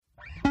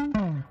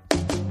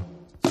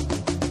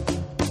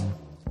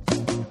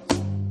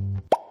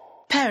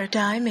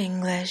Paradigm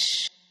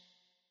English.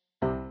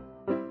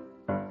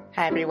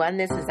 Hi everyone,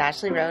 this is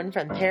Ashley Roan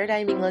from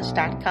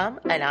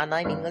ParadigmEnglish.com, an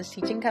online English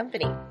teaching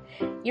company.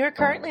 You are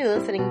currently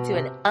listening to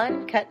an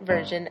uncut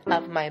version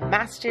of my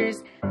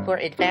Masters for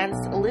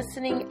Advanced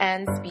Listening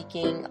and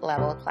Speaking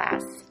level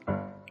class.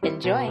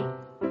 Enjoy!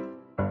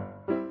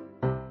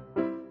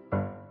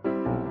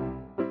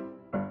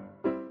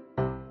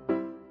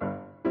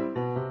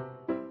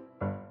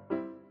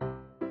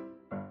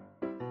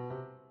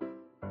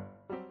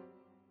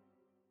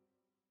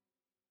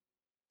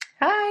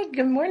 Hi,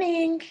 good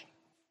morning.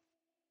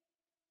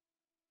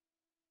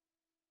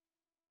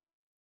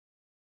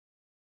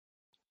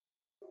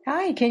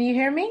 Hi, can you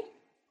hear me?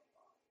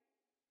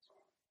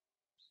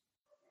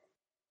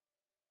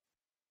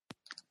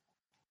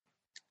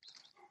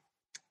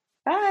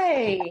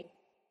 Hi.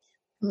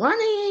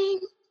 Morning.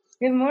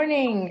 Good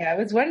morning. I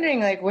was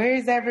wondering,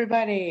 where's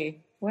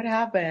everybody? What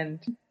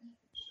happened?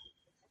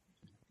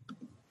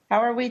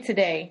 How are we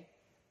today?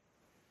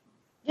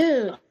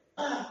 Good.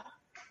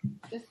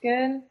 Just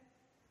good?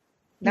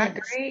 Not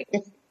Yes. great?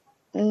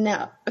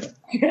 No.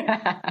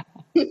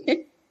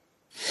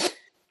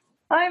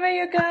 Hi,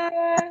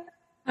 Mayuka.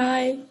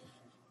 Hi.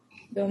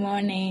 Good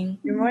morning.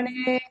 Good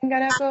morning,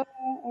 Ganako.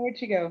 Where'd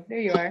you go? There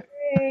you are.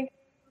 Hey.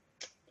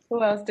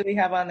 Who else do we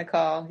have on the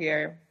call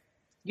here?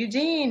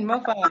 Eugene,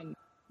 Mofan,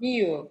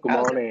 Miyu. Good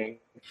morning.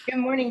 Good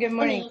morning, good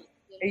morning.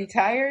 Are you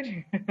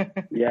tired?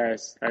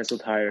 Yes, I'm so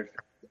tired.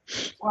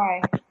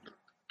 Why?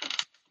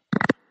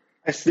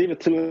 I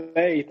slept too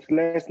late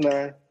last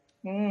night.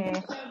 All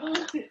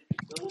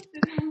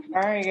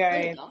right,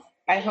 guys.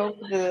 I hope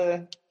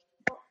the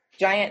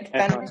giant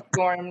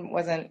thunderstorm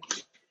wasn't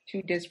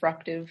too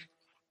disruptive.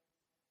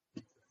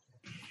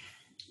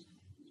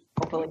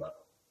 Hopefully.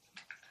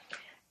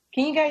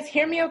 Can you guys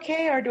hear me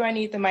okay, or do I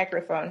need the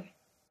microphone?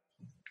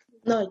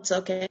 No, it's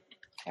okay.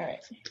 All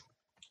right.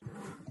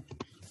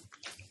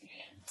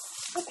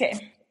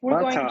 Okay.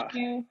 We're going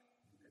to...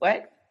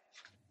 What?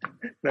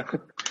 No.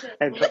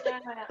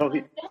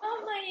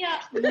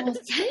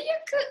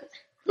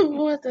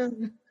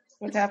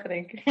 What's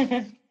happening?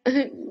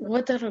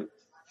 What are...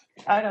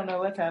 I don't know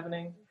what's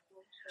happening.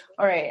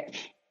 All right.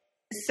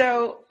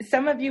 So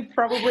some of you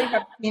probably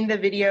have seen the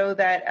video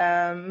that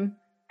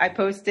I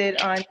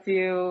posted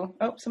onto...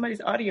 Oh,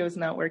 somebody's audio is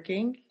not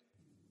working.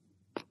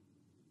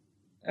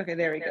 Okay,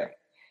 there we go.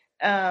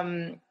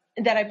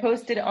 That I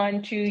posted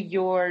onto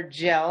your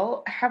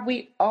gel. Have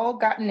we all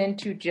gotten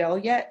into gel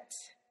yet?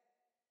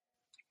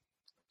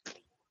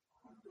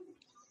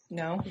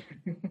 No?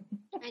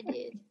 I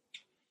did.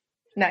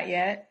 Not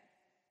yet?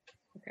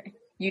 Okay.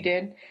 You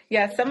did?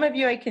 Yeah, some of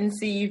you I can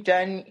see you've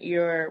done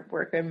your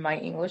work in My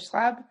English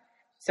Lab.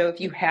 So if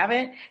you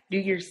haven't, do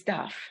your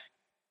stuff.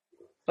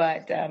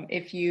 But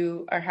if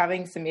you are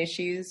having some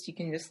issues, you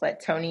can just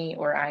let Tony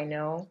or I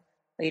know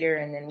later,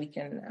 and then we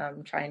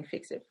can try and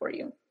fix it for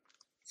you.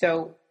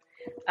 So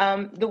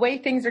the way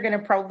things are going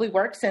to probably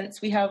work,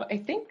 since we have, I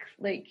think,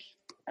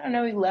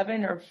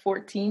 11 or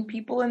 14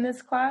 people in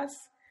this class.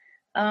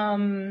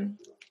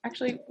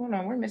 Actually, hold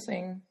on, we're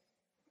missing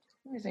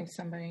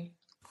somebody.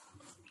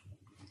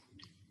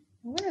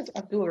 Where is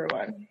Abdul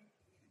Rawan?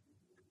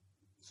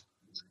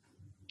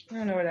 I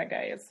don't know where that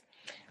guy is.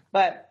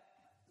 But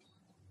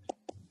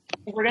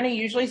we're going to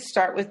usually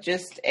start with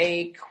just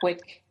a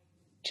quick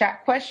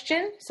chat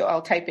question. So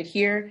I'll type it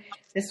here.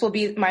 This will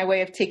be my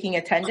way of taking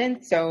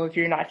attendance. So if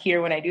you're not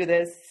here when I do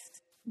this,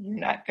 you're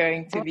not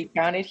going to be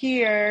counted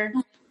here.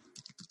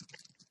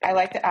 I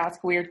like to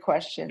ask weird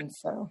questions,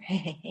 so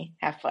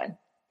have fun.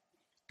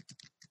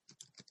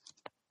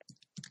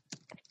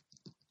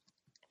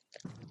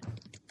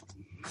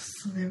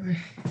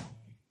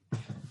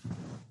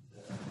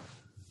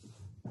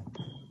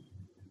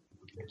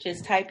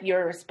 Just type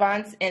your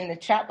response in the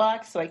chat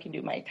box so I can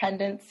do my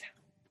attendance.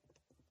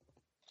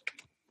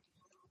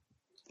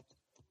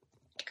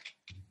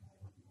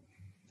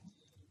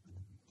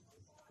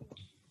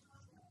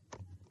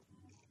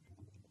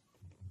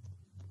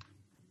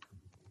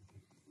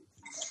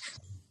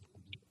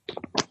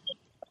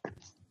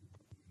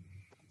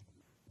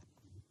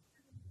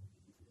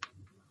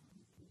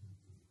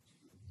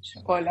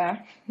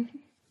 Hola.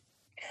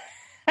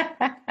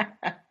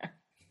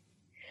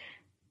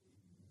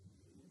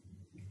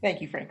 Thank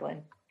you,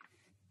 Franklin.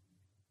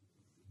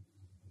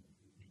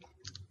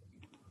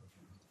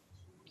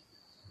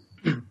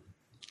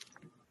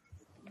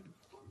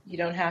 You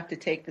don't have to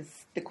take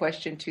the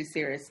question too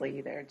seriously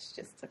either. It's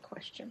just a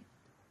question.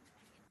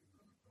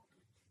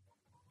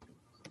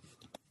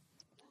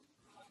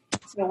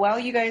 So while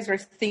you guys are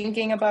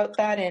thinking about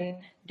that and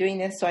doing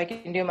this so I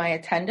can do my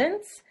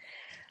attendance,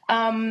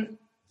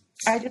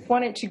 I just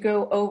wanted to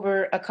go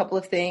over a couple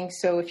of things.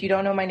 So if you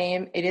don't know my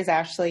name, it is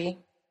Ashley.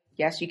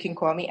 Yes, you can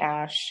call me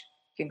Ash.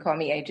 You can call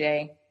me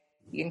AJ.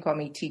 You can call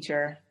me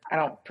teacher. I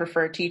don't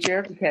prefer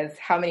teacher because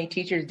how many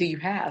teachers do you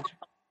have?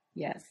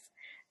 Yes.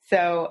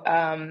 So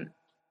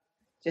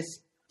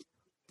just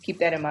keep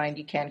that in mind.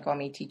 You can call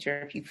me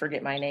teacher if you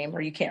forget my name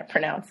or you can't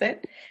pronounce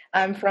it.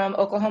 I'm from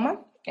Oklahoma,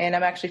 and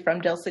I'm actually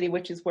from Del City,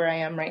 which is where I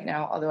am right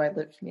now, although I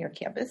live near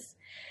campus.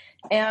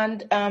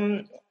 And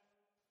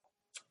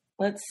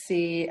let's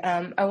see.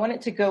 I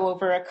wanted to go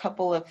over a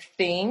couple of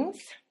things.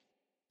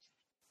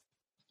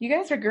 You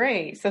guys are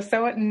great.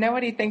 So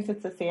nobody thinks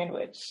it's a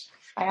sandwich.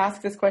 I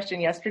asked this question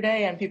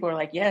yesterday, and people are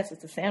like, yes,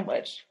 it's a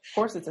sandwich. Of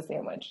course it's a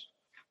sandwich.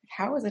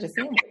 How is it a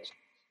sandwich?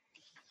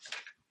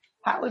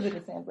 How is it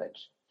a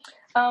sandwich?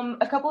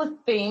 A couple of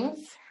things.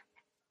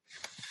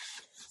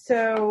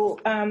 So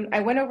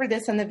I went over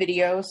this in the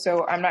video,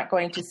 so I'm not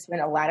going to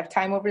spend a lot of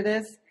time over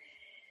this.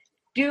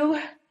 Do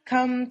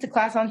come to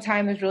class on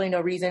time. There's really no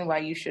reason why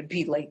you should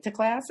be late to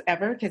class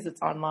ever because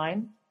it's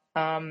online.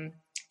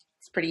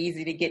 It's pretty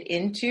easy to get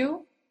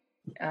into.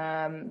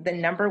 The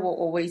number will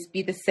always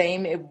be the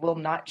same. It will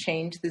not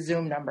change, the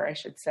Zoom number, I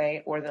should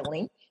say, or the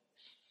link.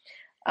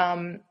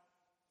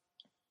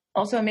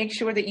 Also, make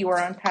sure that you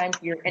are on time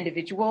for your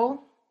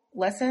individual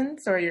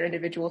lessons or your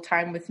individual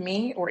time with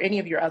me or any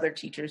of your other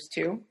teachers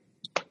too.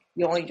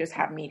 You only just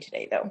have me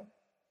today though.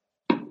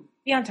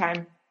 Be on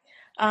time.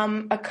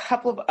 A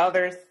couple of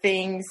other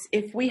things.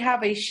 If we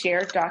have a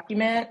shared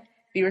document,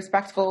 be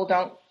respectful.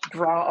 Don't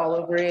draw all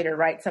over it or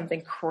write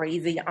something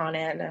crazy on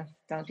it. No,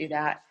 don't do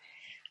that.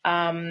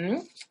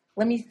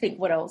 Let me think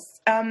what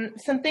else.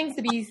 Some things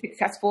to be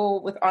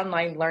successful with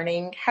online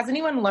learning. Has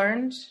anyone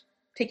learned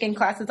taking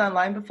classes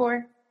online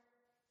before?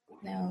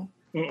 No.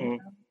 Mm-mm.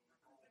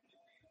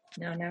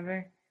 No,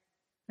 never.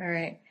 All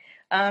right.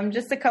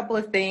 Just a couple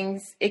of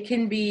things. It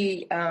can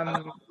be,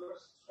 I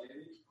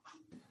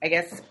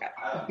guess,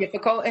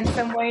 difficult in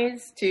some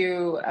ways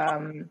to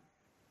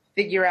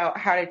figure out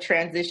how to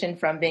transition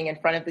from being in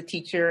front of the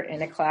teacher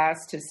in a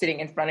class to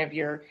sitting in front of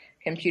your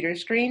computer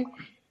screen.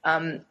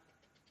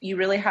 You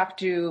really have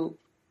to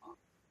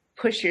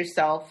push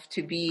yourself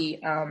to be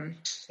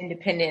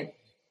independent,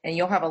 and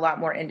you'll have a lot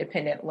more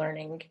independent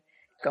learning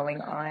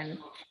going on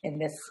in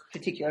this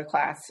particular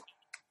class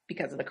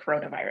because of the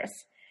coronavirus.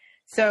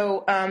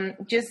 So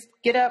just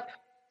get up,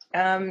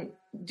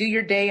 do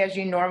your day as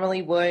you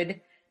normally would.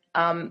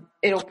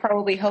 It'll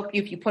probably help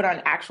you if you put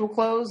on actual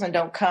clothes and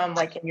don't come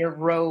like in your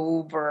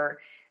robe or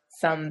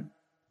some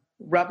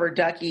rubber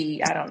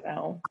ducky, I don't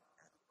know,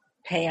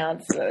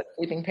 pants,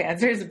 sleeping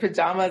pants, or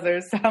pajamas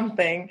or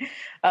something.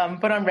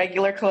 Put on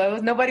regular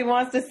clothes. Nobody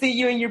wants to see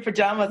you in your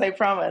pajamas, I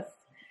promise.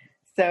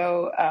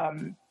 So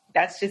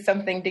that's just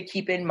something to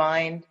keep in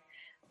mind.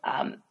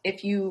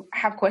 If you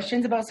have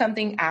questions about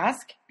something,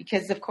 ask,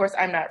 because of course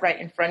I'm not right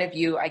in front of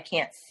you. I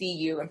can't see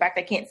you. In fact,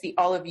 I can't see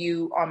all of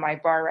you on my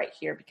bar right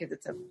here because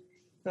it's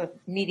a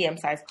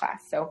medium-sized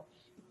class. So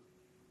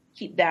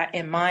keep that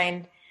in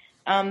mind.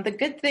 The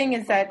good thing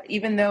is that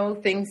even though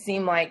things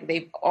seem like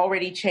they've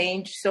already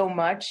changed so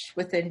much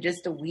within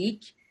just a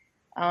week,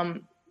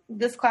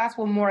 this class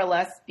will more or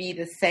less be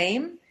the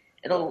same.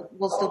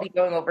 We'll still be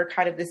going over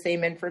kind of the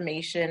same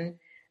information.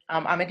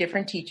 I'm a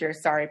different teacher.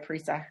 Sorry,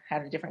 Parisa, I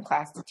had a different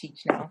class to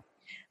teach now.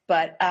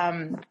 But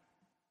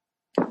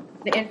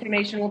the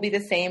information will be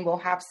the same. We'll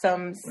have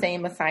some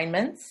same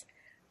assignments,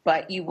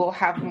 but you will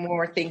have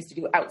more things to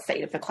do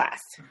outside of the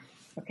class.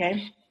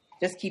 Okay?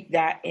 Just keep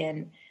that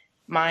in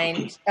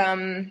mind.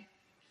 I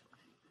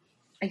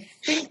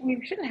think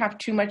we shouldn't have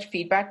too much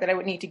feedback that I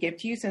would need to give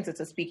to you since it's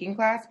a speaking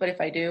class, but if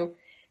I do,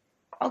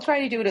 I'll try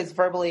to do it as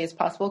verbally as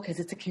possible because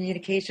it's a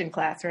communication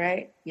class,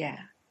 right? Yeah.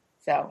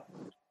 So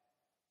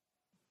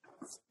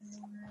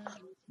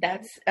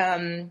that's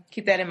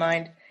keep that in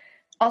mind.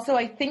 Also,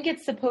 I think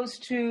it's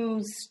supposed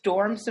to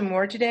storm some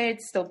more today.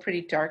 It's still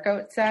pretty dark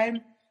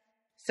outside.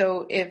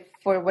 So if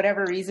for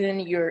whatever reason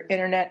your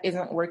internet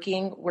isn't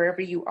working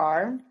wherever you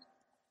are,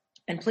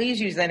 and please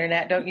use the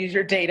internet, don't use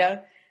your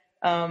data.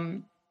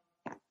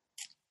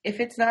 If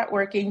it's not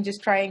working,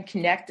 just try and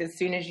connect as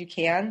soon as you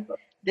can.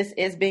 This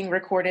is being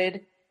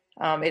recorded.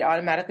 It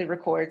automatically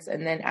records.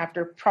 And then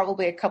after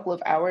probably a couple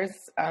of hours,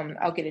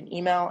 I'll get an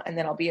email and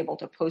then I'll be able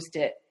to post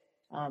it.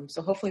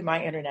 So hopefully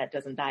my internet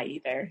doesn't die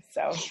either.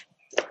 So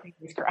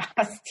fingers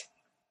crossed.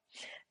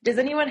 Does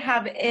anyone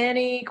have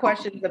any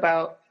questions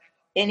about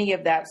any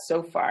of that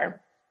so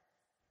far?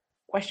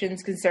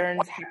 Questions,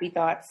 concerns, happy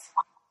thoughts?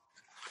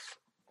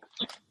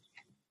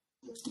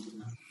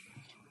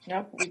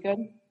 Nope, we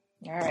good?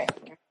 All right.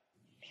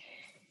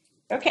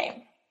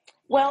 Okay.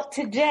 Well,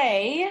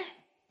 today,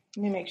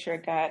 let me make sure I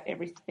got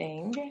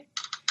everything.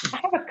 I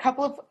have a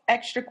couple of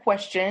extra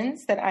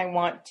questions that I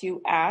want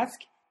to ask.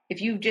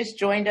 If you just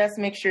joined us,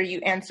 make sure you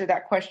answer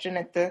that question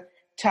at the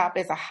top.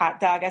 Is a hot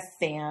dog a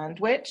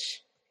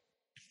sandwich?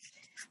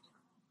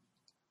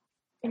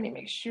 Let me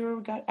make sure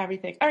we got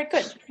everything. All right,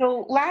 good.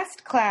 So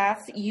last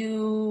class,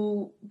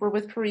 you were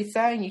with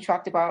Parisa and you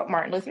talked about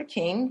Martin Luther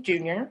King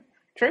Jr.,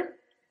 true?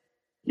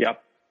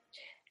 Yep.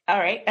 All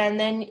right. And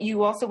then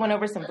you also went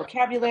over some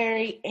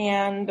vocabulary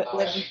and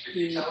let me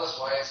see.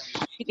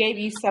 She gave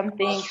you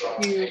something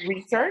to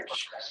research.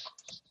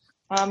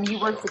 You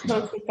were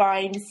supposed to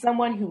find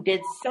someone who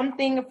did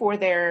something for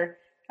their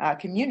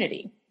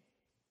community.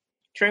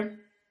 True?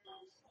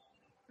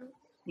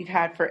 You've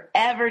had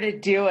forever to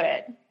do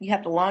it. You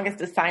had the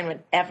longest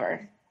assignment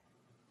ever.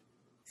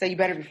 So you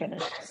better be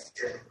finished.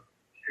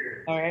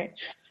 All right.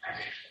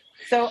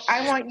 So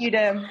I want you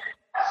to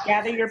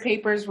gather your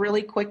papers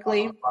really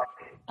quickly.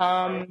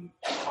 Or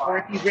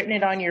if you've written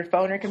it on your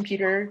phone or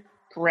computer,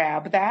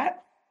 grab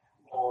that.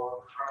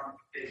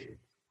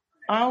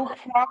 I'll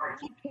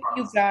probably put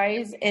you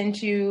guys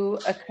into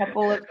a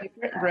couple of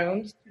different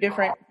rooms,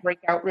 different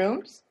breakout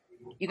rooms.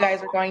 You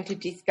guys are going to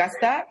discuss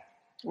that.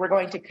 We're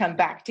going to come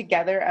back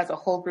together as a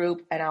whole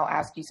group, and I'll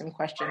ask you some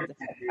questions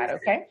about that,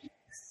 okay?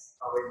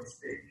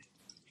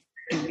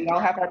 Do we all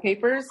have our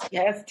papers?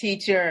 Yes,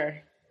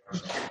 teacher.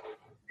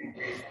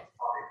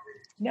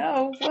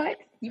 No, what?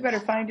 You better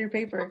find your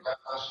paper.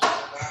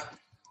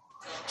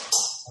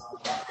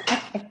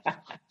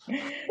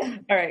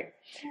 All right.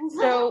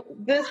 So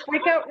this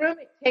breakout room,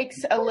 it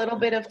takes a little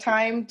bit of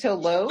time to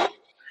load.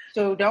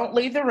 So don't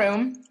leave the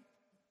room.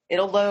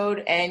 It'll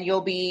load and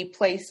you'll be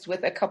placed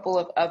with a couple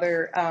of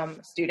other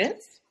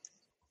students.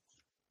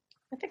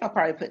 I think I'll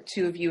probably put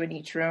 2 of you in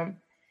each room.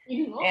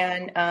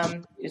 And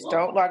just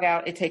don't log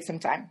out. It takes some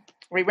time.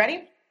 Are we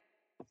ready?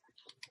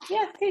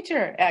 Yes,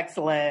 teacher.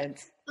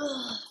 Excellent.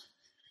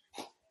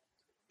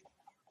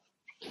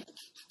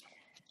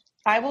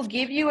 I will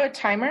give you a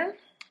timer.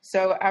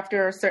 So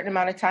after a certain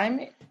amount of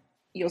time,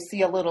 you'll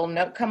see a little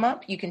note come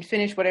up. You can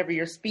finish whatever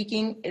you're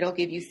speaking. It'll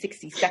give you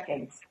 60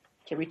 seconds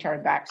to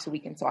return back so we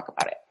can talk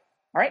about it.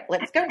 All right,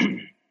 let's go.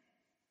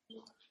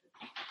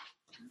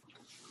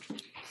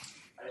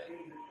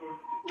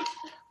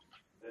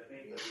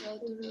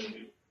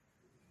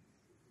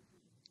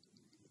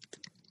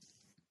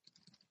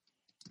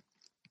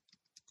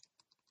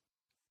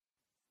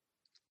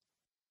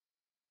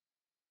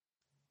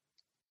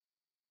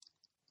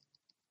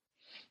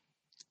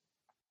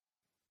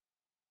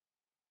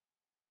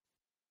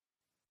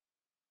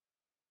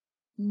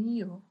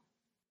 Mio.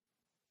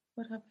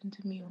 What happened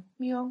to Mio?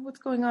 Mio, what's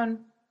going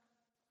on?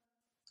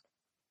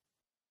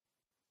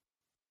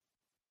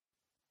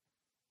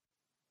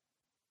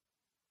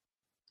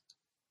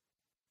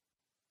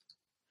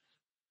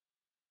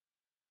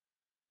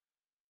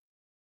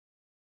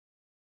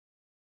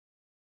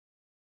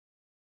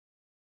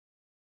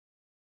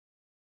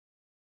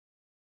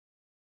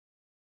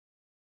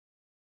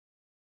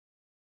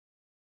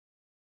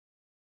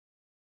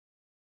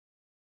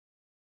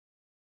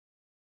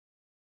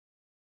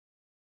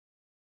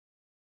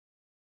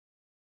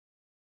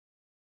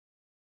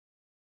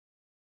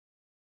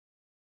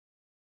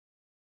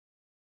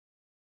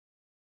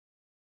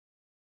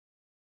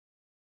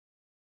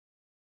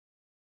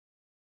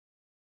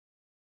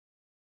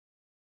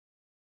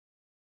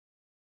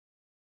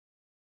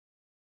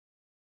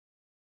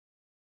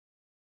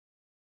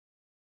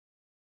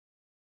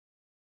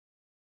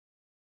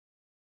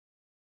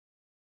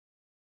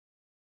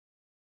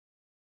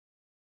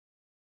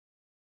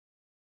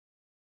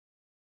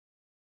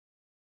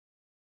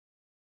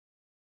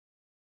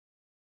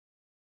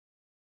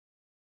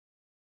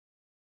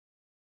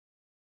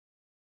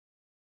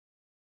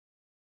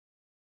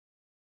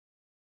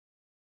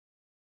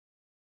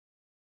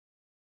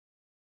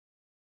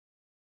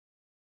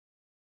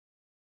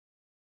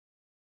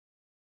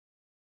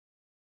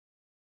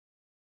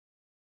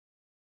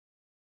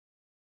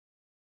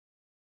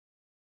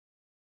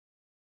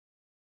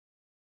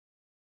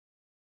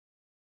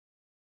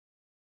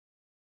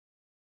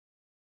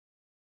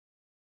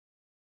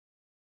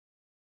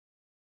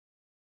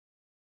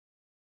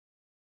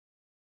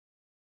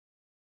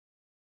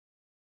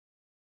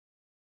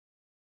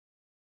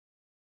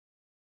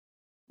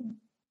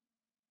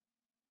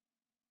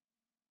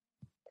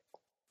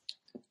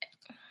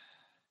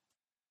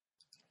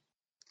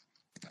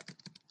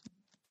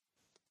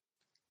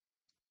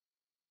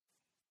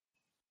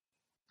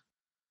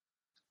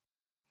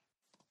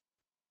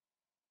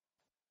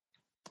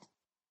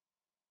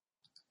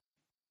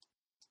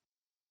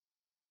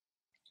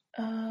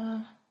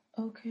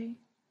 Okay.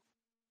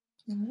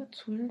 Well,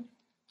 that's weird.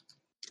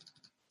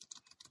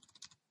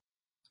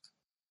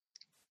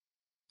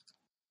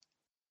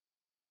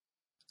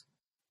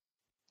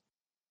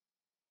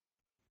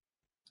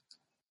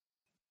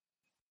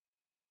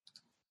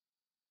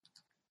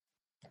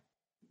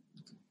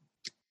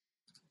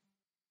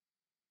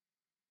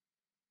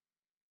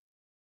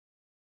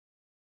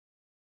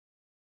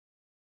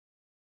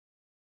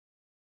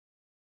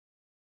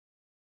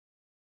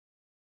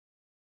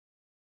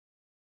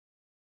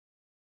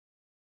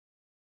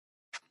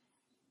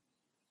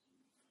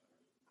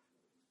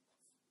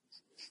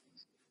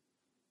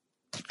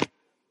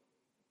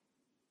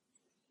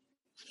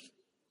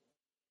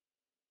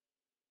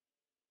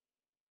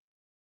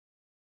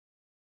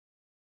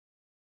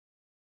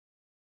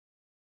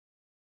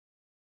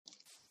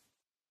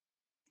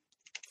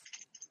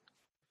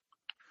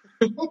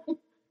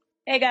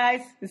 Hey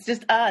guys, it's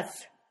just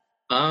us.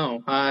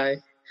 Oh, hi.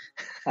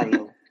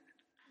 Hello.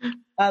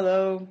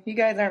 Hello. You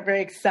guys aren't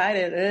very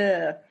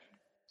excited.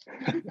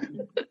 Ugh.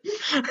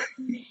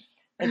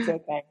 It's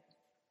okay.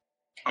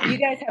 You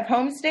guys have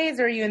homestays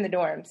or are you in the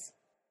dorms?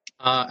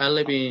 I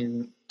live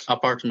in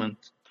apartment.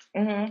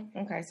 Mm-hmm.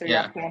 Okay, so you're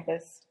Yeah. off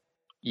campus.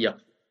 Yeah.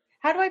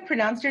 How do I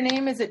pronounce your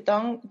name? Is it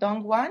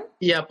Dongguan?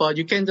 Yeah, but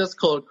you can just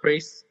call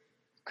Chris.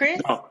 Chris?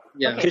 No,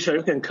 Yeah. Okay. teacher,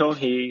 you can call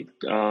he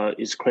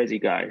is crazy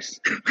guys.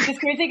 This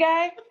crazy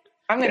guy?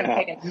 I'm going to Yeah.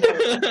 take a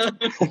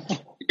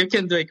note. You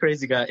can do a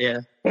crazy guy,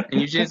 yeah.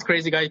 And Eugene is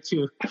crazy guy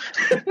too.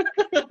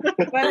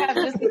 But I have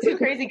just the two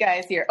crazy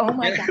guys here. Oh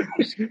my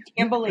gosh.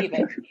 Can't believe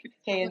it.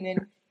 Okay, and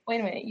then,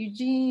 wait a minute.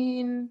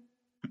 Eugene.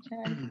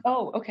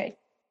 Oh, okay.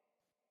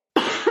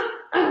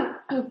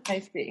 I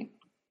see.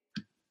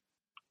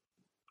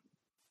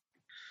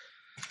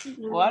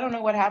 Well, I don't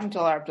know what happened to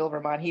our Abdul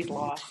Rahman. He's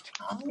lost.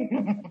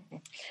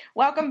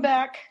 Welcome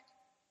back.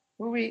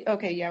 Were we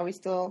okay? Yeah, we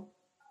still.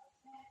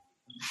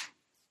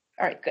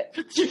 All right,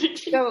 good.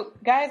 So,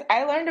 guys,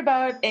 I learned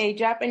about a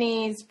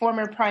Japanese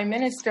former prime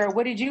minister.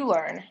 What did you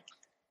learn?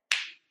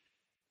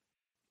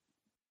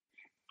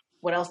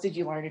 What else did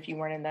you learn if you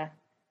weren't in the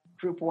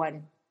group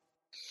one?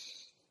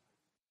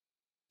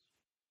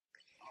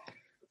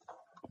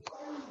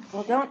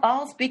 Well, don't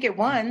all speak at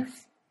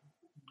once.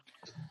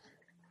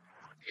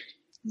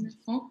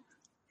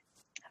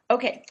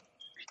 Okay,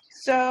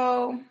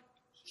 so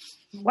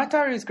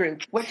Wataru's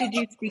group, what did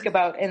you speak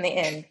about in the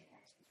end?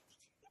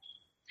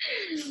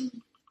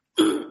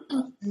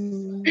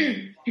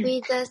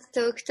 We just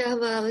talked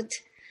about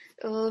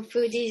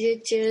food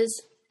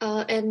issues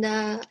in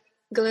the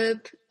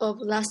group of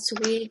last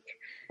week,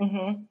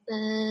 Mm-hmm.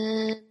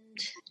 and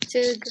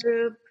the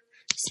group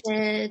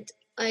said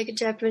like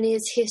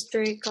Japanese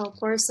historical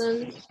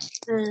person,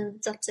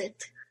 and that's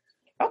it.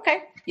 Okay.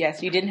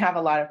 Yes, you didn't have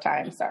a lot of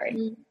time. Sorry.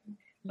 Mm.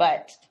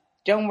 But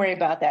don't worry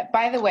about that.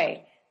 By the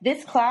way,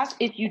 this class,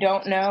 if you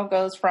don't know,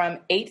 goes from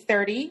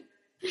 8:30,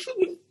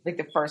 like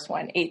the first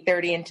one,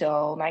 8:30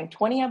 until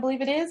 9:20, I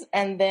believe it is.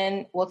 And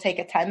then we'll take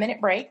a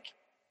 10-minute break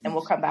and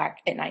we'll come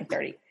back at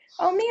 9:30.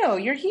 Oh, Mio,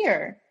 you're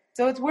here.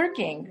 So it's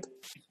working.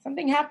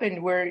 Something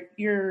happened where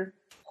your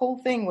whole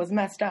thing was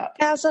messed up.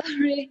 Yeah,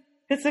 sorry.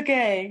 It's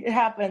okay. It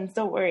happens.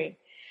 Don't worry.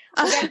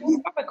 Well, guys, I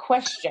have a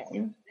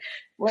question.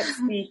 Let's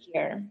see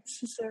here.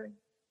 Sorry.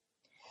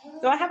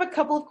 So I have a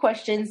couple of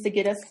questions to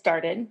get us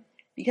started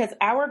because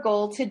our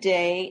goal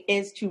today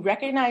is to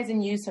recognize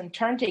and use some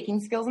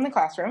turn-taking skills in the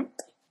classroom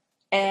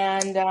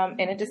and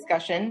in a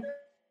discussion,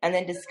 and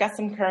then discuss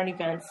some current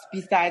events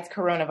besides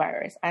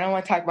coronavirus. I don't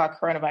want to talk about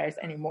coronavirus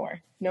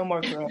anymore. No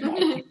more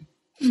coronavirus.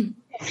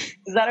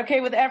 Is that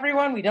okay with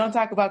everyone? We don't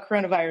talk about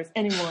coronavirus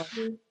anymore.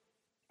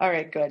 All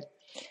right, good.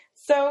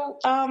 So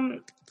I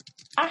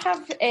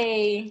have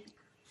a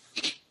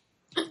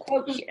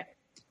quote here.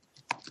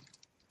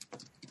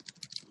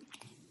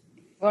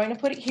 I'm going to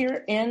put it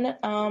here in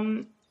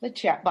the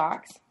chat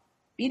box.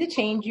 Be the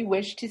change you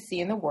wish to see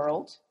in the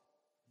world.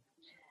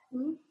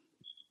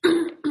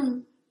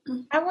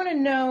 I want to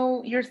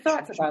know your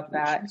thoughts about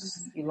that.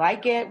 You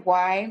like it?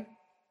 Why?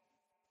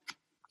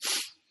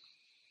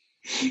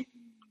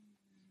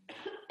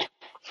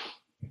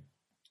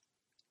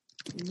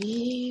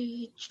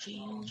 Be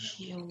change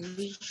you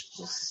wish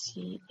to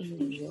see in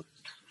the world.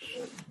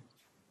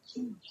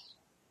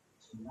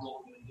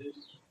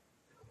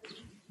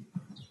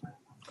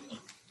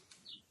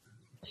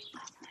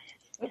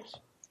 Oops,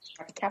 I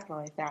have to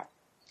capitalize that.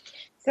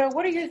 So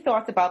what are your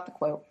thoughts about the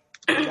quote?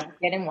 You like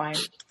it and why?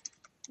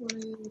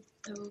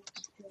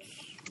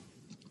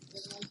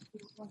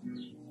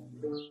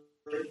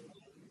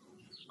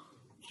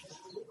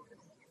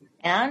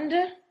 And,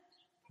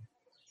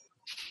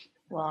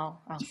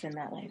 well, I'll send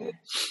that later.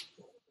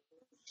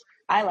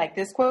 I like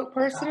this quote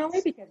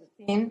personally because it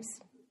seems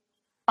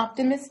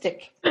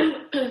optimistic.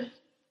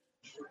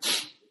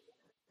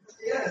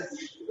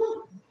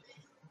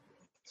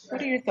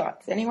 What are your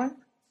thoughts? Anyone?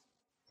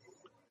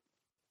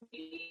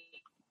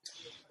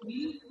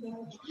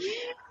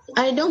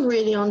 I don't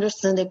really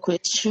understand the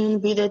question.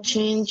 Be the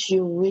change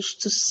you wish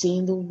to see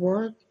in the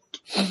world.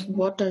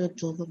 What are you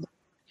talking about?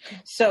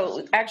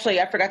 So actually,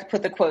 I forgot to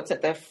put the quotes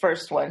at the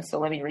first one, so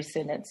let me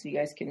resend it so you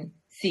guys can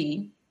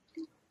see.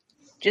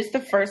 Just the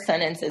first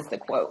sentence is the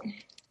quote.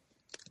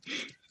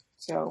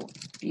 So,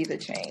 be the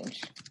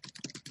change.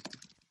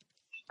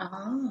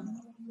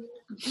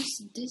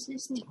 This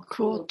is the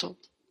quote.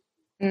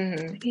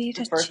 Mm-hmm.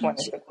 The first one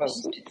is the quote.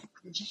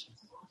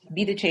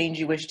 Be the change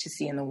you wish to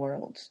see in the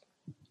world.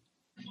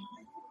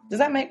 Does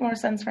that make more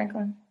sense,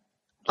 Franklin?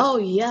 Oh,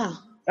 yeah.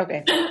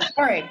 Okay.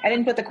 All right. I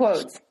didn't put the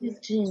quotes. Be the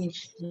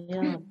change.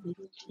 Yeah. Be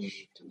the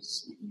change to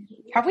see in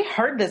the Have we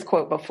heard this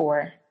quote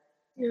before?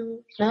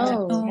 world.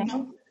 No.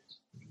 No?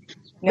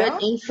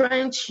 But in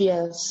French,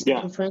 yes.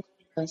 Yeah. In French,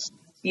 yes.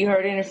 You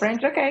heard it in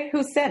French? Okay.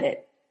 Who said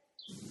it?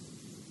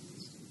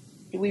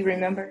 Do we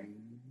remember?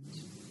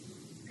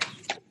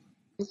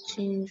 The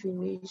change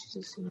we wish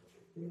to see.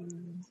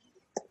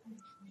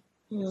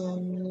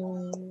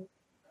 No.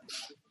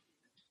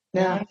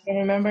 No. You can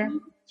remember?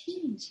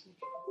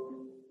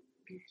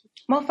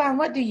 Mofan,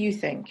 what do you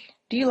think?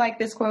 Do you like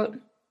this quote?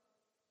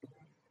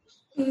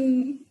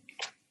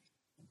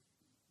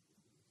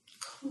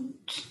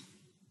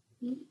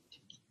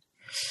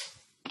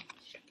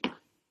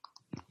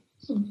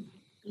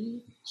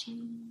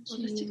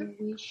 you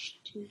wish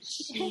to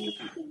see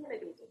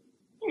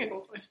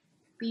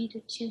be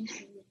the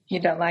change? You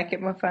don't like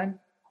it, Mufan?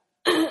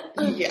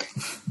 Yeah.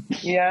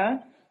 Yeah.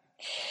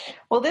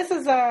 Well, this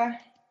is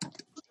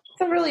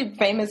it's a really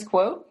famous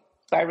quote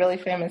by a really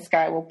famous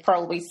guy we'll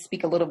probably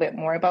speak a little bit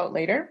more about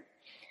later.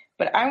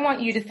 But I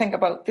want you to think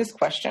about this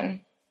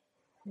question.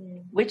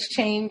 Which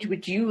change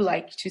would you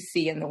like to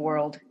see in the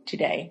world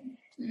today,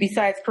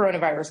 besides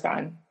coronavirus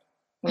gone?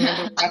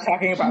 Remember, we're not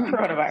talking about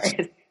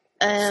coronavirus.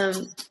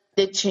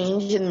 The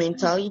change in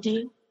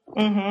mentality.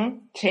 Mm-hmm.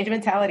 Change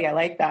mentality. I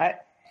like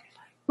that.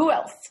 Who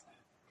else?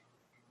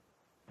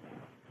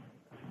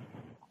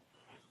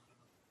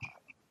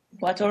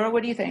 Wataru,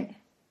 what do you think?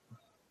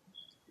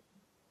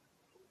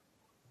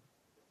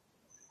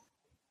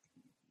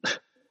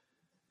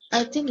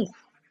 I think it's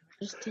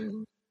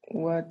interesting.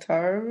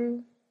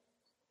 Wataru?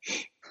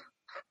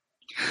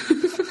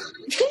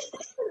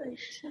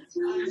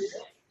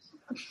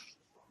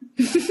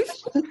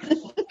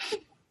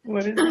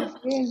 What is this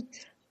doing?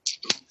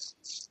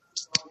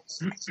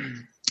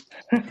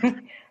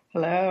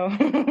 Hello.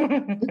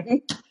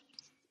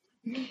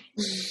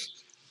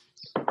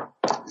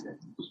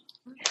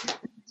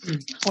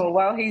 Well,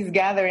 while he's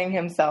gathering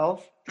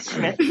himself,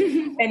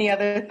 any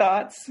other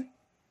thoughts?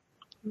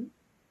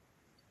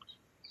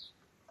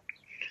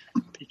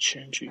 The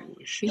change you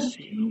wish to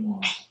see.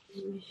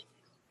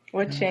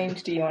 What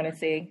change do you want to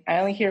see? I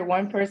only hear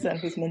one person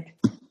whose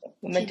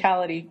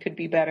mentality could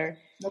be better.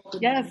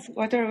 Yes,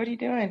 Wataru, what are you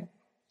doing?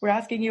 We're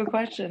asking you a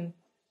question.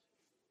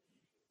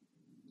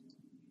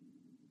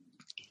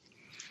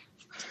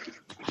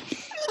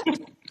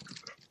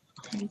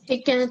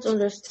 He can't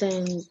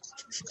understand.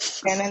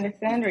 Can't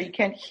understand or you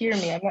can't hear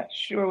me. I'm not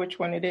sure which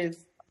one it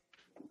is.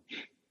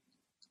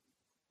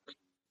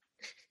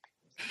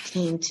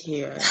 Can't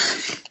hear.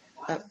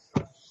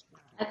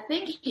 I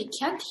think he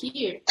can't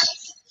hear.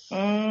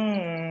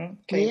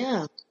 Okay.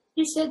 Yeah.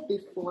 He said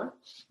before.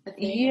 I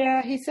think.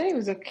 Yeah, he said it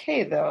was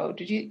okay though.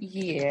 Did you?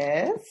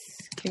 Yes.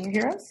 Can you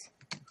hear us?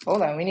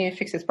 Hold on, we need to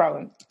fix this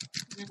problem.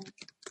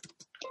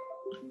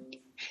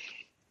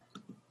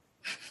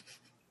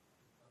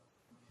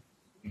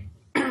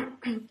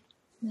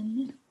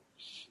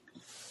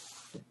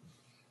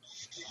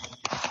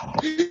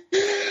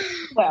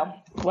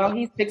 Well, while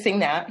he's fixing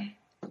that,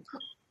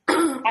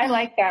 I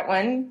like that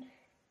one.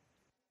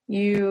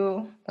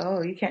 You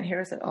can't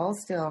hear us at all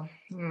still.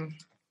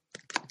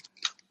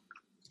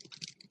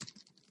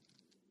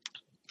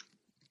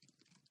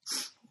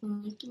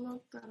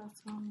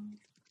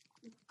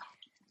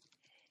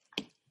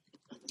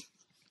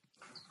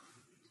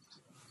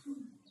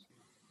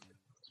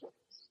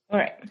 All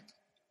right.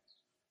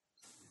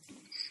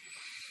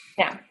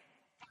 Now,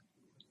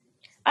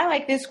 I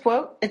like this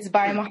quote. It's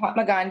by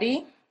Mahatma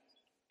Gandhi.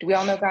 Do we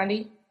all know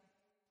Gandhi?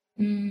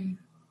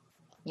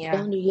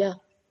 Yeah. Yeah.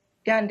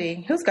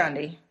 Gandhi. Who's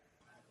Gandhi?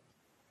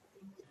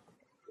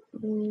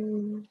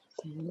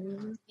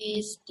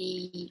 He's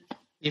the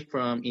He's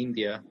from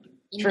India.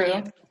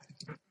 True.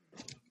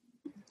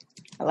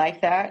 I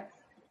like that.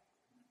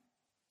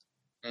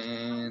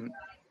 And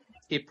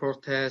he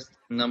protests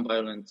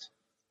nonviolence.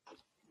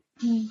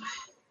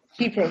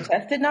 He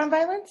protested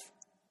nonviolence?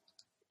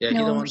 Yeah, he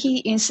No, don't.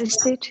 he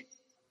insisted.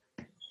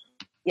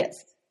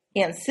 Yes.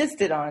 He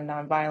insisted on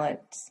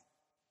nonviolence.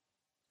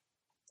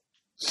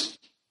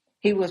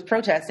 He was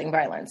protesting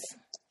violence,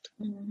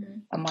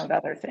 among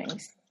other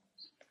things.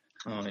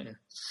 Oh yeah.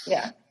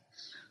 Yeah.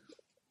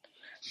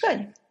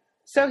 Good.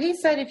 So he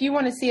said if you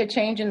want to see a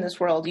change in this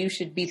world, you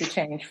should be the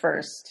change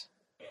first.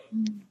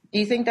 Do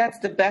you think that's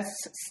the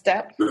best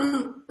step?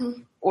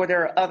 Or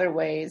there are other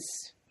ways?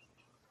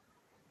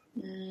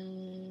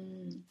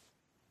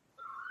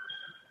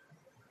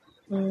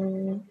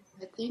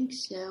 I think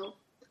so.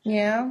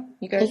 Yeah?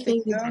 You guys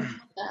think so?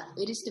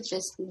 It is the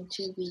best thing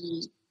to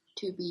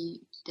be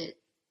the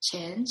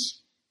change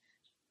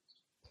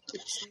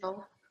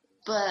itself.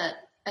 But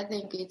I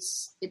think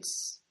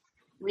it's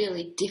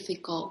really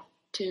difficult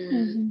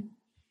to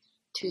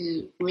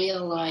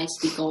realize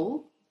the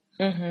goal.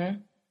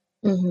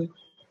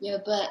 Yeah,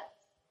 but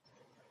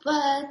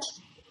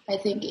I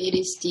think it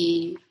is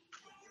the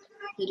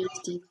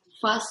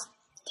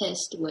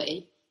fastest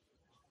way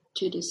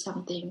to do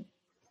something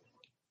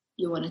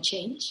you want to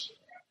change.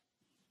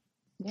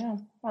 Yeah,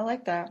 I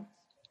like that.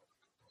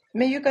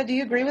 Miyuka, do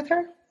you agree with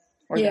her?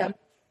 Or Yeah. them?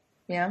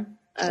 Yeah.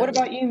 What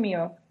about you,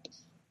 Mio?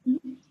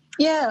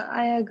 Yeah,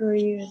 I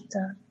agree with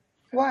that.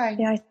 Why?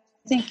 Yeah,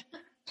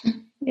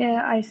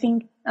 I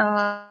think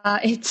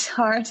it's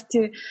hard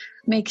to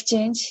make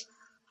change.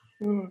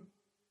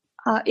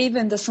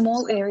 Even the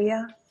small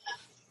area.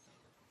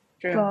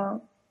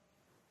 True.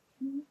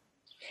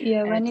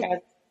 Yeah, when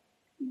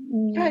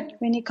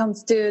it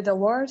comes to the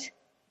world,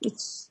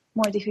 it's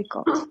more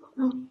difficult.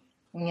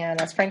 Yeah,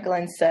 and as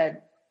Franklin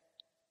said,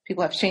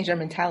 people have changed their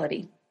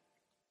mentality.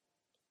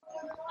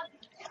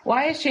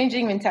 Why is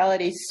changing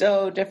mentality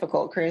so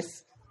difficult,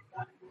 Chris?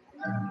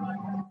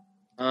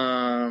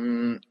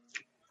 To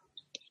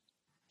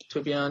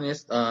be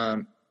honest,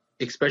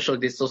 especially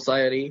this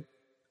society,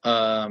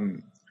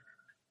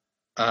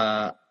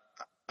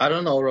 I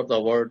don't know all of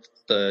the world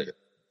the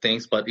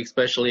things, but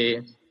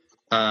especially,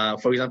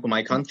 for example,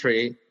 my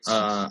country,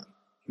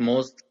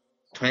 most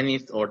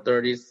 20th or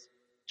 30th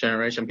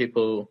generation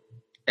people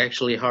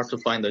actually hard to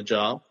find a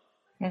job.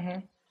 Mm-hmm.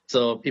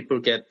 So people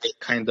get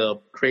kind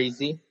of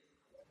crazy.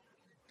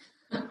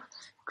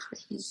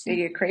 They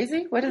get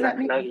crazy? What does that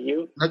mean? Like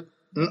you?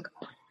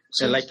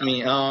 Like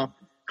me.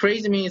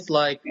 Crazy means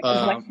like,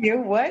 Like you?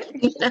 What?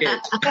 okay,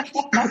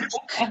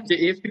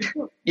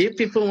 if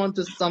people want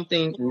to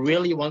something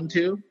really want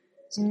to,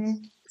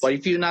 Mhm. but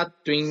if you're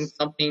not doing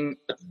something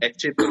that's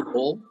actually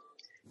cool,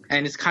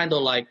 and it's kind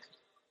of like,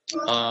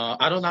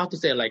 I don't know how to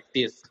say it like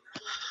this.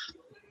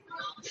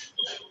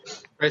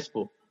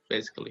 Stressful,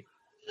 basically.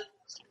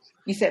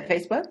 You said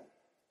Facebook?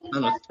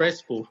 No,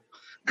 stressful.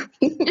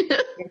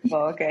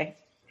 Oh, okay.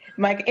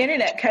 My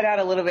internet cut out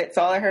a little bit,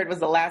 so all I heard was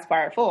the last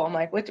part full. I'm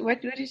like, what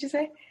did you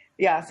say?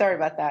 Yeah, sorry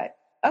about that.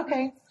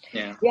 Okay.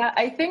 Yeah. Yeah,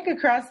 I think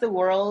across the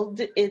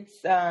world,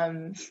 it's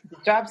the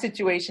job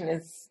situation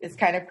is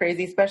kind of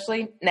crazy,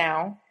 especially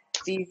now.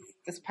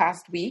 This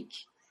past week,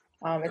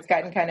 it's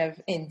gotten kind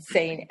of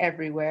insane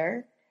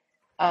everywhere.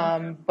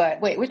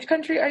 But wait, which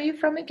country are you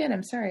from again?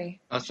 I'm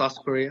sorry. South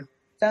Korea.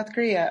 South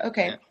Korea.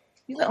 Okay. Yeah.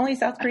 You're the only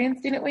South Korean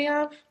student we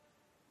have?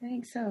 I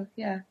think so,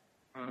 yeah.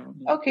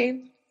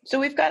 Okay. So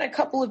we've got a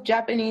couple of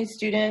Japanese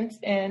students,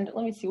 and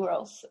let me see where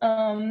else.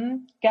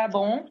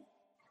 Gabon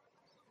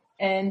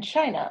and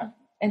China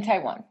and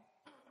Taiwan.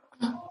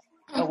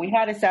 Oh, we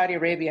had a Saudi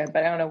Arabia,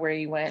 but I don't know where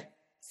he went.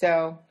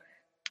 So,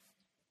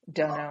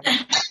 don't know.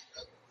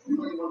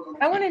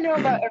 I want to know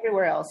about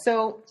everywhere else.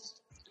 So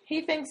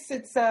he thinks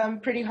it's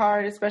pretty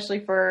hard, especially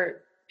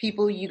for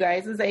people you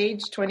guys'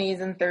 age,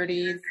 20s and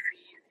 30s.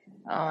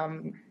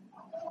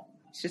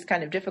 It's just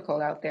kind of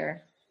difficult out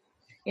there.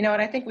 You know,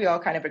 and I think we all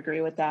kind of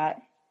agree with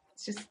that.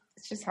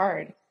 It's just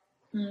hard.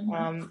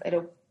 Mm-hmm.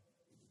 It'll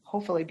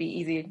hopefully be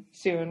easy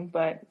soon,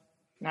 but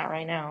not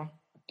right now.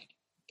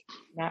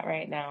 Not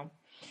right now.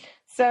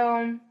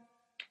 So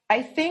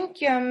I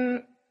think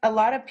a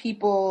lot of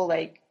people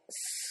like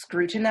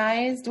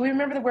scrutinize. Do we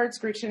remember the word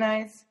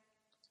scrutinize?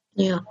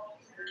 Yeah.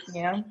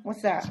 Yeah.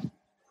 What's that?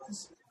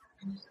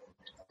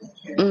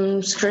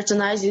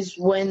 Scrutinize is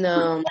when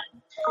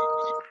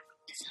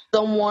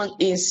someone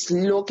is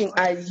looking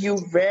at you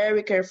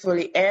very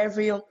carefully.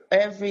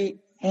 Every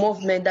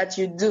movement that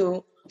you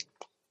do,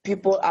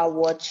 people are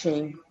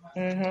watching.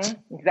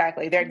 Mm-hmm.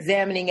 Exactly. They're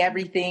examining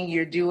everything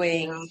you're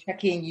doing,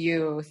 checking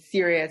you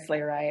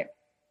seriously, right?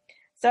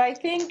 So I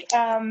think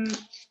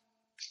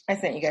I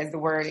sent you guys the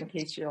word in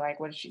case you're like,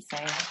 what is she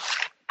saying?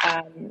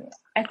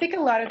 I think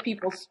a lot of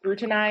people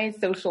scrutinize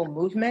social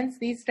movements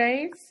these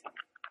days,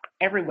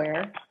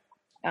 everywhere,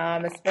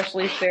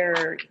 especially if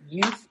they're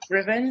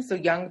youth-driven, so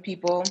young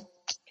people.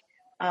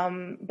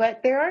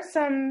 But there are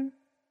some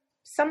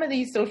of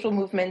these social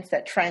movements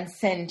that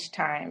transcend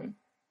time,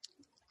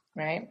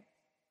 right?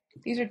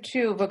 These are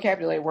two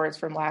vocabulary words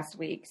from last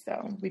week,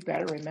 so we've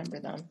got to remember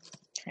them.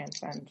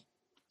 Transcend.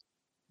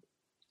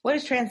 What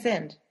is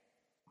transcend?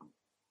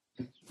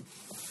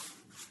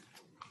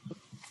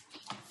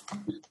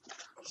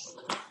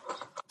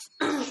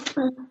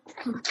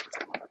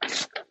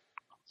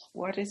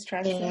 What is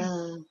transcend?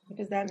 Yeah. What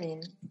does that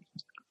mean?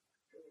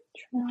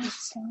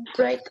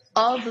 Break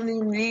all the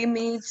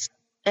limits,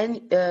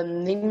 and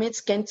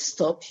limits can't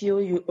stop you.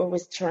 You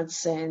always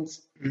transcend.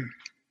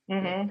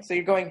 Mm-hmm. So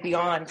you're going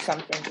beyond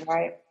something,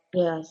 right?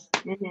 Yes.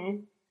 Mm-hmm.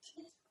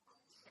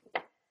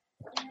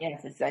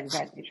 Yes, it's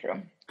exactly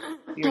true.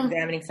 You're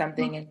examining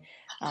something,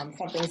 and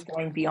something's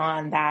going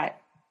beyond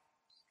that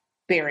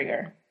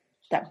barrier,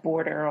 that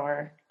border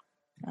or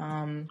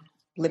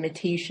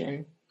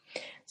limitation.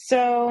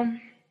 So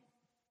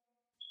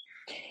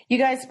you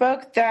guys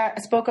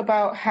spoke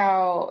about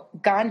how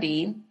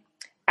Gandhi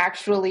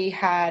actually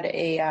had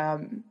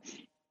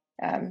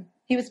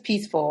he was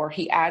peaceful, or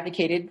he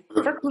advocated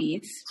for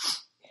peace.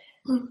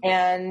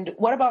 And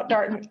what about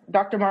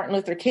Dr. Martin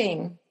Luther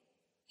King?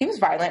 He was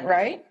violent,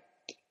 right?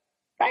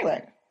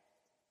 Violent.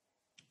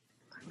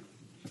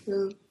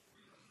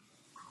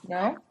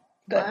 No?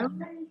 Good.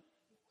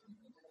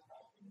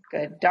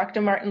 Good. Dr.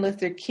 Martin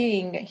Luther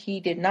King, he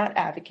did not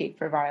advocate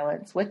for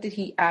violence. What did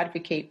he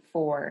advocate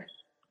for?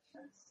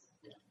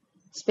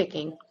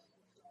 Speaking.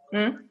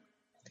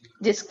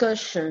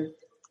 Discussion.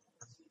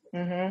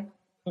 Mm-hmm.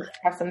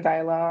 Have some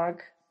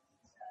dialogue.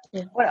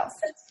 Yeah. What else?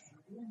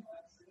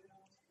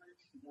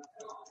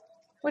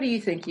 What do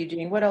you think,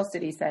 Eugene? What else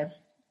did he say?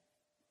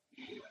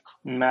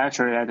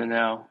 Actually, I don't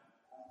know.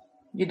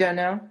 You don't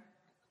know?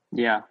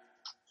 Yeah.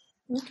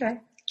 Okay.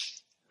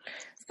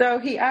 So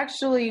he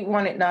actually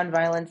wanted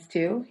nonviolence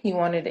too. He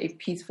wanted a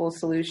peaceful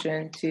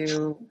solution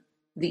to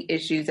the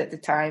issues at the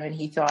time, and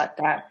he thought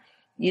that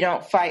you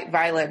don't fight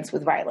violence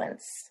with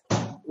violence.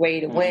 The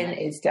way to win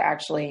is to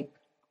actually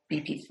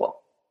be peaceful.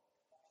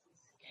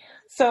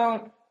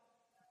 So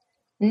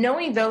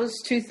knowing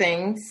those two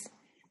things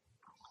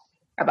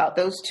about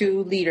those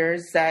two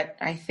leaders that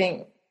I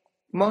think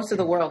most of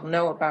the world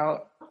know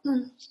about,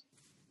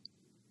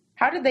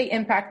 how did they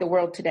impact the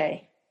world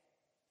today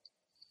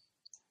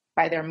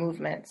by their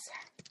movements?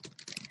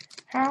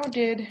 How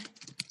did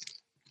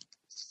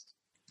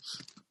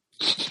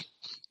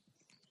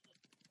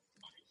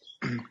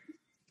how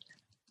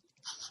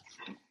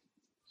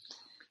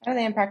do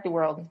they impact the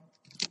world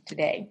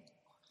today?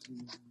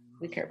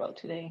 We care about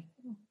today.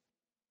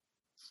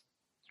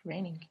 It's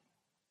raining.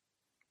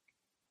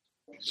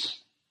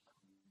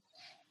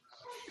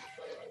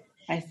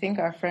 I think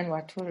our friend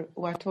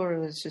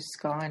Watoru is just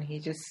gone. He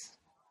just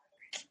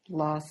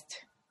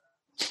lost.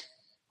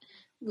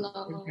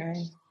 Poor guy.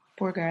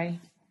 Poor guy.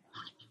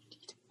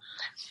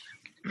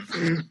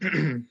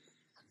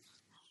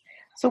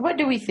 So what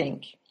do we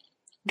think?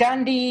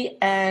 Gandhi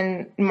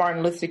and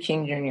Martin Luther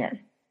King Jr.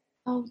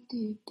 How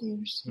did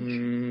their social...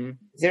 Mm,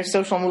 Is their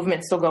social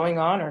movement still going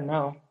on or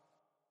no?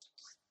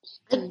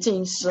 I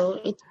think so.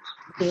 It's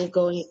still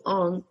going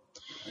on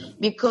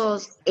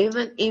because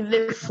even if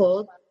they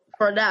fought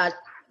for that,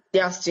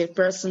 there are still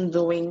persons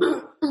doing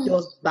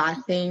those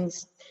bad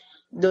things,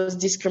 those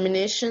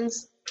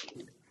discriminations.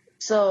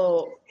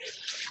 So,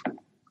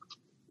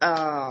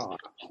 but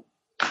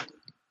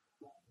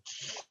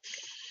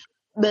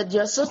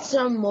their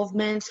social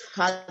movements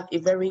had a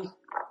very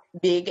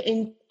big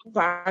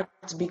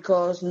impact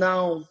because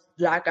now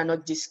Black are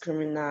not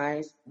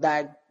discriminated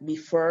like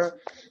before.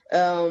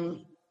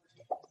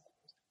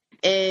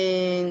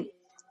 And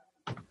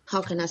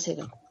how can I say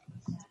that?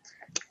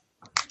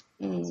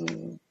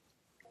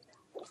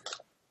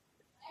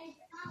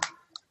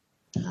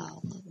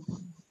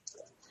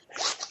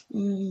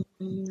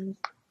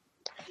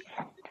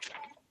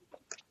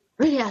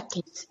 Really, I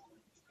can't.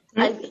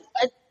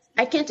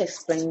 I can't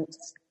explain.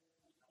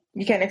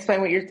 You can't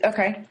explain what you're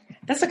okay.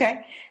 That's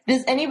okay.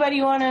 Does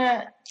anybody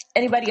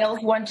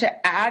else want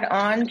to add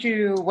on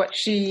to what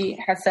she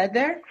has said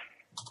there?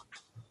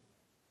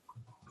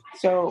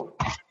 So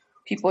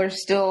people are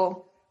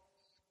still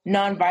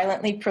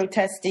non-violently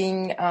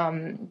protesting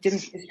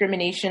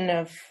discrimination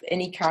of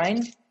any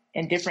kind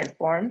in different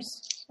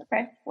forms.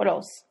 Okay. What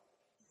else?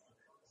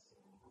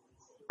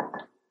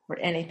 Or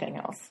anything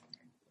else?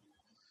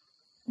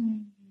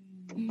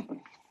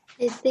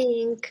 I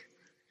think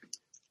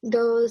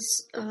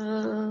those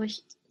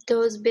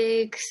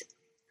big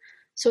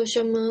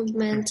social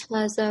movements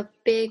has a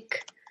big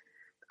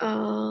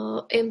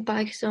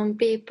impact on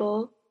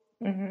people.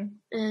 Mm-hmm.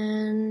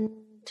 And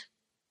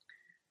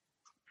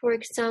for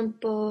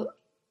example,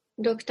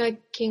 Dr.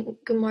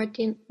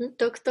 Martin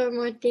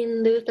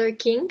Luther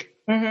King.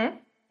 Mm-hmm.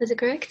 Is it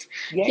correct?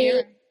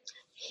 Yeah.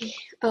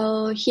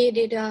 He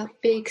did a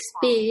big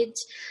speech,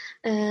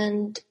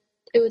 and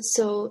it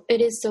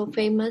is so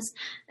famous,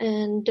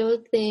 and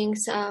those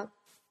things are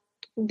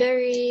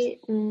very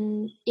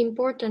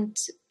important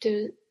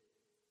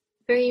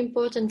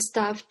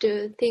stuff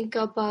to think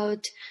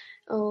about,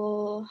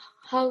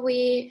 how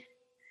we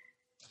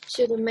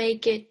should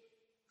make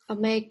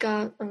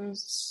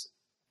everyone's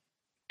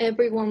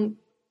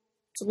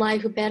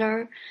life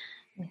better.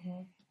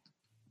 Mm-hmm.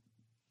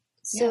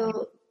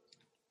 So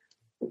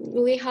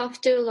we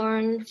have to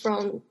learn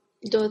from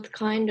those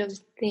kind of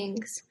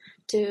things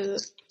to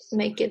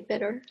make it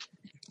better.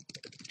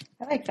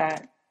 I like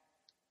that.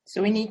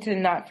 So we need to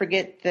not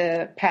forget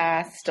the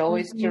past,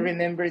 always to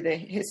remember the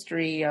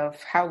history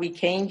of how we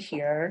came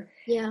here.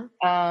 Yeah.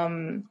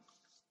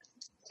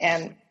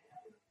 And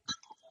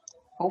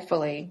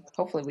hopefully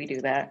we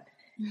do that.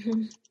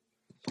 Mm-hmm.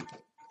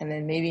 And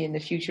then maybe in the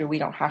future we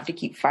don't have to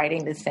keep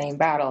fighting the same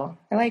battle.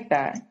 I like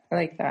that.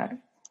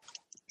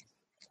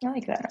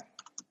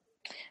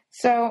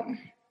 So,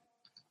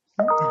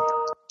 hold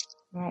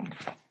on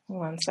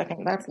 1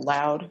 second. That's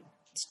loud.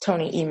 It's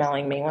Tony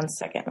emailing me. 1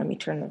 second. Let me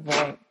turn the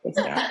voice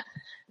down.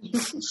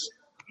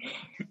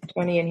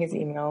 Tony and his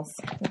emails.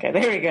 Okay,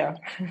 there we go.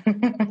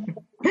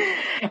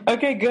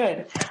 Okay,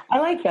 good. I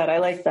like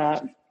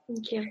that.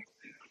 Thank you.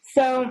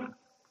 So,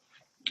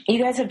 you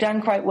guys have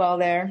done quite well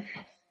there.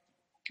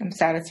 I'm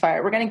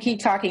satisfied. We're going to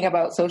keep talking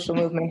about social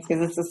movements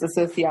because this is the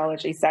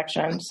sociology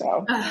section.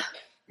 So,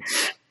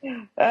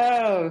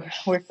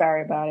 we're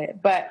sorry about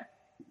it. But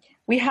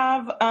we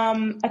have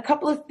a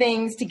couple of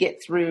things to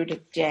get through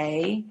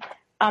today.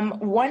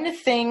 One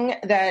thing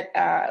that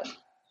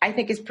I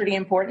think is pretty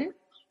important,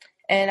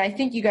 and I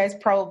think you guys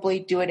probably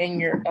do it in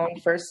your own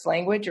first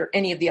language or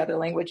any of the other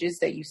languages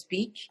that you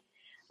speak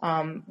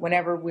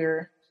whenever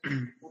we're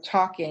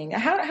talking.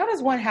 How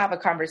does one have a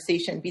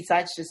conversation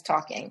besides just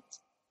talking?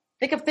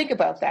 Think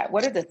about that.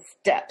 What are the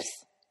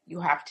steps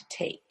you have to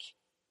take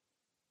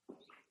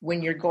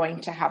when you're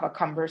going to have a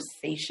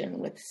conversation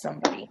with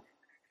somebody?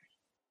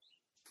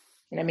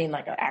 And I mean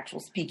like an actual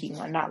speaking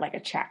one, not like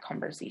a chat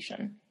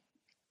conversation.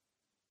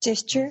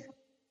 Gesture.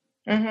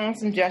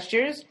 Some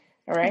gestures.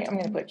 All right, I'm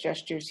going to put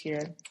gestures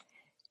here.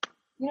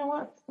 You know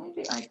what?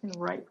 Maybe I can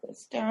write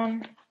this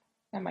down.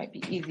 That might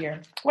be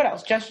easier. What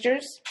else?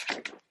 Gestures?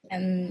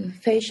 And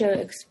facial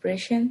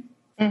expression.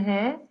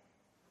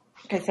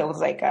 Okay, so it was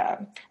like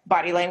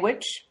body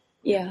language.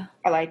 Yeah.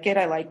 I like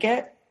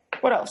it.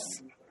 What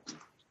else?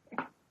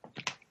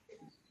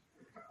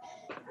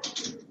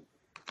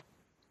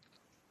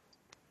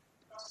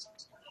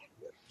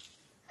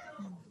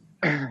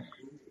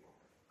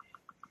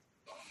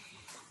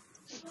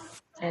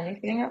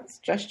 Anything else?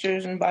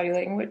 Gestures and body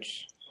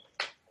language.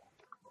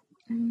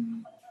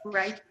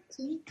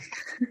 Writing.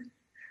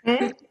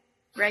 Hmm?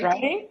 Writing.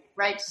 Writing?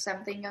 Write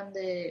something on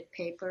the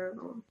paper.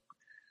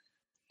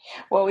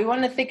 Well, we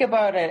want to think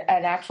about an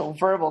actual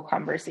verbal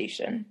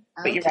conversation.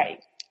 But you're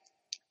right.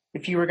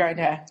 If you were going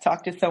to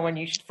talk to someone,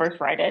 you should first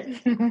write it.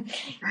 You're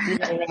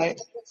right.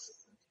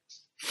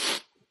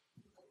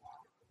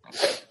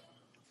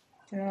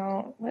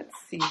 So let's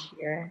see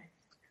here.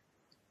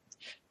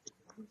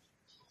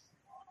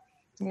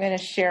 I'm going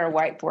to share a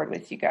whiteboard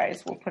with you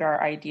guys. We'll put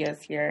our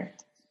ideas here.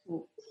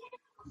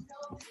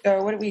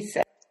 So what did we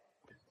say?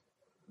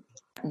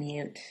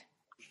 Mute.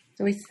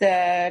 So we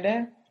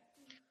said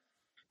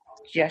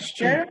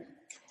gesture,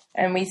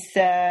 and we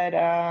said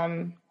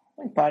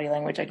body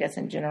language, I guess,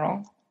 in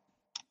general.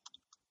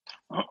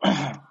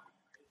 What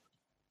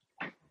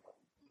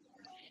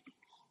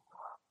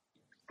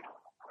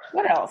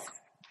else?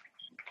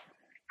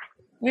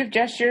 We have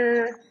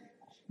gesture.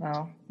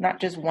 Well, not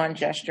just one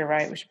gesture,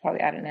 right? We should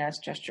probably add an S,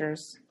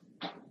 gestures.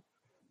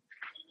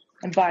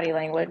 And body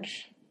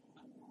language.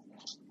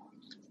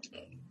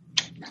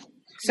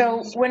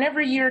 So whenever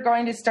you're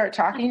going to start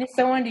talking to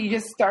someone, do you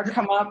just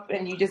come up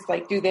and you just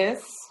like do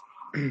this?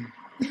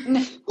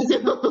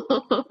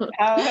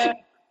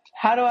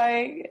 How do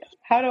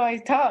I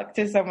talk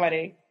to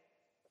somebody?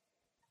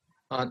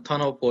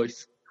 Tone of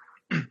voice.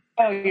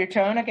 Oh, your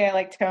tone? Okay, I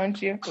like tone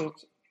too.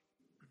 Oops.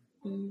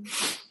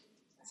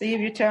 So you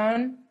have your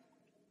tone?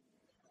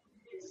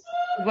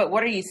 But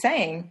what are you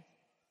saying?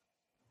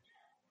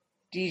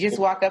 Do you just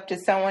walk up to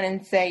someone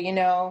and say,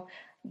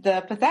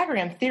 the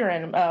Pythagorean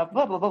theorem, blah,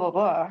 blah, blah, blah,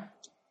 blah?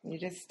 You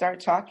just start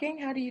talking?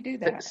 How do you do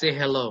that? Say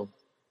hello.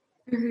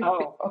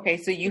 Oh, okay.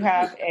 So you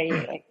have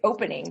a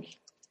opening.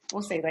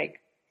 We'll say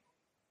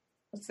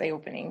let's say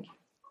opening.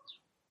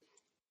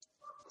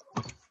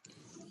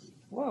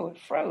 Whoa, it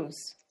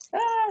froze.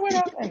 What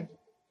happened?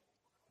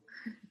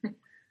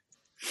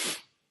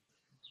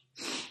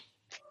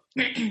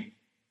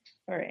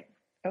 All right.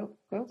 Oh,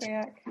 go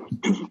back.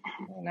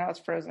 Oh, now it's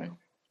frozen.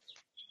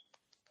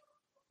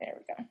 There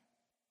we go.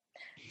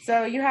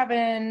 So you have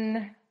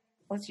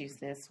let's use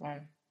this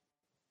one.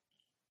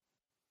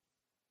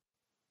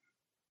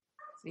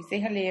 So you say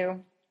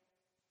hello.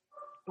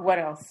 What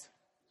else?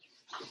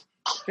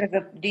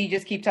 Do you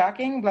just keep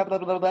talking, blah, blah,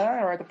 blah,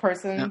 blah, or the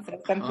person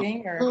says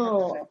something? Or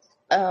No.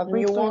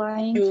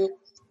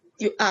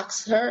 You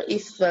ask her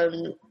if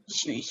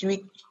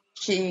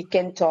she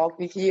can talk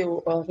with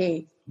you or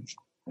he.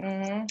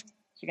 Mm-hmm.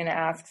 You're gonna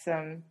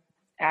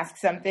ask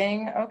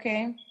something,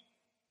 okay?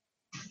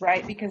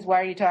 Right? Because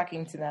why are you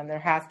talking to them? There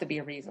has to be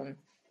a reason.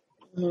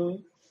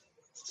 Mm-hmm.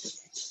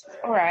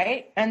 All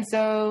right. And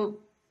so,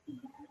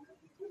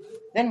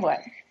 then what?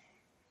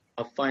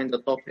 I'll find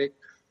the topic.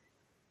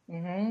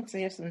 Mm-hmm. So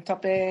you have some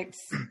topics,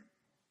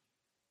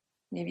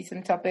 maybe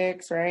some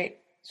topics, right?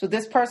 So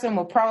this person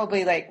will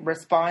probably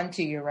respond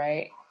to you,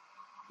 right?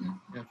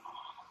 Yeah.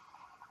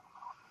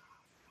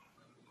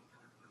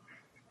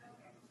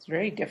 It's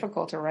very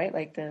difficult to write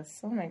like this.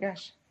 Oh my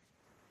gosh.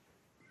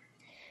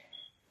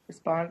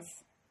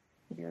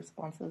 Maybe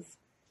responses.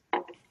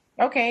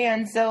 Okay,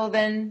 and so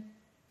then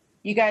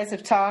you guys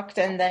have talked,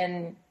 and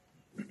then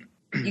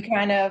you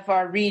kind of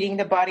are reading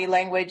the body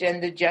language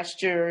and the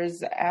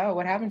gestures. Oh,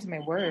 what happened to my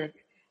word?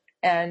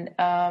 And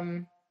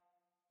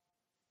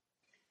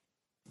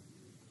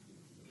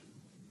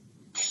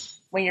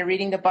when you're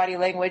reading the body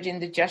language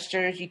and the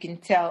gestures, you can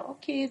tell,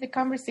 okay, the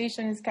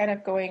conversation is kind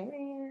of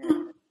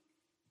going.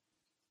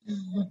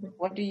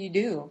 What do you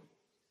do?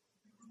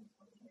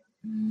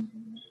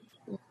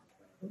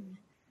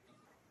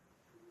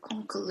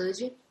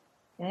 Conclusion.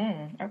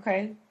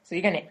 Okay. So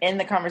you're going to end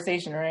the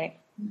conversation, right?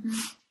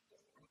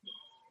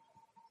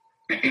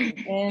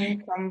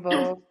 In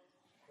combo.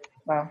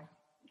 Well,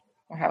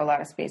 I have a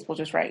lot of space. We'll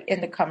just write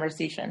in the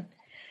conversation.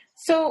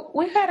 So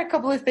we've had a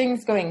couple of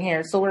things going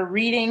here. So we're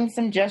reading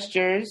some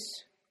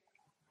gestures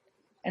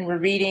and we're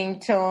reading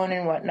tone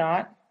and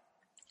whatnot.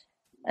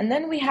 And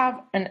then we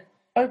have an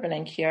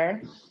opening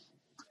here.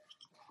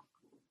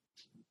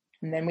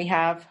 And then we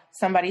have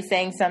somebody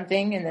saying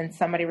something and then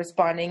somebody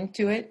responding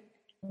to it.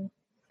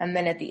 And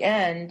then at the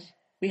end,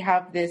 we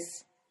have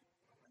this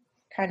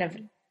kind of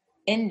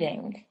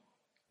ending.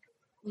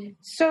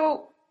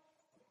 So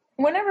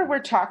whenever we're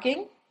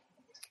talking,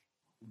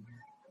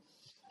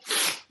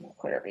 I'll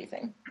clear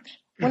everything.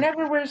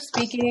 Whenever we're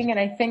speaking, and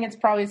I think it's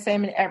probably the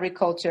same in every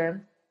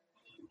culture,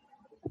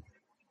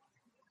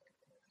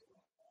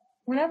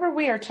 whenever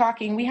we are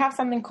talking, we have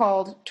something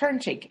called turn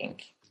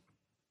taking.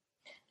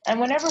 And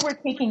whenever we're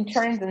taking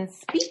turns in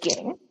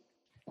speaking,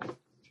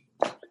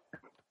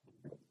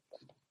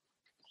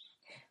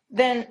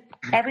 then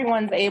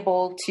everyone's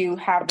able to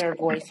have their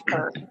voice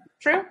heard.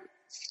 True?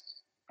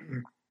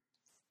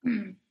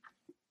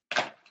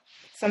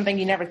 Something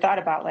you never thought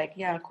about,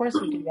 yeah, of course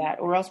we do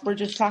that, or else we're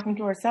just talking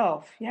to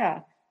ourselves.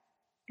 Yeah.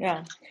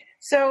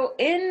 So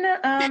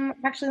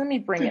actually, let me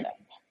bring it up.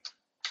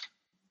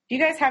 Do you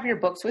guys have your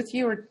books with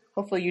you, or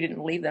hopefully you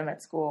didn't leave them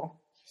at school?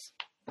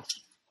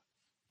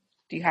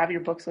 Do you have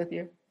your books with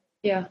you?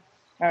 Yeah.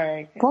 All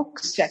right.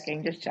 Box.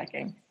 Just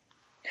checking.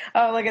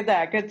 Oh, look at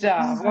that. Good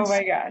job. Oh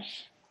my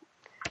gosh.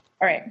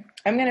 All right.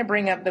 I'm going to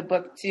bring up the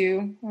book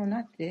too. Oh,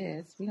 not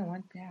this. We don't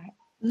want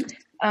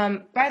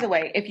that. By the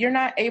way, if you're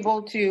not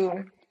able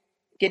to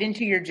get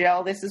into your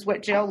gel, this is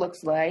what gel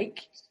looks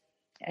like.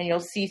 And you'll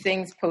see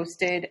things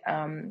posted.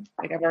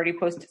 Like I've already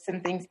posted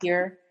some things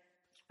here.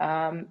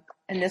 And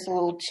this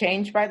will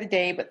change by the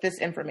day, but this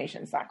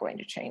information is not going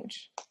to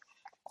change.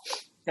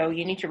 So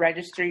you need to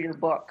register your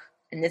book.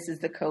 And this is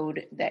the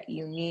code that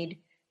you need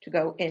to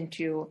go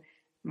into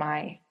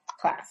my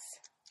class.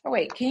 Oh,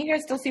 wait. Can you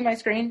guys still see my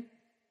screen?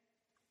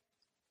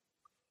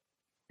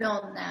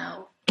 Don't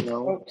know.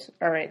 No. Oops.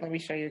 All right. Let me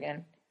show you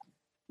again.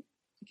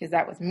 Because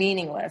that was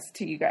meaningless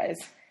to you guys.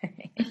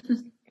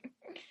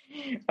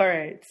 All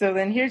right. So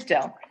then here's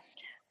gel.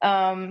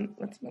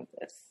 Let's move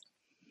this.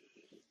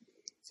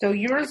 So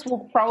yours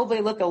will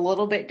probably look a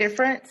little bit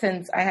different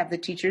since I have the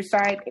teacher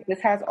side.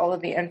 This has all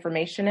of the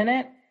information in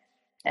it.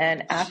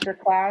 And after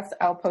class,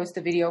 I'll post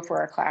a video for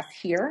our class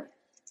here.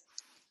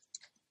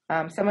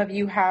 Some of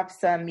you have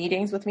some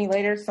meetings with me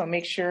later, so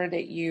make sure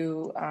that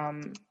you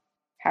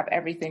have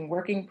everything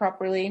working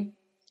properly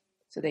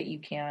so that you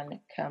can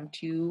come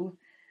to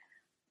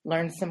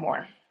learn some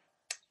more.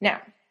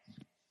 Now,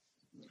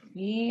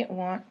 we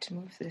want to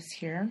move this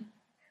here.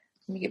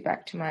 Let me get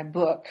back to my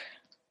book.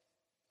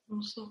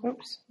 Oops.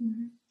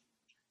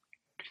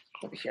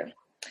 Over here.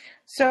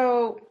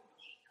 So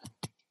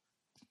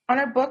on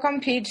our book on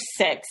page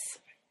 6,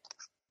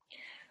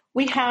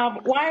 we have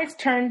why is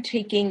turn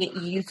taking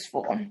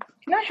useful?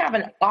 Can I have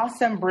an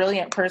awesome,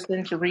 brilliant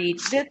person to read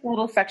this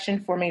little section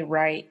for me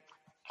right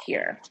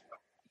here?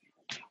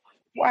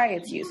 Why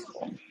it's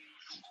useful.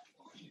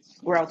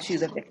 Or I'll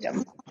choose a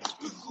victim.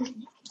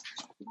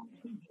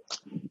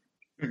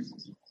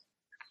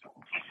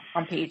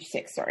 On page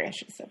 6, sorry, I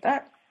should have said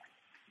that.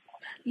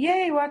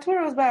 Yay,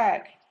 Waturo's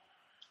back.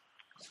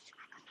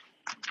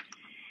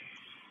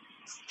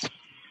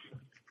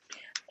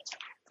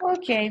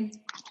 Okay.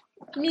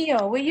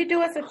 Mio, will you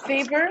do us a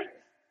favor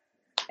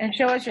and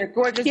show us your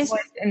gorgeous Yes.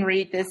 voice and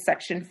read this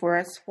section for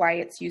us, why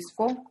it's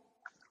useful?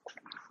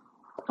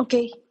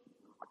 Okay.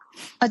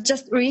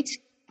 Just read.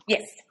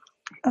 Yes.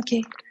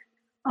 Okay.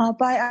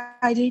 By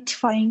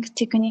identifying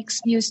techniques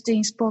used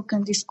in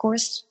spoken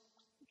discourse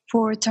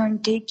for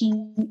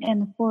turn-taking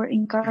and for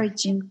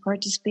encouraging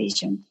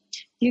participation,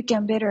 you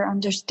can better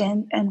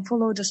understand and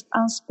follow the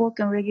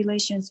unspoken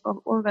regulations of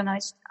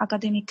organized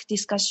academic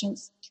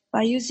discussions.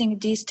 By using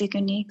these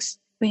techniques,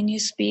 when you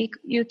speak,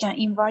 you can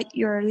invite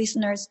your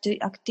listeners to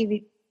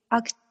actively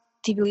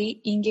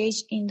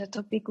engage in the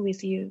topic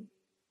with you.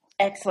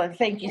 Excellent.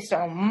 Thank you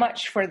so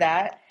much for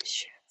that.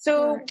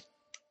 So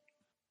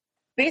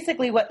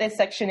basically what this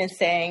section is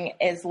saying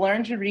is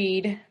learn to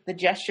read the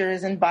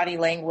gestures and body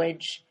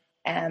language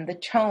and the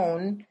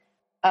tone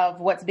of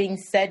what's being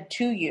said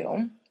to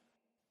you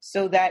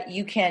so that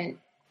you can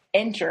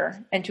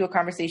enter into a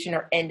conversation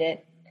or end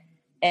it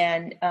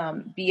and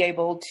be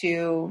able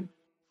to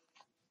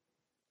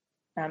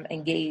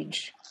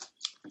engage.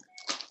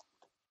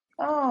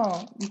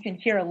 Oh, you can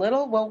hear a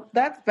little? Well,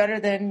 that's better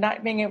than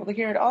not being able to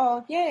hear at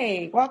all.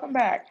 Yay, welcome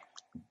back.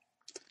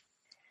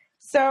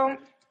 So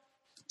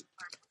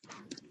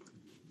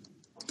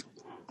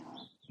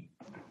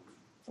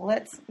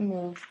let's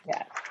move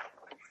that.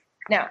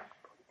 Now,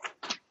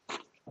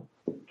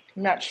 I'm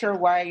not sure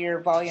why your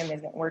volume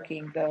isn't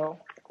working though,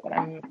 but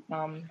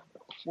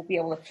we'll be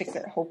able to fix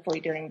it hopefully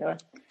during the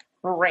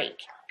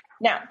break.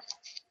 Now,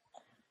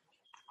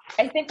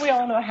 I think we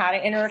all know how to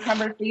enter a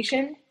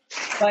conversation,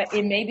 but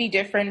it may be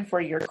different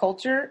for your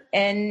culture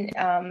and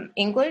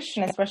English,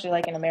 and especially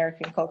like in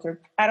American culture.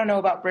 I don't know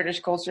about British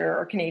culture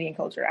or Canadian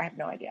culture. I have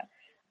no idea.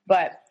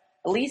 But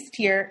at least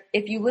here,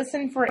 if you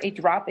listen for a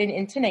drop in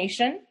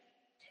intonation,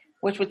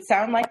 which would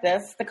sound like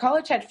this, the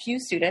college had few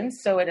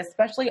students, so it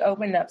especially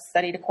opened up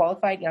study to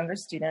qualified younger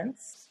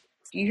students.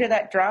 Do you hear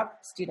that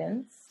drop,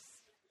 students?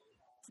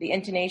 The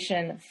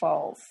intonation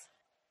falls.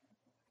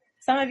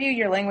 Some of you,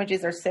 your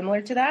languages are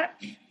similar to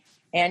that.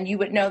 And you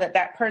would know that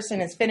that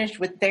person is finished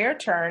with their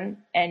turn,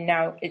 and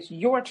now it's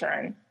your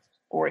turn,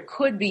 or it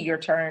could be your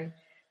turn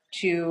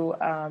to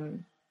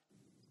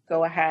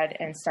go ahead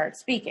and start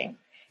speaking.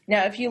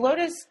 Now, if you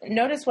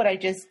notice what I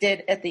just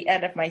did at the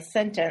end of my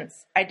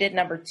sentence, I did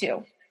number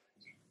 2,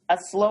 a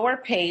slower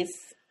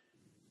pace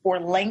or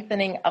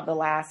lengthening of the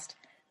last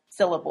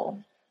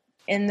syllable.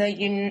 In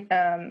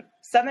the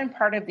southern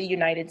part of the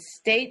United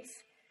States,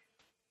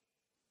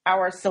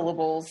 our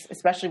syllables,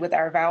 especially with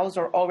our vowels,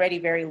 are already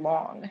very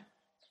long.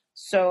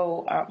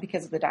 So,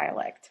 because of the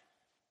dialect.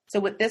 So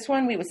with this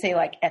one, we would say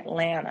like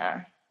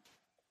Atlanta.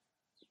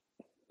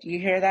 Do you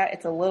hear that?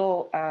 It's a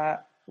little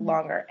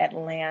longer,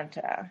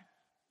 Atlanta.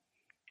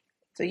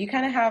 So you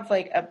kind of have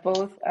like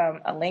both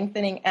a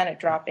lengthening and a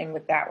dropping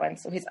with that one.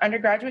 So his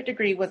undergraduate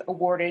degree was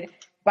awarded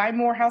by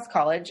Morehouse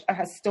College, a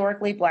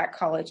historically Black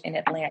college in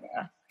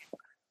Atlanta.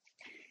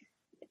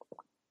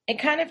 It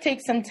kind of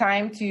takes some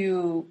time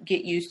to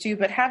get used to,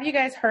 but have you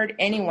guys heard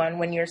anyone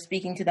when you're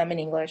speaking to them in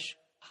English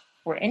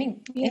or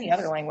any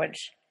other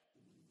language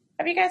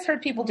Have you guys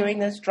heard people doing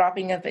this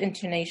dropping of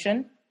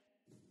intonation?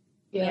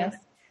 Yeah. Yes.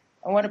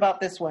 And what about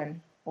this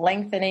one?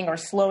 Lengthening or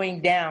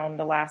slowing down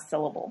the last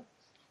syllable.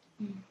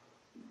 Not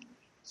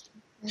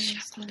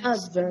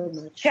very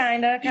much.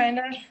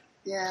 Kinda.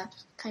 Yeah,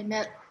 kind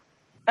of.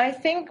 I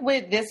think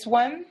with this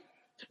one,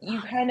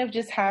 you kind of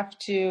just have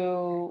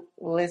to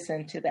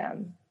listen to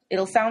them.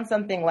 It'll sound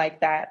something like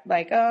that.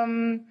 Like,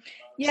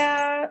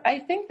 yeah, I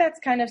think that's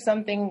kind of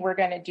something we're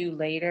going to do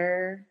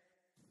later.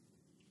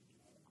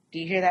 Do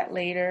you hear that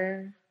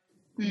later?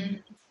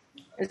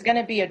 There's going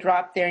to be a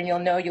drop there and you'll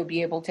know you'll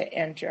be able to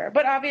enter.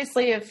 But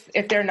obviously if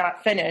they're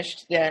not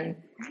finished, then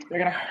they're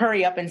going to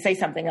hurry up and say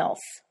something else.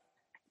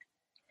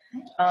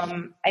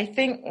 I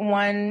think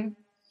one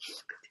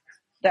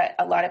that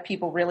a lot of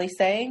people really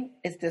say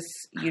is this,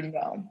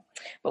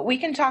 But we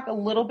can talk a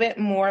little bit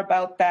more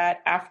about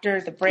that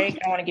after the break.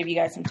 I want to give you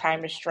guys some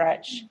time to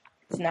stretch.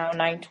 It's now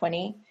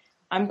 9:20.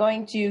 I'm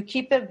going to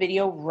keep the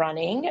video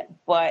running,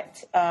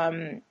 but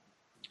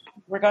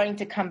we're going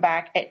to come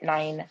back at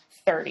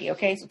 9:30,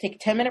 okay? So take a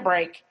 10-minute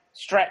break,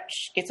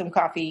 stretch, get some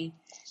coffee,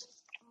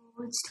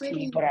 It's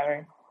 20.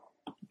 whatever,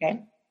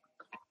 okay?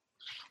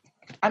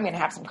 I'm going to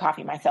have some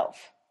coffee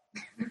myself.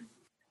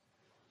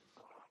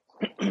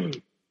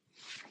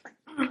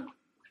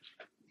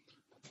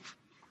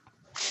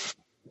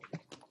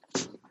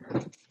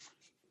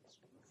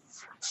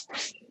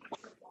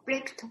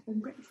 Break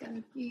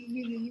time.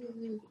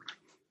 You.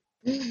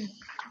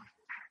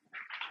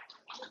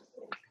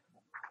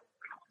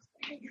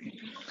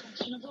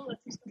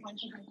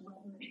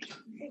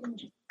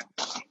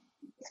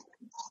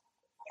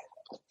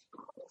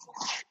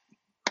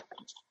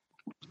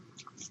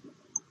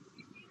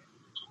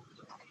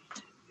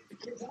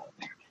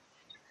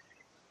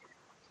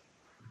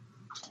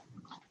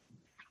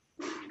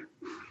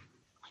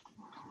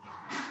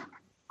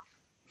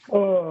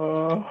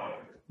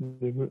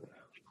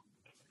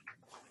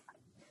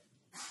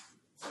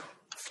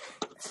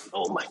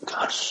 Oh my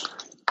gosh.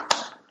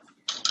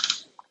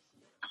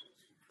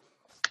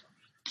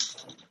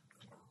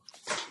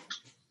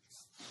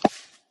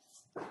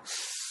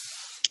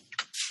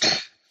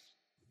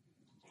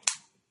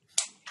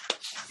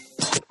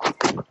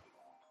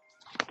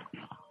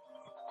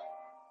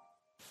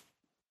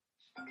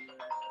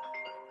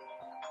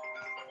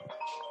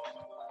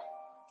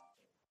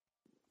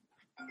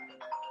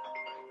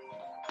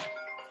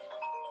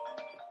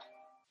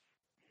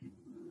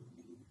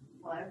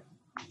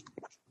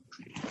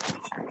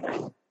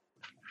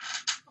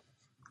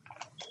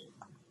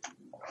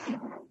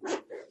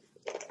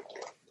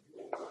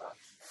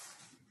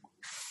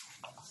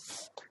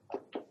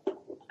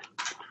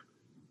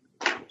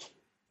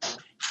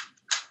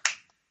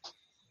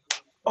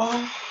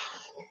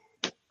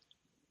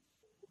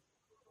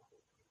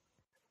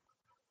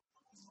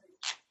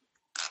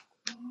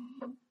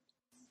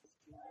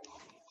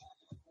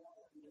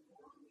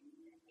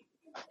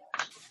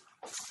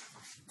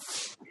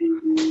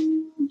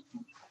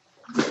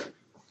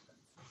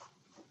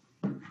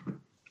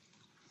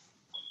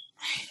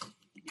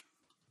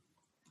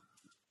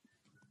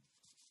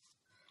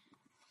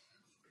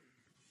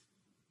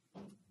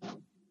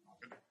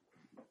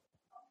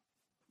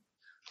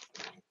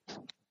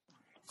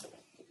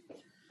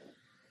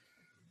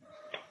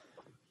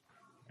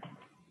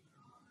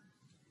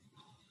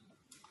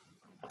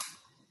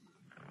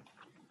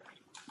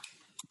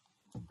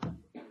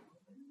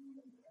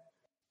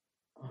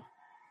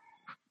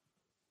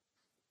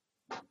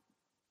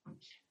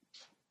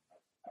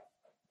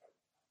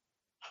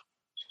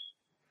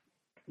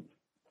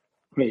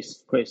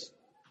 Chris.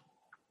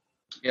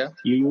 Yeah,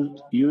 You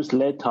use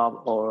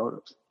laptop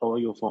or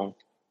your phone?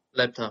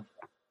 laptop.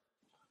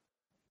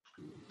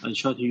 I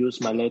try to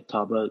use my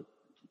laptop, but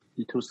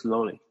it's too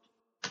slowly.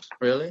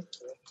 Really?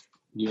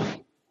 Yeah.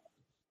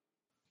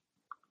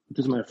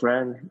 Because my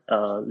friend,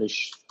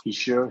 he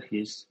shared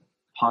his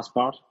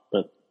passport,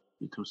 but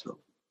it's too slow.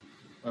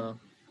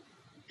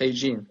 Hey,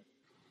 Jin,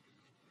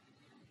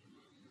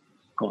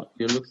 God,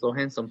 you look so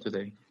handsome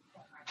today.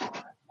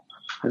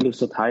 I look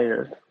so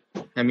tired.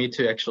 And me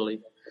too,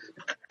 actually.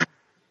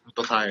 I'm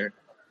so tired.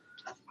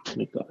 Oh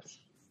my gosh.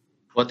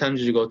 What time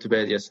did you go to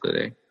bed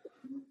yesterday?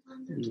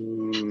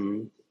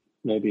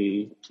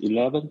 Maybe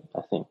 11,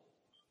 I think.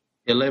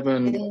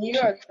 11 You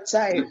are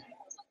tired.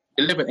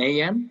 11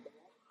 a.m.?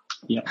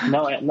 Yeah,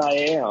 now at 9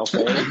 a.m.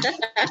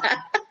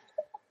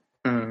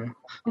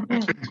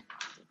 Okay.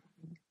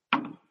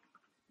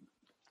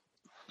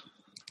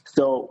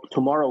 So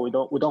tomorrow we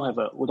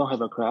don't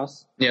have a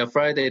class. Yeah,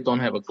 Friday don't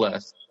have a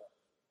class.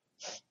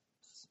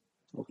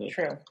 Okay.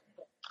 True.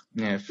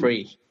 Yeah,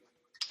 free.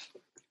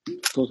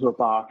 Go to a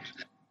bar.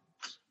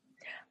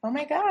 Oh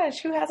my gosh,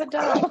 who has a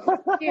dog?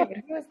 Cute.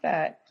 Who is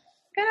that?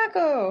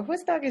 Kanako,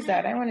 whose dog is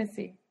that? I want to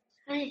see.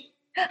 Hi.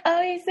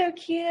 Oh, he's so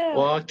cute.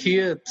 Wow,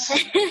 cute.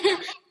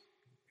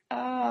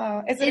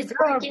 Oh, is it a She's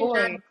girl or barking boy?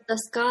 at the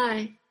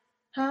sky.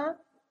 Huh?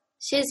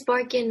 She's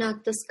barking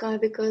at the sky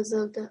because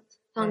of the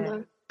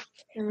thunder.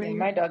 and Yeah, rain.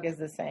 my dog is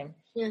the same.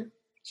 Yeah.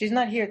 She's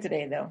not here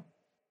today, though.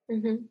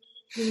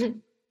 Mm-hmm.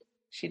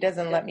 She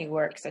doesn't let me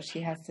work, so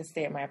she has to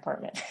stay at my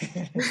apartment.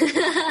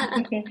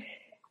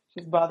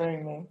 She's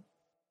bothering me.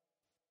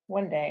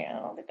 One day,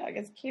 oh, the dog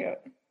is cute.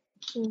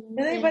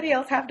 Does anybody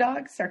else have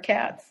dogs or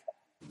cats?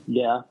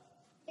 Yeah.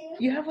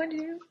 You have one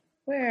too?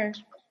 Where?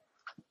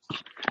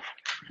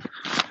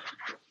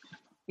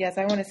 Yes,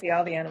 I want to see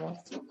all the animals.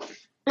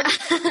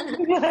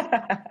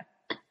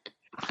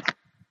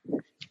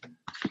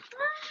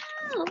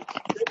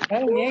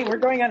 Oh, yay, we're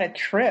going on a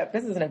trip.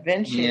 This is an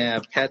adventure. Yeah,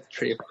 pet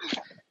trip.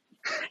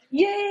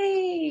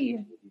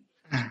 Yay!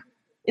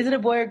 Is it a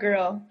boy or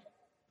girl?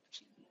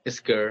 It's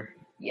girl.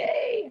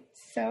 Yay!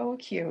 So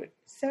cute.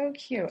 So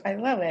cute. I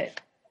love it.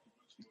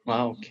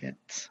 Wow,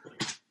 cats.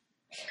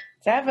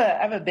 So I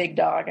have a big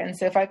dog, and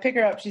so if I pick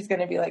her up, she's going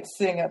to be like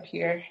sitting up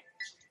here.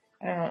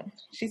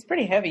 She's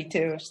pretty heavy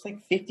too. She's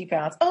like 50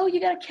 pounds. Oh,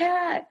 you got a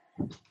cat.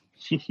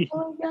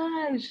 Oh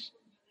gosh.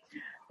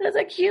 That's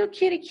a cute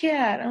kitty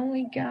cat. Oh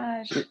my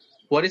gosh.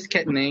 What is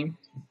cat name?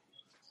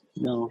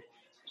 No,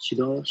 she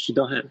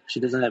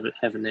doesn't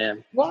have a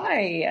name.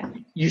 Why?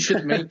 You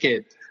should make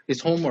it.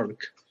 It's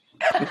homework.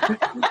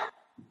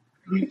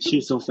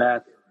 She's so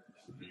fat.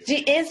 She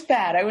is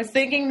fat. I was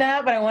thinking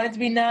that, but I want it to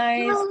be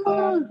nice.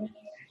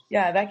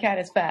 Yeah, that cat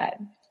is fat.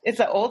 It's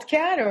an old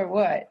cat or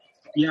what?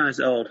 Yeah, it's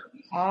old.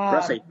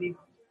 Rusty.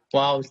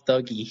 Wow, it's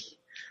doggy.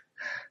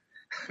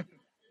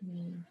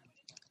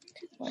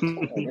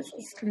 This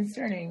is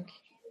concerning.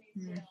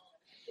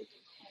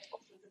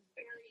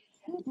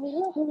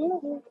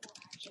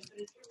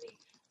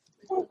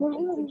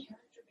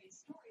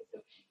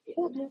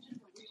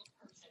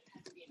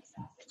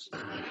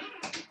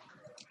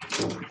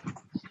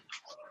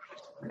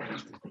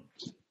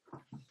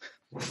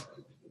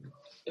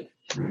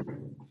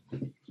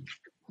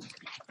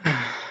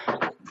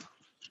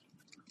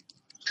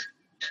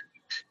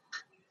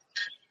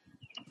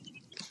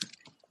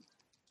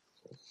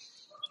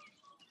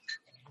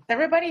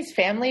 Everybody's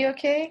family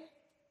okay?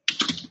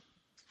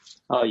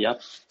 Oh, yeah.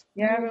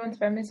 Yeah, everyone's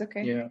family's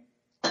okay. Yeah.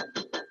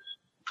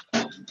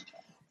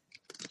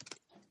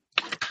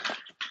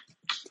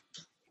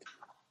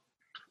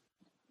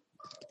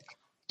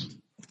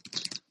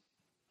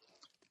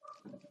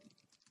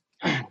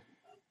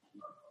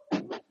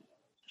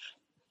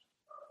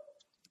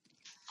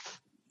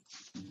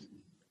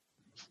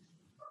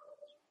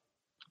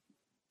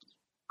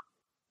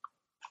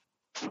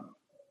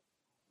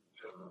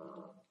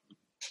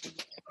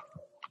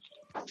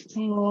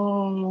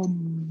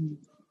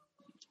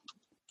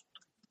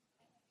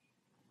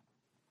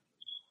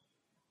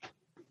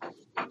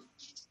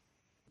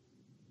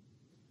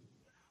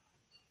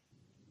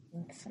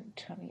 Send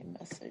Tony a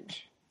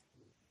message.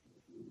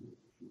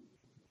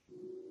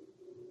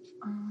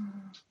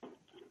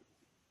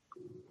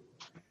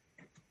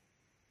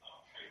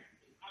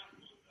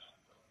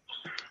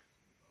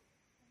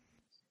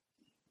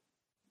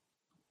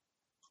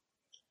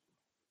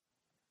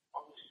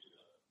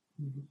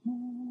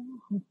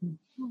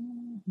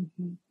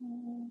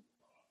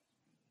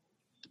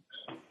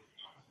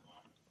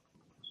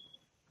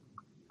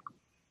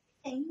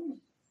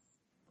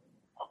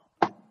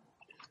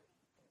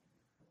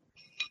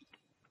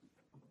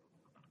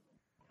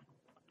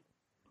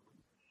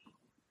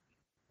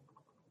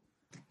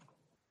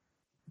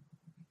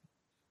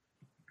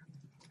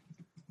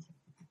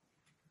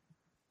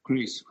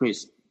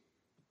 Chris.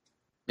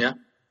 Yeah.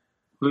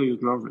 Where are your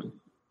girlfriend?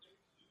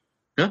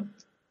 Yeah.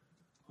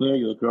 Where are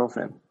your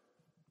girlfriend?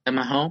 At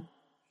my home.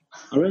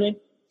 Oh, really?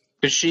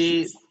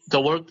 Because the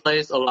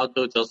workplace allowed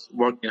to just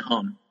work at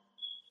home.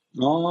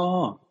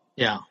 Oh.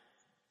 Yeah.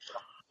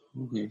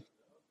 Okay.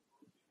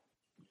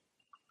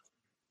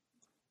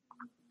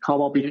 How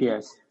about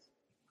BTS?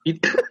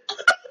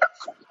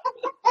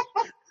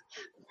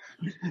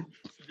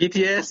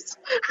 BTS.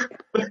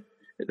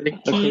 The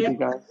crazy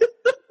guys.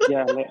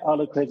 Yeah, like all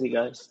the crazy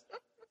guys.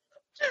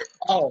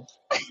 Oh.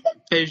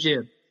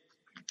 Beijing.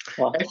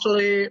 Oh.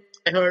 Actually,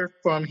 I heard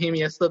from him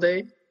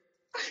yesterday.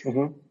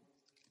 Mm-hmm.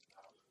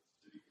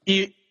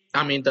 The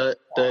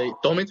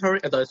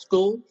dormitory at the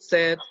school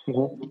said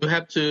Mm-hmm. you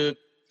have to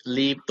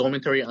leave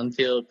dormitory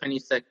until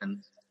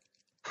 22nd.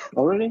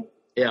 Oh, really?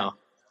 Yeah.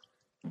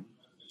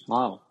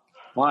 Wow.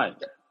 Why?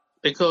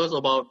 Because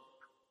about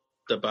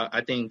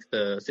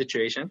the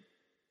situation.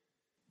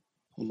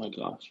 Oh my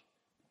gosh.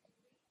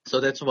 So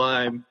that's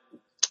why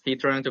he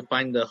trying to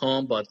find the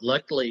home, but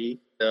luckily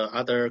the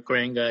other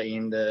Korean guy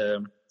in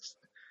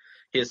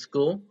his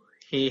school,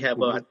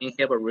 I think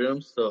he have a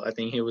room, so I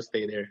think he will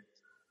stay there.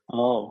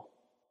 Oh.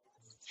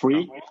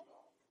 Free?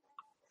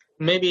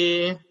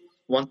 Maybe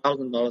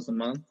 $1,000 a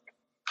month.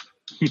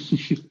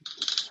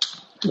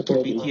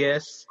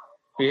 BTS.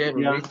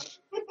 Yeah.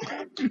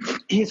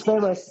 He's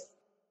famous.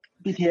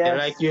 BTS. Yeah,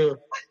 like you.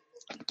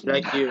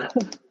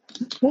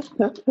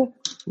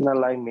 Not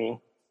like me.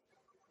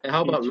 And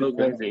how about He's too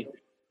Logan? crazy.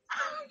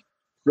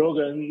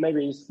 Rogan,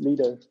 maybe he's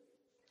leader.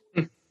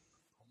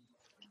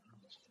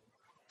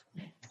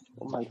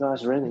 Oh my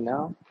gosh, raining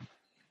now?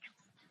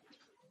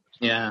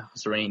 Yeah,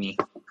 it's rainy.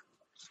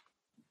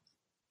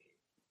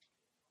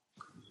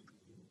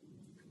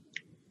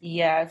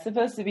 Yeah, it's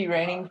supposed to be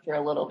raining for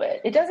a little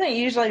bit. It doesn't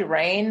usually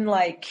rain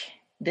like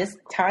this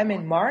time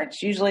in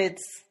March. Usually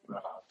it's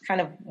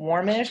kind of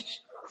warmish,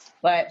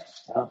 but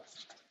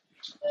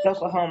it's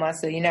Oklahoma,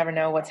 so you never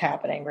know what's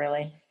happening,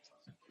 really.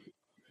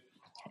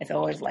 It's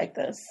always like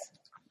this.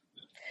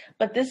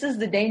 But this is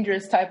the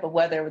dangerous type of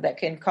weather that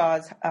can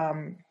cause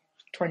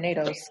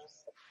tornadoes.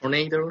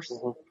 Tornadoes?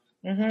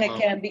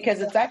 It can, because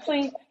it's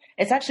actually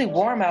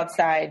warm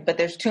outside, but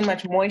there's too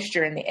much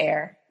moisture in the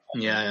air.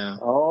 Yeah.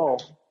 Oh,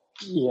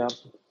 yeah.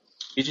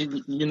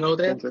 You know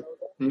that?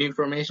 New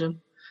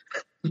information?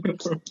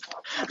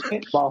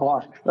 About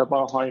what?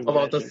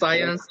 About the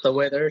science, the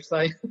weather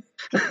science?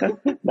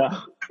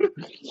 No.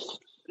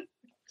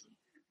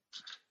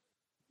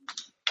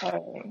 All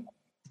right.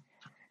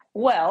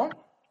 Well,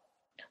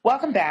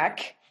 welcome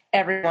back,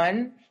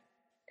 everyone.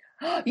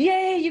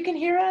 Yay, you can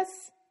hear us?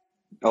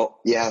 Oh,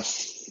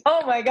 yes.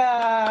 Oh my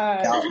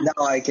God.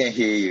 Now I can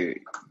hear you.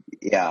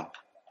 Yeah.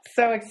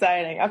 So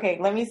exciting. Okay,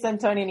 let me send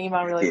Tony an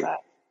email really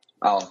fast.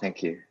 Oh,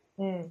 thank you.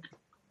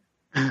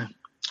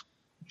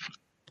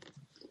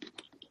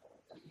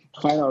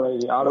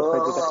 Finally, out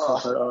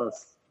of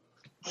Earth.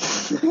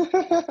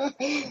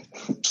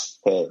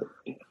 Hey.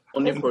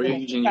 Only for you,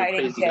 Eugene, you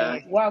crazy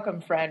guy.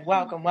 Welcome, friend.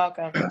 Welcome.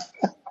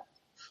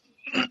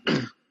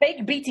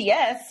 Fake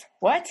BTS?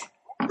 What?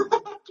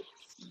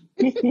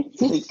 Two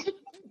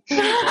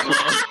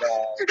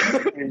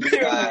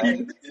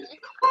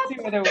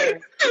other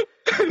words.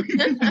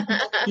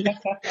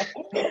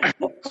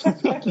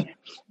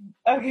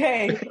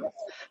 Okay.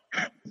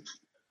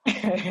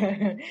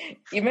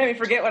 You made me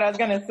forget what I was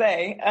going to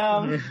say.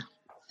 All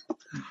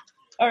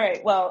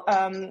right. Well,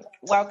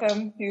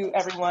 welcome to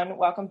everyone.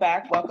 Welcome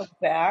back. Let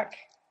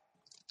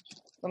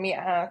me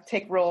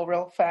take roll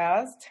real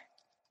fast.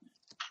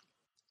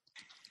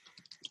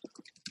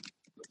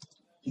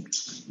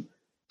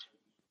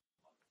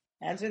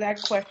 Answer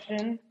that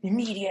question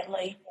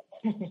immediately.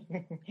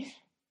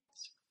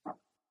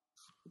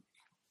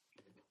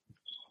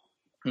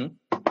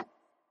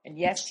 And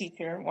yes,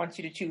 teacher wants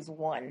you to choose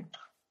one.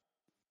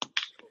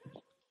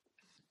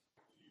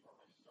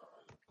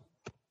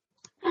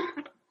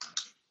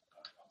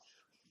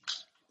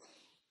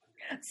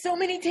 So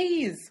many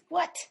T's.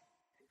 What?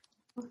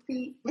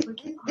 Coffee.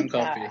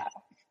 Coffee.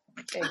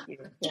 Thank you.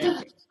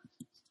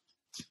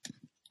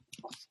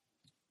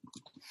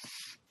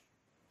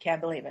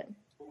 Can't believe it.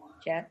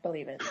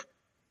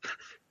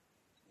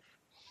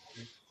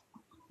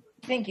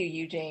 Thank you,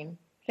 Eugene.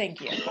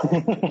 Thank you.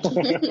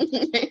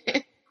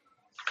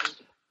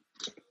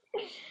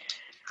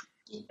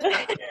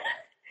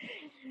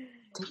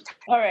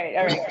 All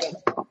right.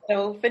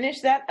 So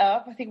finish that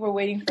up. I think we're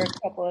waiting for a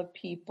couple of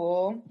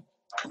people.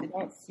 I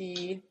don't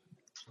see.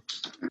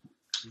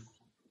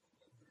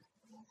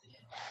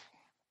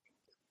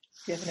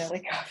 Definitely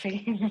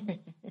coffee.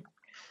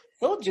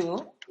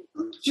 Soju.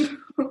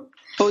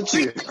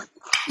 Soju.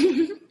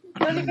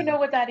 I don't even know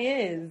what that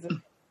is.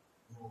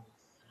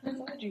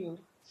 Soju.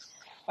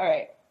 All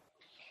right.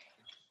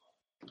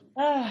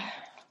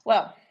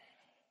 Well,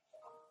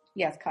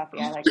 yes, coffee.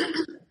 I like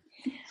coffee.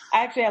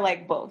 Actually, I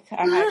like both.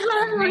 I had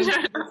coffee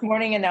this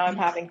morning, and now I'm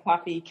having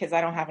coffee because I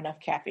don't have enough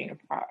caffeine,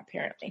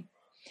 apparently.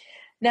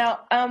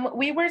 Now,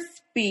 we were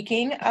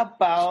speaking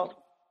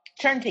about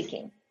turn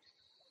taking.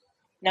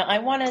 Now, I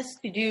want us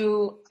to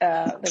do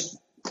a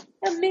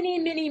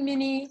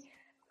mini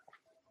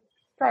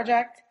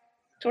project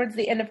towards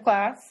the end of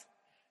class.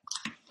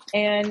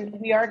 And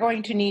we are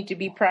going to need to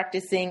be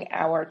practicing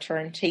our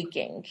turn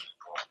taking.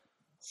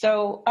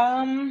 So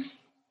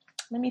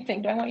let me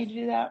think. Do I want you to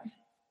do that?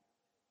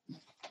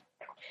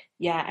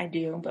 Yeah, I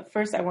do. But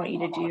first, I want you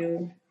to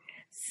do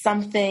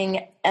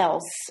something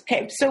else.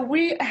 Okay, so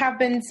we have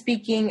been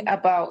speaking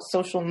about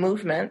social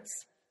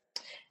movements.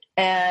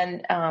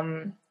 And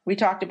we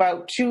talked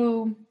about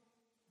two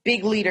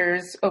big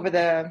leaders over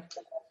the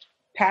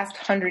past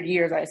 100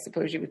 years, I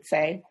suppose you would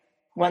say.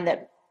 One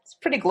that's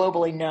pretty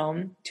globally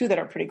known, two that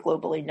are pretty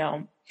globally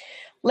known.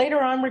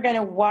 Later on, we're going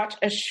to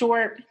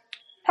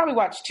probably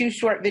watch two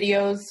short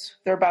videos.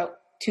 They're about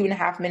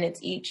 2.5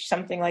 minutes each,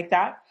 something like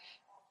that.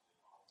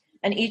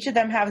 And each of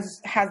them has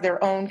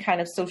their own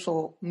kind of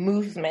social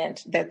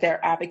movement that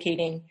they're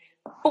advocating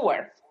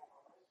for.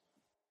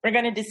 We're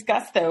going to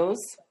discuss those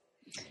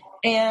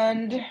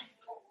and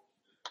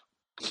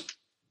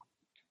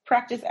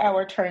practice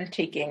our turn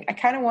taking. I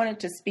kind of wanted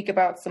to speak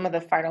about some of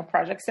the final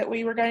projects that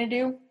we were going to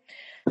do.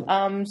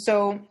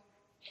 So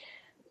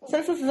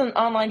since this is an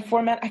online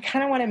format, I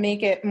kind of want to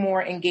make it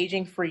more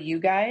engaging for you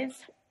guys.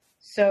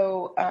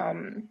 So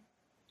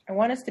I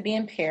want us to be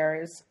in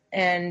pairs,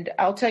 and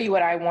I'll tell you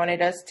what I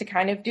wanted us to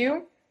kind of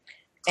do.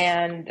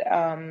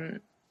 And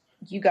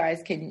you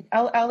guys can,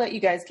 I'll let you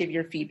guys give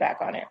your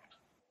feedback on it.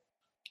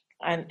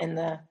 I'm in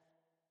the,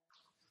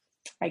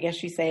 I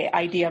guess you say,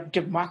 idea of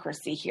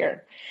democracy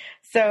here.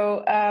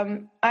 So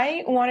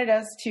I wanted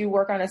us to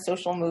work on a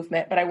social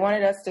movement, but I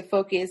wanted us to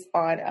focus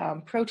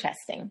on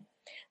protesting.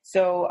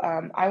 So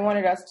I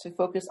wanted us to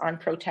focus on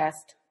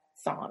protest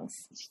songs.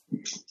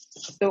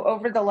 So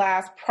over the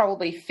last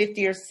probably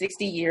 50 or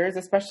 60 years,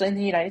 especially in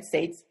the United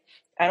States,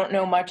 I don't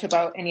know much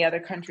about any other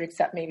country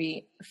except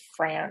maybe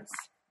France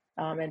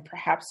and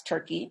perhaps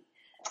Turkey.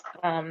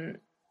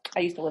 I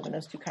used to live in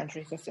those two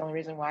countries. That's the only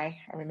reason why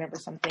I remember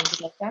some things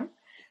about them.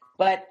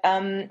 But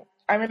I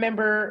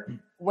remember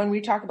when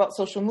we talk about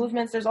social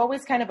movements, there's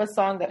always kind of a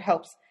song that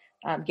helps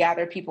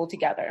gather people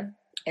together.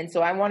 And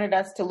so I wanted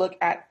us to look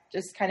at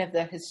just kind of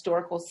the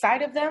historical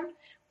side of them,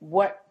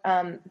 what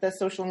the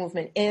social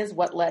movement is,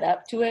 what led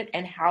up to it,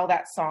 and how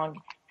that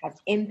song has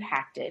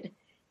impacted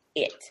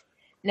it.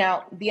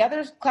 Now, the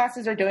other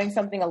classes are doing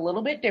something a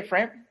little bit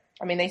different.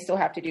 I mean, they still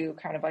have to do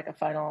kind of like a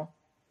final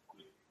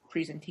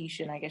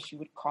presentation, I guess you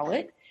would call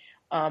it.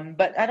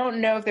 But I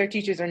don't know if their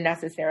teachers are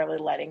necessarily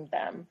letting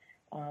them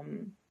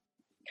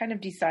kind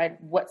of decide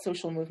what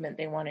social movement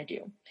they want to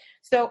do.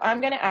 So I'm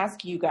going to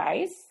ask you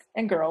guys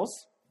and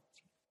girls,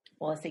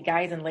 well, let's say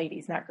guys and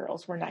ladies, not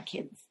girls. We're not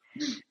kids.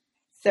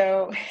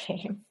 So,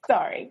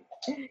 sorry.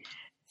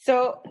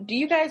 So do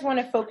you guys want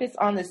to focus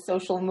on the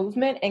social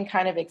movement and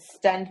kind of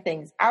extend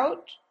things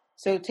out?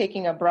 So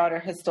taking a broader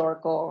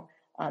historical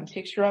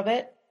picture of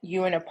it,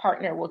 you and a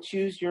partner will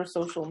choose your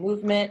social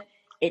movement.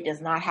 It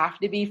does not have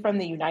to be from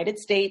the United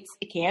States.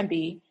 It can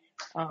be,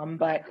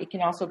 but it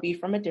can also be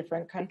from a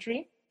different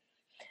country.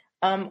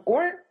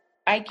 Or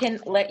I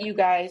can let you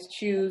guys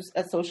choose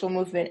a social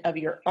movement of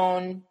your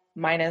own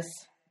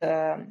minus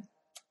the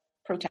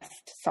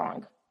protest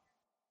song.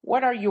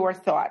 What are your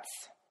thoughts?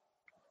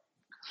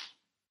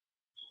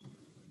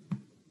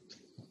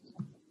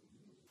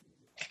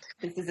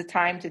 This is a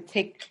time to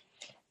take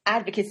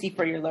advocacy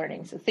for your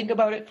learning. So think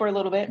about it for a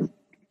little bit.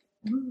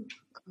 You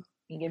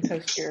can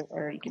post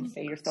or you can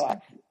say your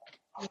thoughts.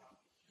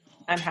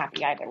 I'm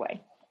happy either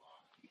way.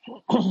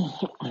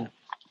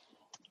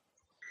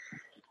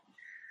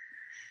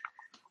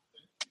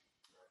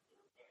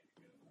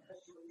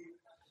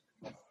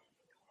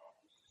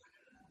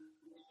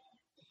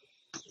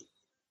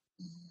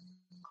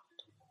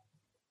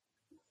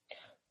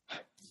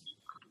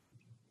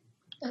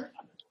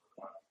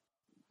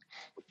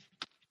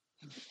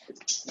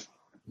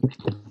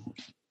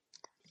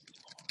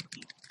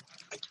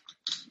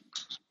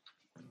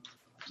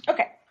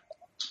 Okay.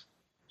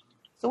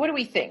 So what do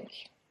we think?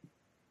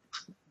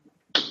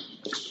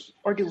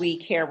 Or do we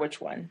care which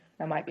one?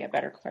 That might be a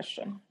better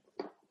question.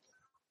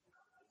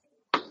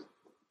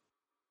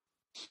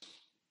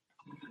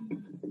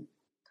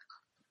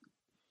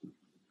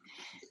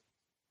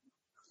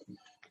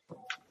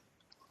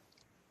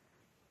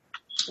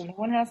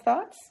 Anyone has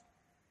thoughts?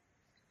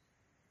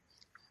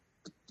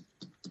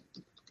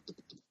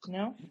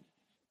 No?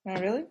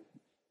 Not really?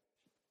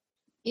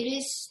 It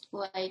is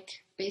like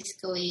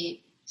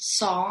basically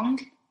song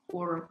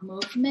or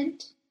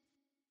movement.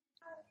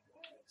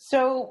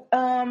 So,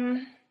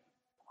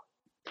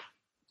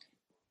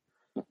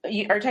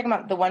 you are talking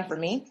about the one for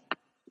me?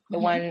 The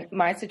one,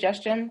 my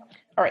suggestion?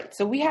 All right,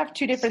 so we have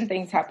two different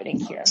things happening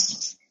here.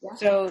 Yeah.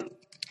 So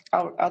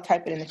I'll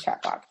type it in the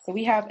chat box. So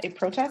we have a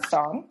protest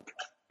song,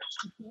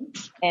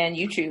 and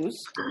you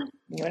choose.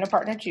 You and a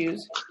partner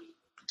choose.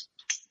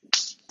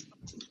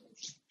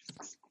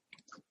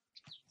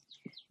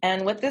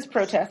 And with this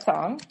protest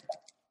song,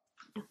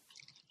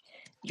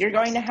 you're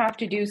going to have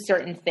to do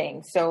certain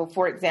things. So,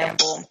 for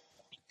example,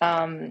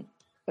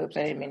 oops,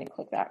 I didn't mean to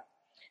click that.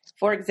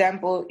 For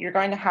example, you're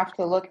going to have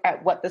to look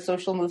at what the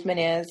social movement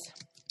is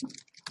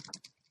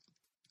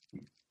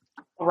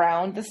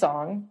around the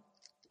song.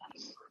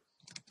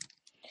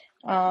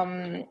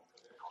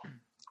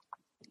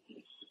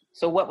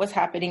 So what was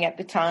happening at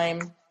the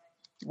time?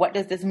 What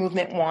does this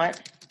movement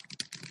want?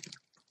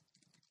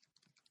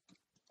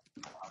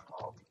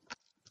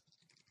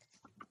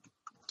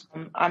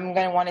 I'm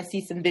going to want to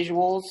see some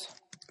visuals.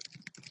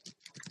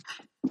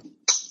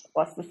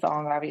 Plus the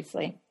song,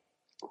 obviously.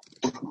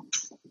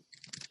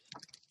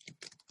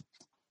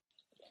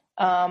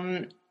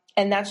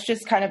 And that's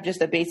just kind of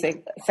just a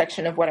basic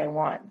section of what I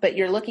want. But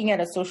you're looking at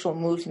a social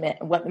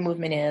movement, what the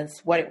movement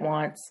is, what it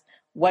wants,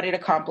 what it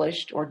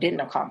accomplished or didn't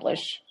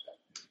accomplish.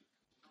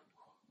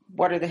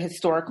 What are the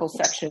historical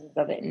sections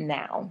of it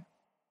now?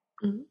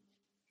 Mm-hmm.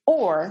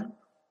 Or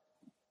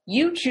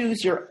you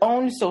choose your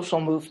own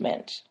social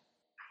movement.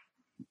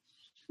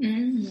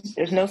 Mm-hmm.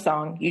 There's no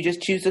song. You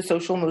just choose a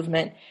social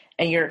movement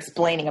and you're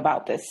explaining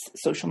about this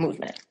social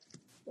movement.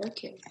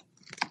 Okay.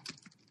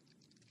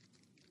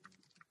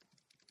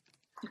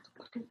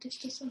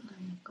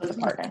 With a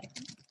partner.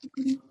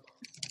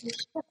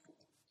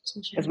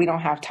 Because we don't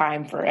have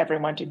time for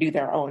everyone to do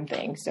their own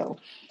thing. So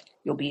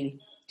you'll be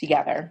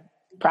together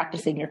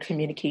practicing your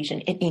communication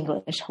in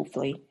English,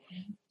 hopefully.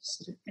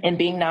 And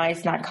being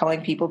nice, not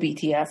calling people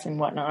BTS and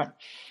whatnot.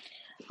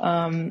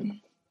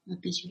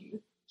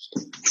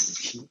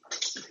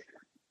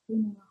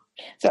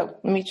 So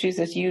let me choose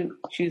this. You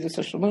choose a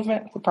social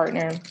movement, the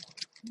partner,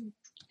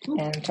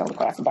 and tell the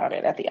class about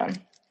it at the end.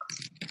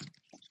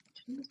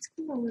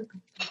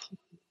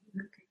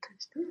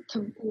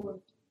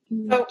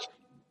 So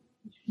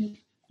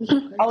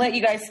I'll let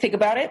you guys think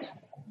about it.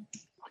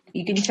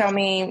 You can tell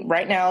me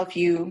right now if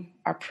you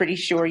are pretty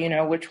sure you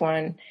know which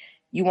one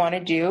you want to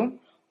do.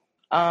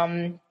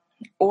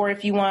 Or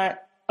if you want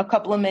a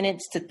couple of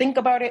minutes to think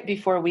about it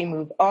before we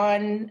move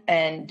on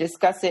and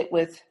discuss it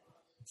with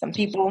some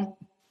people,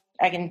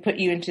 I can put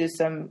you into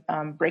some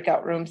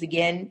breakout rooms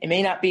again. It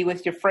may not be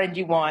with your friend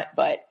you want,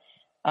 but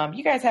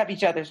you guys have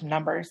each other's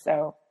number,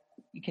 so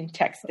you can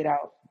text it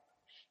out.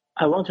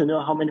 I want to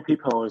know how many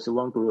people is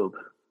one group.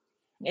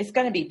 It's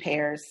going to be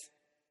pairs.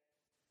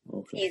 Okay.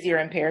 It's easier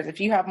in pairs. If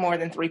you have more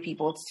than 3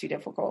 people, it's too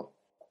difficult,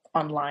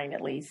 online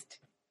at least.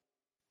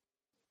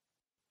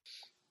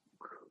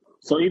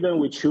 So even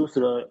we choose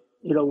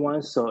either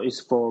one, so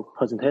it's for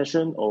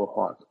presentation or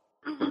what?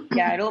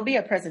 Yeah, it'll be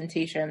a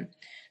presentation.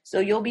 So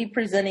you'll be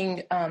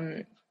presenting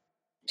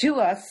to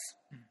us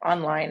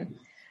online.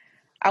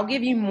 I'll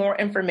give you more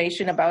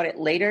information about it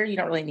later. You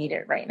don't really need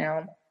it right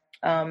now.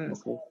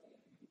 Okay.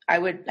 I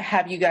would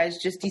have you guys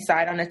just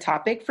decide on a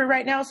topic for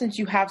right now, since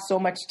you have so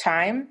much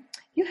time.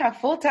 You have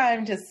full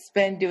time to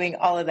spend doing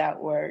all of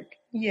that work.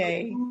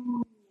 Yay.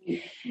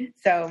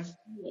 So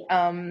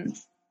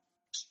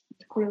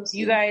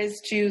you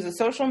guys choose a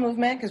social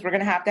movement, because we're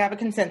going to have a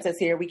consensus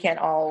here. We can't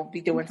all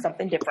be doing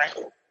something different.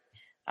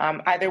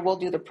 Either we'll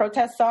do the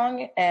protest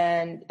song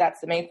and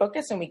that's the main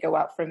focus and we go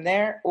out from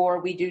there,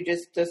 or we do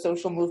just the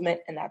social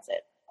movement and that's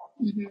it.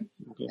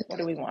 Mm-hmm. Okay. What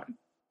do we want?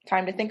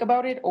 Time to think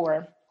about it,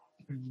 or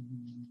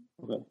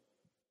Okay.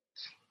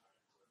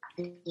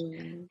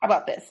 how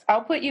about this?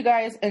 I'll put you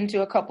guys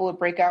into a couple of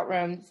breakout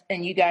rooms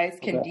and you guys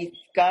can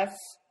discuss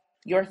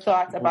your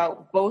thoughts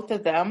about both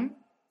of them.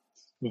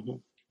 Mm-hmm.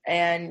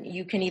 And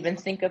you can even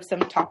think of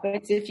some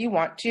topics if you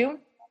want to.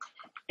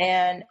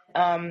 And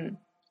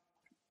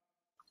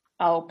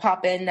I'll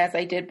pop in as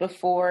I did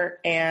before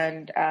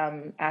and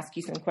ask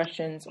you some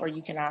questions, or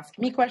you can ask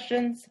me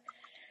questions.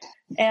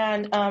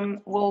 And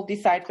we'll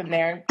decide from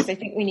there, because I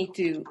think we need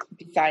to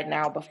decide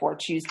now before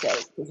Tuesday,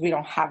 because we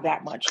don't have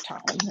that much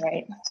time,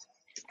 right?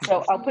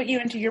 So I'll put you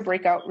into your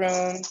breakout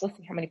rooms. Let's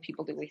see, how many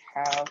people do we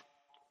have?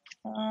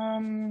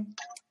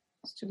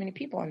 There's too many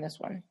people in this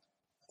one.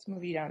 Let's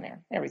move you down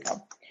there. There we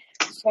go.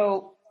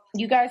 So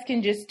you guys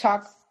can just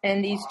talk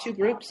in these 2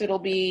 groups. It'll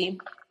be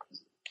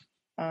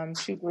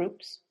 2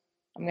 groups.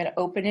 I'm going to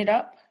open it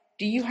up.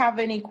 Do you have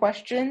any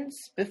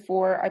questions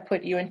before I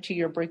put you into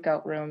your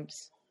breakout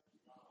rooms?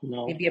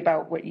 No. Maybe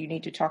about what you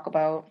need to talk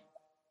about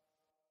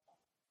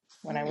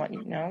when I want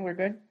you to know? We're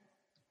good?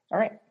 All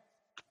right.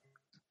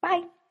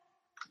 Bye.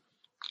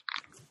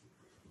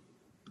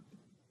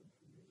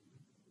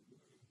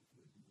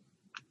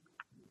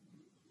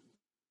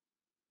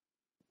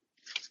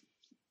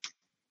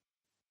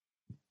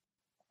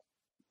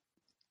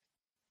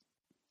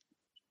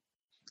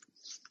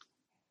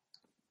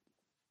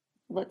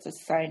 Let's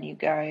assign you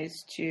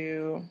guys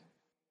to,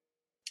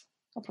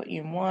 I'll put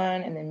you in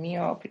one, and then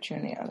Mio, I'll put you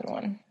in the other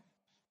one.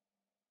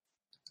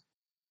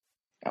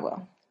 Oh,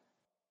 well.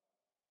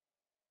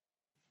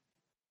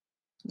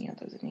 Mio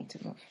doesn't need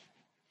to move.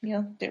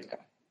 Mio, there we go.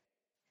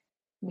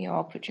 Mio,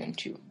 I'll put you in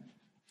 2.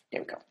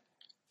 There we go.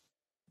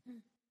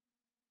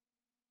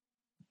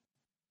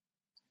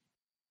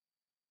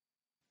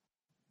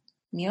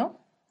 Mio?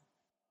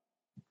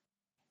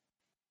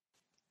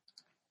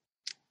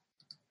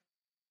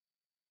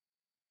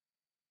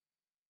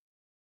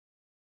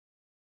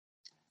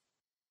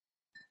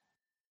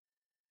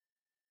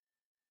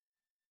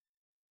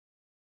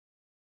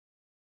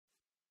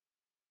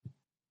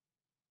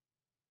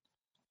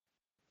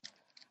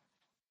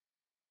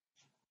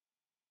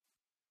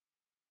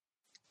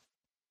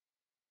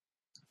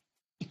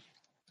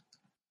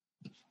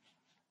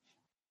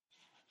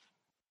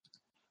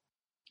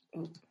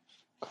 Oh,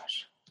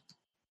 gosh.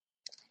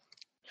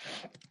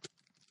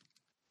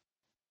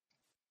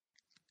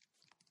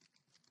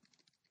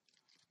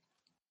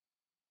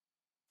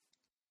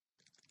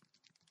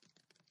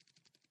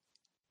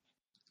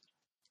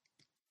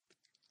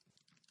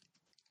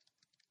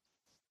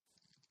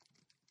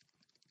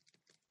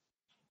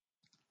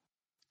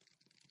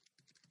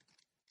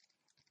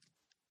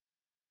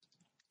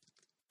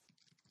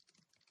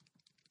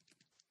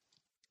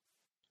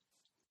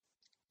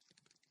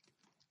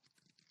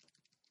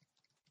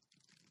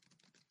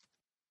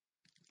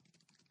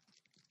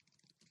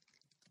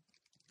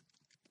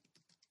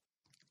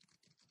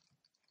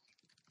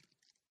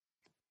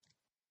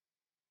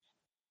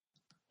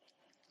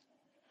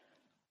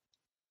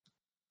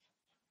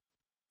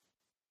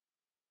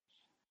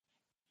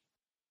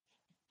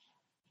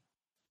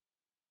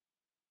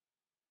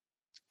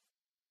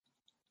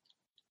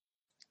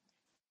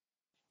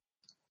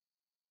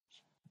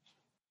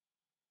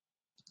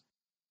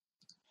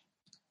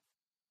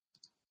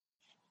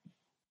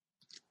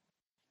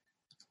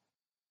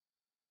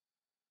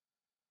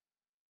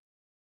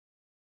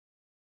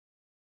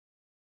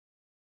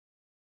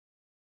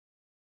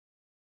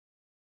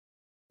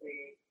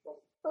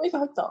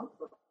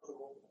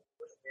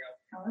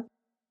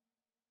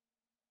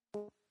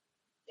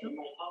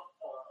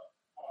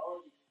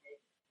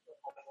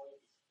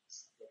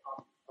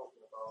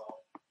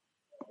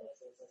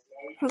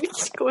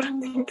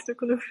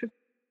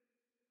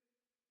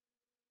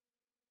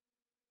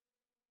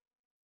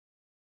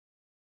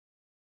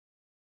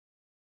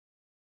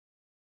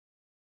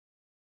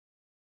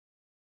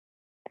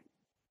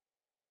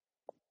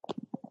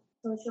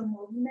 social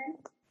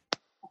movement.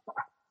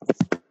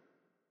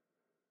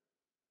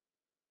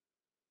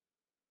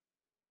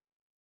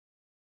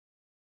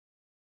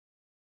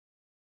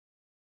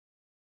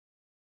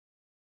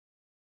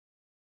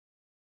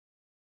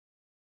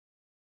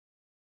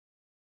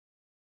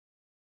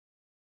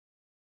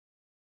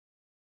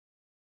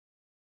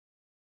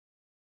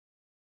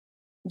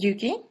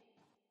 Yuki?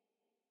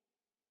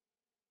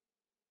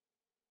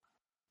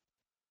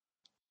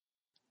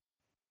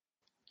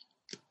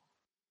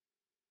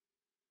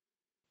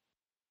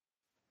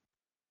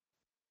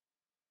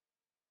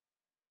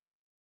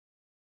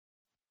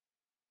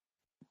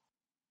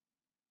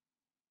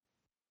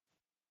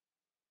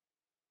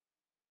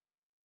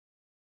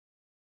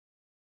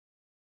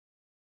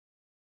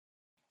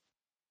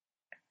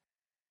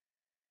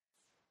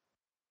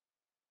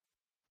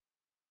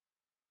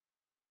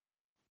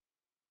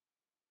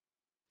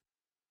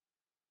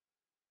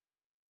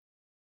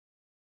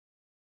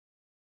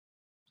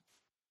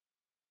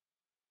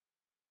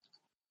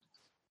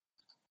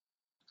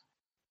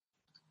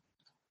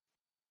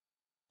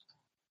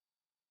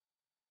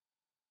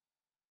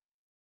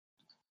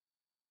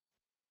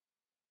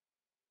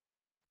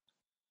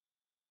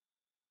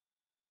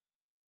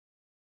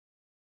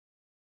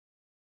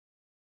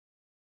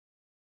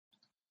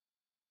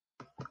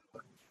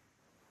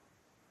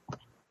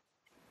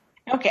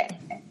 Okay.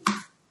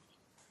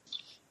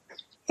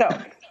 So,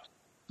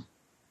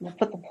 we'll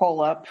put the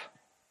poll up.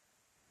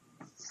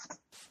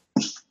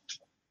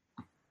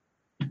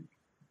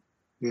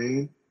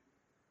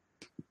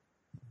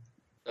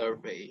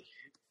 Survey.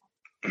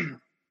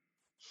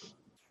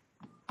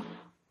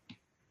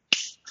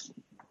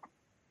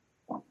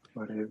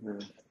 Whatever.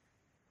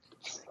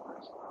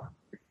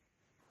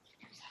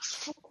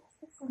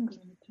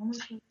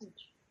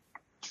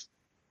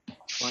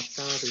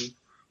 Wasabi.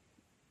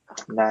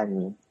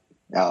 Nani?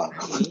 Oh.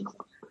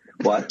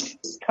 What?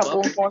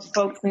 Couple more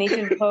folks need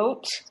to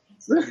vote.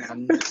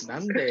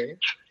 난데.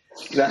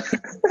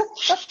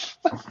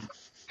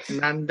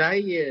 난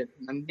diet.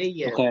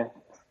 Okay,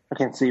 I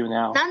can see you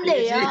now.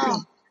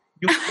 난데요.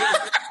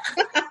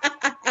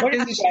 What are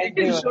you guys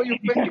doing? What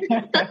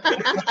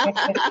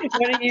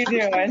are you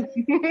doing?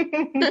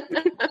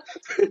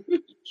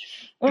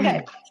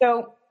 Okay,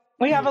 so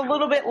we have a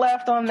little bit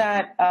left on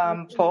that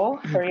poll.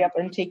 Hurry up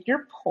and take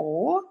your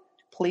poll,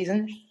 please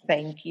and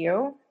thank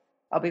you.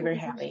 I'll be very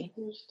happy.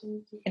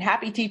 And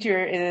happy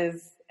teacher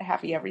is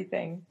happy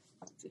everything.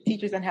 So if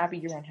teacher's unhappy,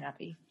 you're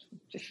unhappy.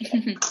 Just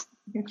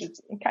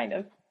kind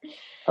of.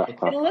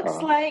 It looks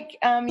like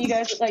you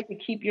guys would like to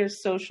keep your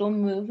social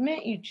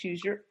movement. You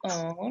choose your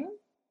own.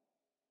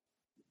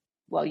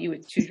 Well, you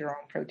would choose your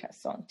own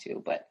protest song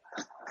too, but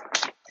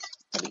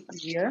it'll be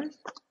easier.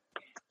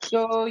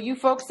 So you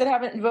folks that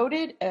haven't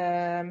voted,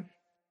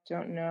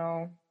 don't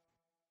know.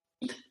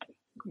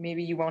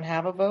 Maybe you won't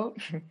have a vote.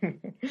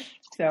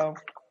 So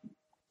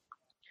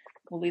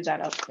we'll leave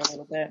that up for a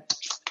little bit.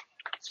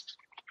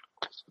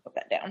 Put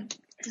that down.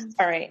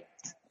 All right.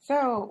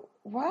 So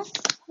what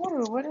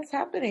is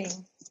happening?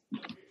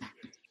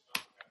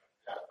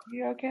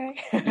 You okay?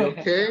 You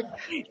okay?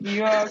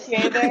 You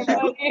okay there,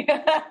 buddy?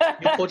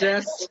 You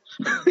possess?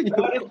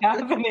 What is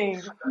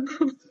happening?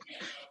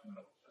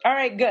 All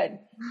right, good.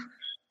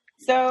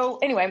 So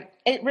anyway,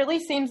 it really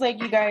seems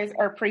like you guys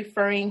are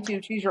preferring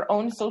to choose your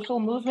own social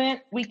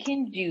movement. We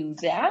can do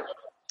that.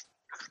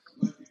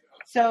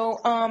 So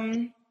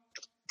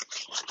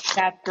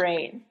that's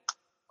great.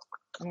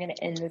 I'm going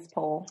to end this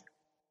poll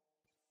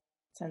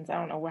since I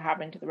don't know what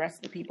happened to the rest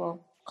of the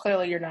people.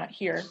 Clearly you're not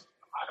here.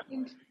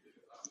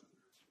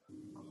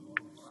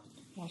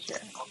 Well, sure.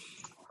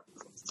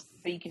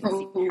 But you can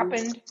see what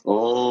happened.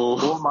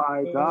 Oh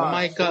my god. Oh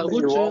my god.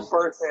 Only Who one chose?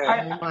 person.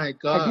 Oh my I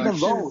god. didn't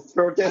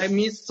vote. I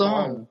missed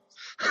song.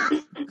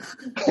 I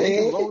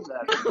didn't vote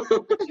that.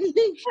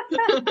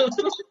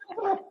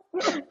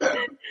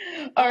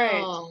 All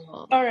right.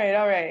 Oh. All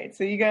right.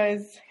 So you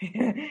guys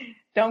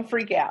don't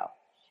freak out.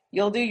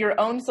 You'll do your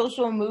own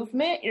social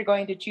movement. You're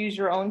going to choose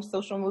your own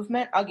social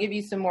movement. I'll give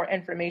you some more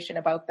information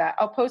about that.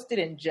 I'll post it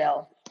in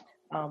gel.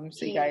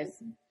 So you guys,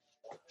 in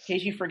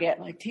case you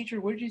forget, like, teacher,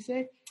 what did you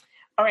say?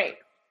 All right.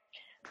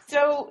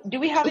 So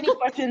do we have any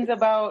questions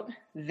about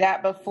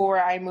that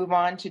before I move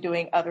on to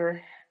doing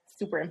other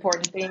super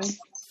important things?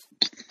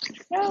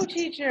 No,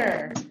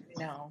 teacher.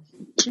 No.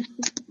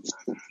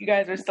 You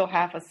guys are still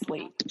half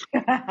asleep.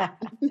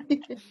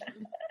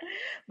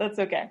 That's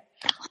okay.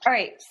 All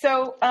right.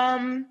 So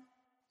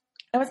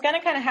I was going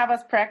to kind of have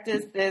us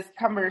practice this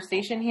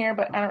conversation here,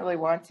 but I don't really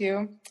want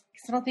to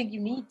because I don't think you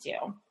need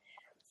to.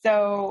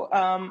 So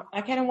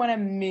I kind of want to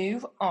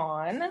move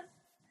on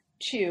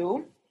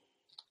to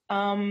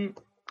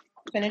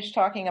finish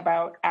talking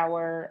about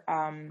our,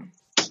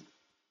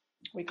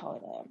 we call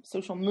it a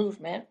social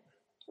movement.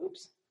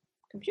 Oops,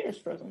 computer's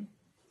frozen.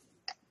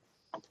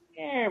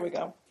 There we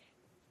go. All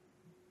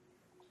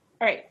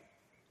right.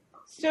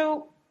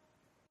 So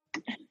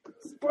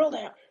scroll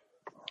down.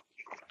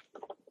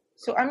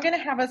 So I'm going to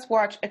have us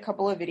watch a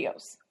couple of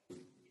videos.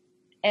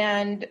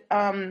 And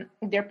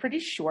they're pretty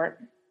short.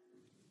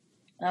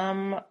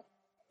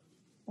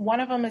 One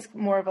of them is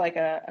more of like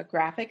a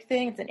graphic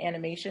thing. It's an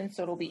animation,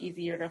 so it'll be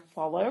easier to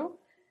follow.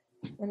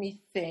 Let me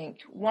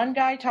think. One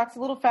guy talks a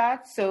little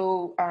fast,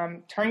 so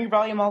turn your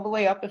volume all the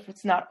way up if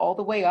it's not all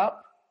the way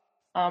up.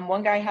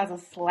 One guy has a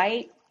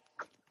slight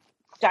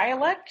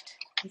dialect.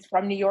 He's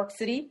from New York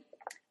City,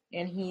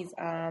 and he's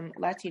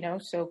Latino,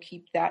 so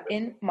keep that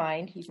in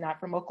mind. He's not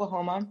from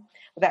Oklahoma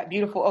with that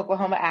beautiful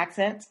Oklahoma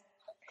accent.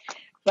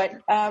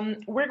 But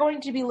we're going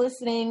to be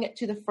listening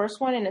to the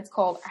first one, and it's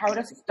called How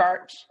to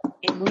Start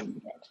a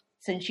Movement.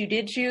 Since you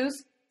did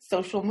choose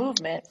social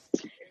movement,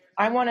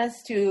 I want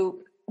us to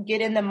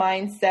get in the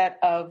mindset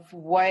of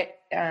what,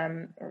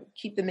 or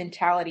keep the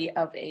mentality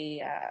of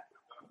a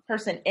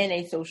person in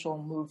a social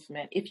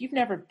movement. If you've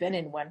never been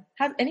in one,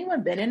 has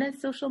anyone been in a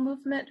social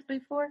movement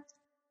before?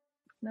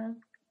 No?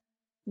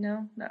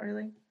 No, not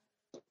really?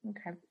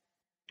 Okay.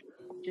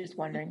 Just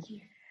wondering.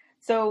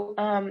 So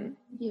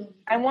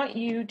I want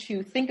you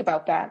to think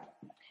about that.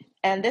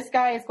 And this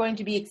guy is going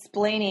to be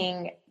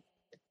explaining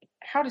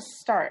how to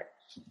start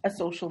a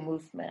social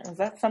movement. Is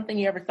that something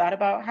you ever thought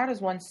about? How does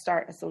one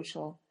start a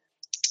social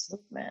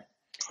movement?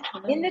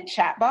 In the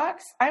chat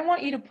box, I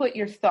want you to put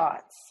your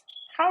thoughts.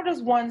 How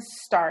does one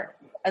start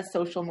a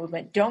social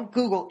movement? Don't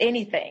Google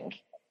anything.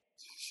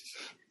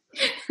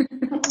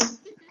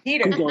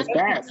 Peter, Google's don't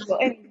fast. Google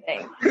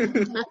anything.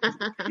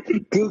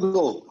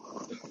 Google.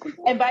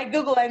 And by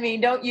Google, I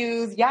mean don't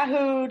use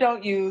Yahoo,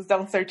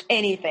 don't search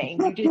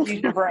anything. You just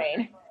use your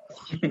brain.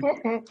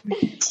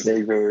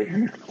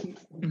 Never.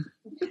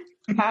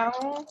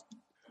 How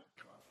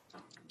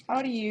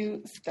do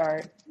you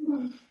start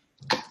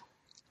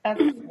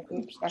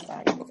that's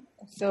not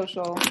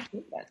social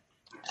movement?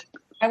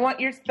 I want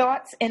your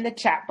thoughts in the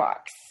chat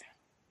box,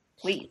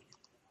 please.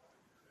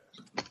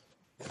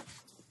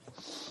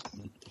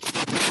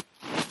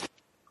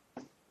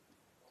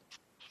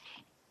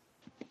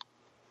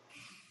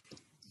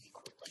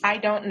 I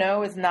don't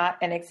know is not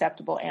an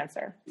acceptable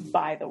answer,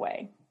 by the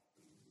way.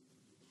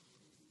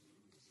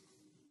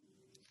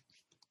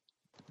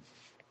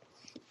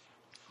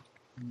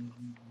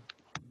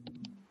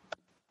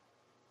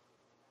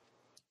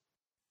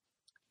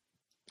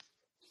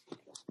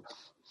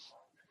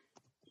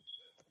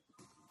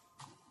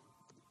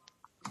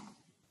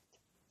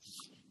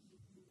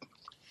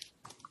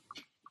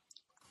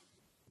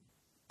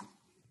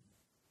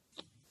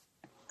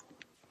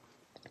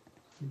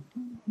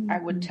 I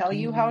would tell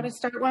you how to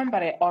start one,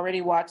 but I already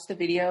watched the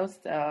video,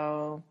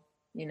 so,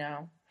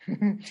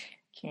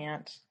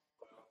 can't.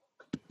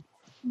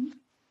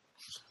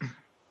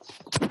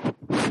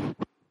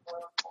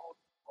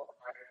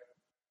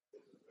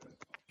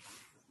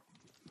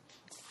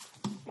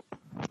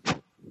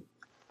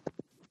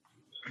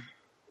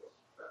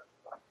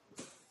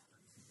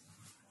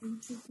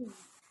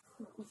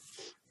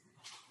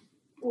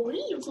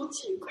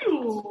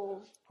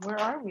 Where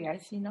are we? I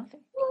see nothing.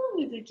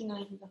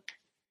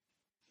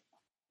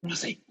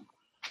 Lucy,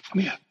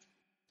 come here.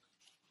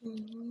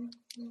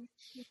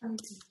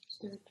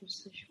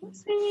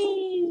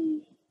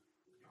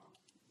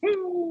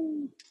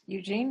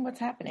 Eugene, what's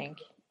happening?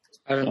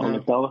 I don't Oh,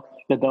 know.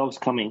 the dog's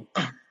coming.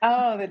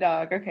 Oh, the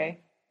dog.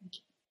 Okay.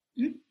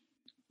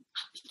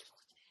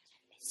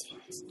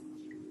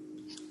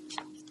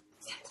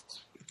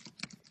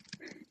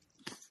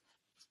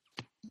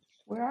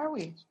 Where are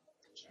we?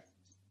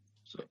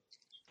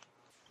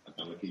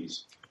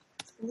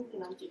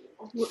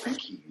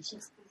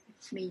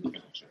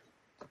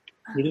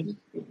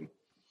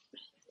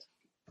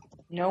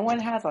 No one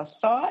has a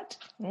thought?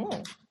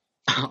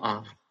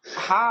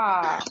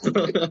 Ha!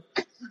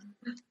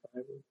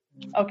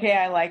 Okay,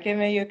 I like it,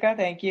 Mayuka.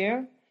 Thank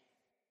you.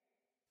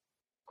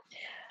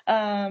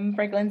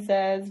 Franklin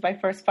says, by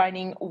first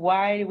finding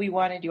why do we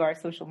want to do our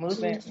social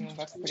movement?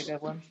 That's a pretty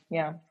good one.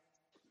 Yeah.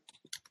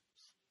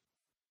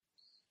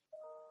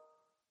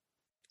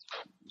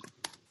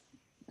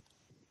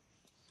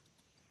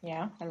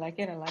 Yeah, I like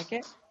it.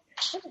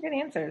 Those are good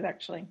answers,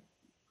 actually.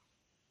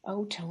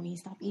 Oh, Tony,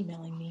 stop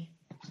emailing me.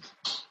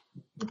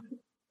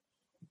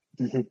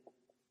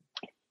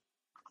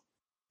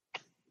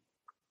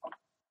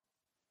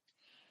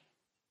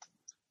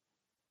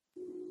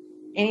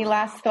 Any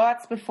last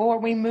thoughts before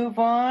we move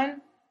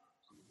on?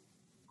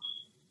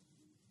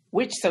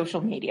 Which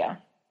social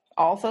media?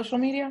 All social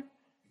media?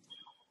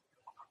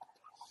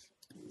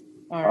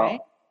 All right.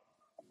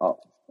 Oh.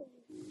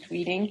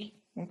 Tweeting.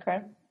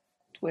 Okay.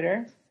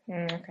 Twitter.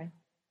 Okay.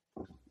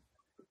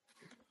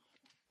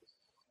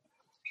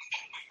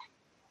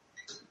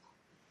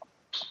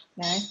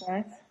 Nice.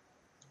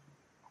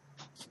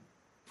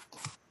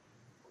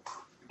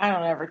 I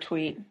don't ever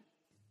tweet.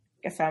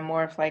 Guess I'm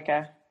more of like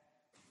a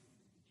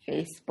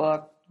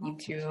Facebook,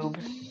 YouTube.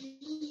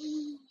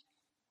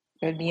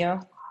 Good,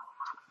 Mio?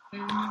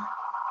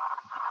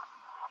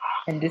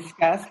 And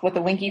discuss with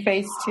a winky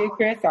face too,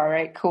 Chris? All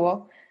right,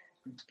 cool.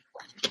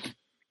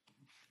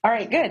 All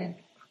right, good.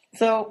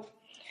 So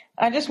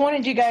I just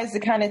wanted you guys to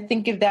kind of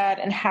think of that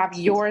and have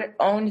your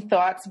own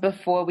thoughts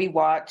before we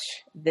watch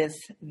this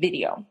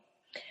video.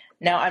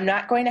 Now, I'm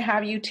not going to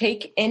have you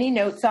take any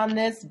notes on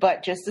this,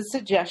 but just a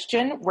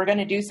suggestion. We're going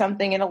to do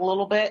something in a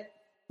little bit.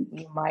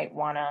 You might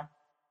want to,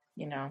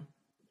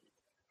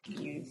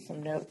 use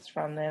some notes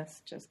from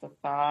this, just a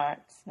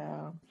thought.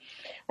 So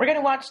we're going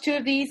to watch 2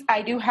 of these.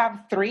 I do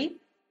have 3.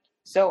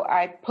 So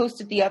I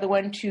posted the other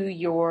one to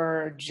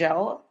your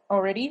gel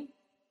already.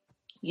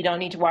 You don't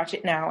need to watch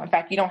it now. In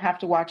fact, you don't have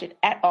to watch it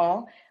at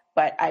all,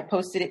 but I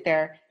posted it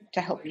there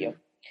to help you.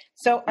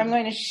 So I'm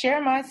going to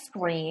share my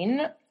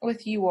screen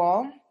with you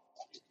all.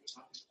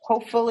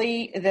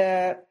 Hopefully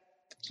let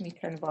me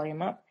turn the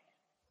volume up.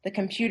 The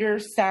computer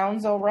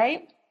sounds all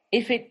right.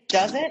 If it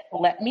doesn't,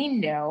 let me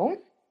know.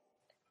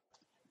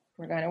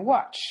 We're going to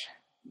watch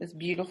this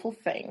beautiful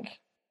thing.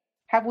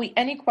 Have we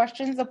any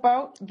questions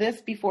about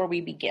this before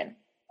we begin?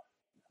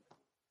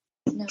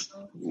 No.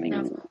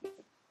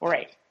 All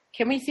right.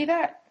 Can we see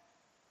that?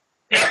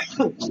 Yes.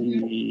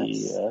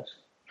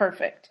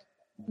 Perfect.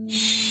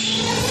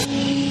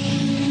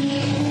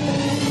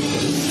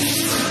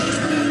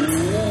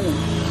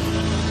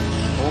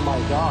 Oh my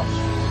gosh.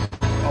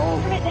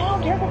 Oh. Turn it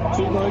down. Turn the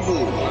Too volume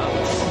noisy.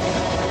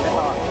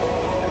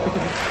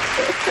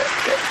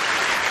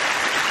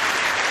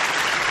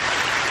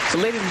 So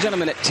ladies and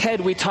gentlemen, at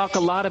TED we talk a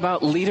lot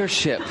about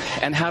leadership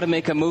and how to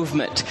make a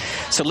movement.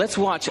 So let's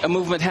watch a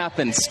movement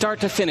happen,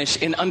 start to finish,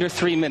 in under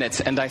 3 minutes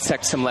and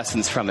dissect some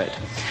lessons from it.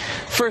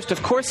 First,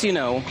 of course you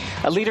know,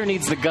 a leader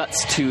needs the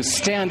guts to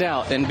stand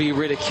out and be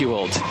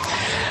ridiculed.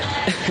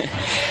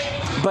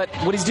 But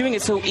what he's doing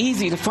is so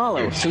easy to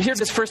follow. So here's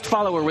his first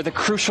follower with a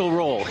crucial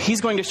role.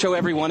 He's going to show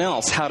everyone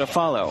else how to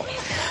follow.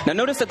 Now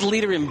notice that the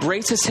leader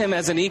embraces him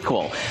as an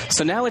equal.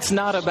 So now it's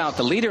not about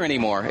the leader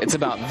anymore. It's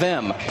about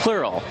them,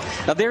 plural.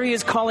 Now there he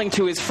is calling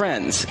to his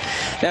friends.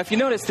 Now if you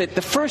notice that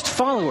the first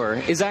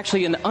follower is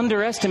actually an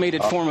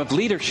underestimated form of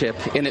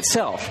leadership in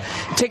itself.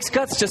 It takes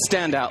guts to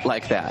stand out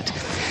like that.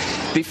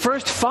 The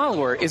first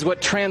follower is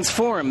what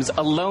transforms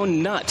a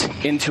lone nut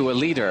into a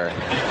leader.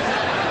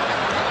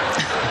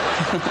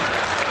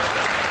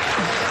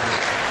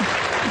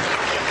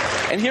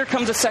 And here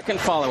comes a second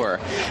follower.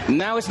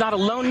 Now it's not a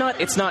lone nut,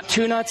 it's not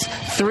 2 nuts.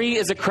 3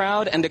 is a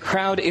crowd, and a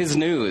crowd is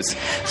news.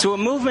 So a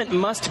movement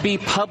must be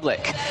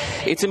public.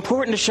 It's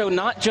important to show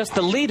not just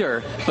the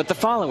leader, but the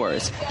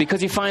followers,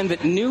 because you find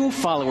that new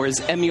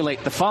followers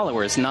emulate the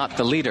followers, not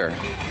the leader.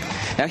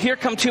 Now here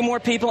come 2 more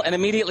people, and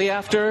immediately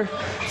after,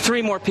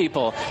 3 more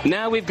people.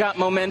 Now we've got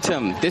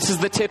momentum. This is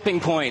the tipping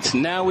point.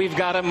 Now we've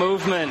got a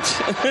movement.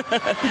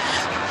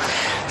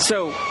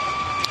 So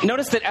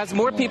notice that as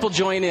more people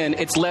join in,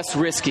 it's less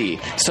risky.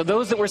 So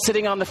those that were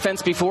sitting on the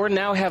fence before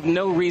now have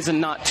no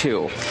reason not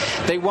to.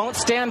 They won't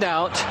stand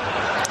out,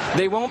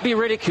 they won't be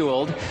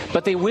ridiculed,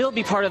 but they will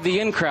be part of the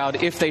in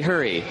crowd if they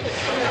hurry.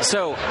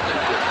 So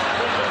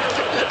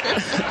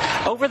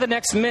over the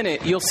next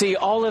minute, you'll see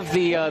all of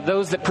the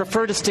those that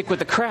prefer to stick with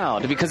the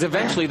crowd, because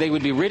eventually they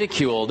would be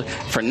ridiculed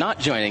for not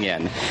joining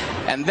in.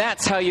 And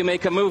that's how you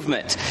make a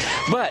movement.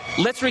 But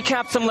let's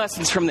recap some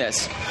lessons from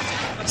this.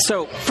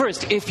 So,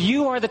 first, if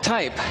you are the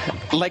type,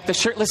 like the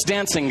shirtless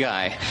dancing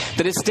guy,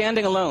 that is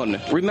standing alone,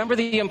 remember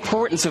the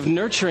importance of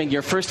nurturing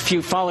your first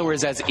few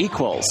followers as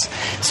equals.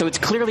 So it's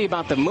clearly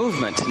about the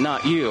movement,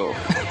 not you.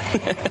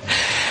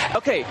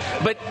 Okay,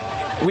 but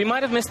we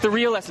might have missed the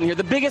real lesson here.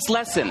 The biggest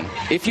lesson,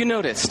 if you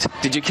noticed,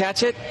 did you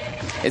catch it?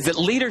 Is that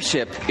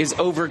leadership is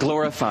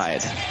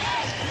over-glorified.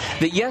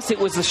 That yes, it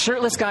was the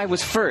shirtless guy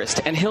was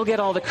first, and he'll get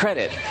all the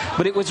credit,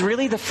 but it was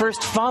really the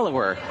first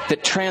follower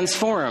that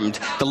transformed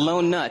the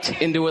lone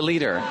nut into a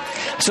leader.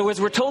 So as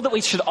we're told that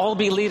we should all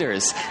be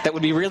leaders, that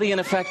would be really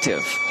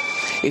ineffective.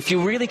 If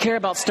you really care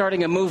about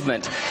starting a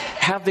movement,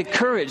 have the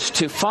courage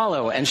to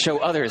follow and show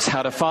others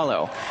how to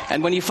follow.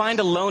 And when you find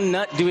a lone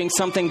nut doing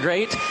something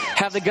great,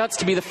 have the guts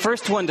to be the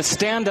first one to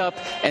stand up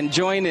and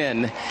join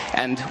in.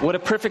 And what a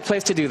perfect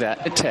place to do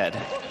that at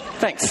TED.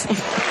 Thanks.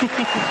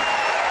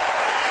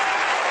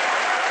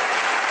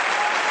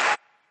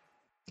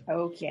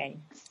 Okay.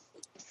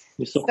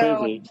 You're so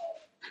crazy.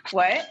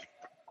 What?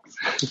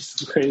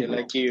 It's crazy.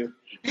 Like you.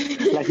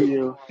 Like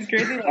you. It's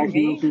crazy like Like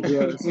me.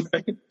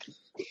 you.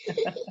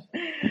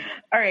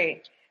 All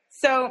right.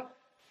 So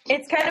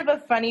it's kind of a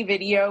funny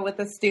video with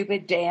a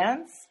stupid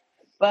dance,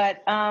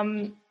 but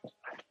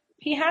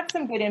he had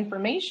some good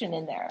information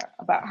in there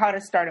about how to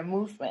start a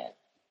movement.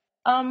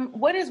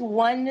 What is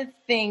one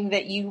thing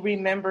that you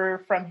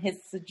remember from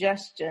his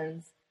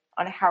suggestions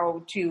on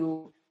how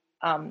to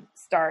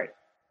start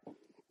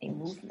a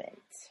movement?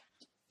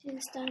 To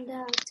stand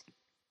out.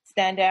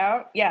 Stand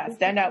out? Yeah,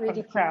 stand out from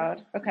the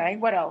crowd. Okay,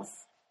 what else?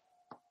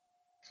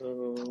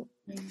 So,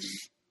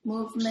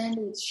 Movement,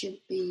 it should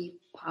be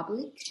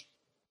public.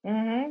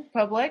 Mm-hmm.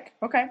 Public.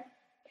 Okay.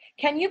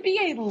 Can you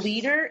be a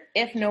leader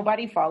if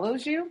nobody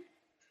follows you?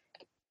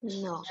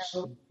 No.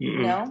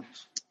 No?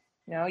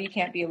 No, you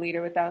can't be a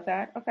leader without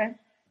that? Okay.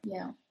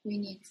 Yeah, we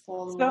need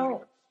followers.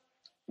 So,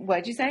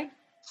 what'd you say?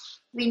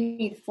 We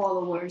need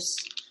followers.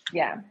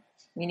 Yeah,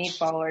 we need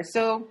followers.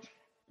 So,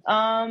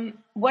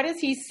 what does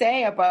he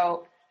say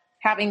about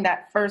having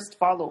that first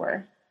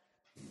follower?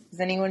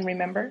 Does anyone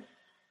remember?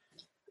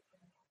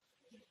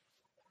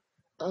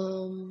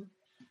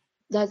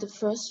 that the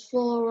first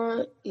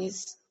follower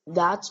is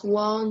that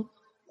one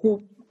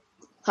who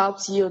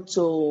helps you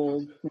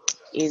to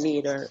be a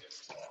leader.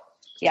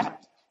 Yeah,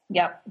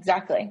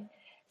 exactly.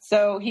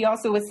 So he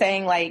also was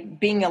saying, like,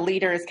 being a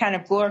leader is kind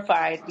of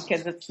glorified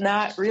because it's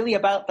not really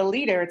about the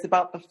leader. It's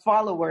about the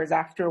followers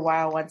after a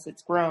while once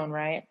it's grown,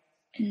 right?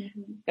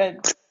 Mm-hmm. Good.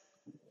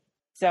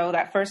 So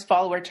that first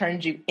follower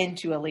turns you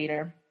into a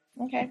leader.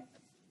 Okay.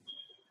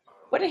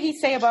 What did he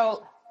say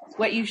about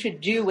what you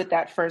should do with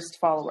that first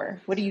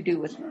follower? What do you do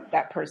with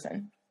that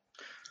person?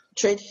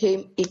 Treat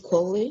him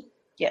equally.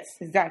 Yes,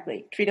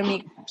 exactly. Treat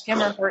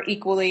him or her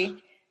equally.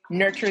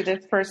 Nurture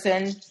this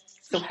person.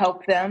 So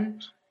help them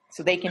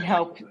so they can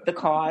help the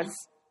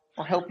cause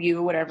or help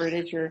you, whatever it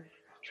is you're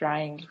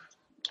trying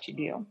to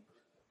do.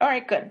 All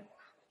right, good.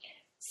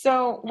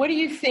 So what do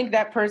you think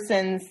that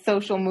person's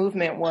social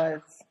movement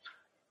was?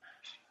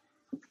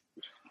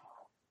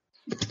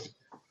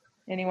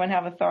 Anyone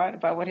have a thought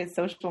about what his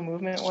social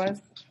movement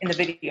was in the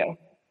video?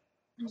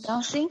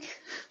 Dancing?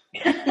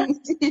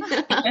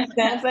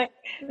 Dancing?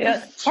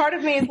 Yeah. Part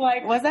of me is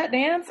like, was that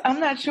dance? I'm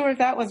not sure if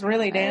that was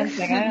really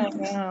dancing. I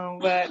don't know.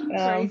 But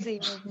crazy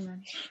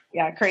movement.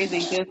 Yeah, crazy.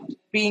 Just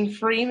being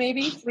free,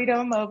 maybe?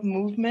 Freedom of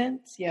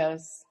movement.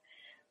 Yes.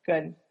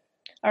 Good.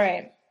 All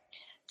right.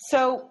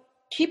 So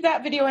keep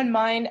that video in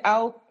mind.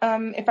 I'll,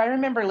 if I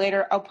remember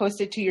later, I'll post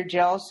it to your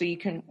gel so you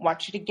can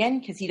watch it again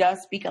because he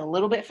does speak a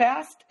little bit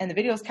fast and the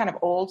video is kind of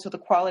old, so the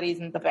quality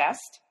isn't the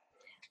best.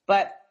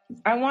 But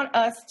I want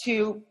us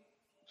to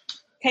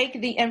take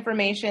the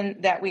information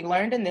that we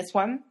learned in this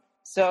one,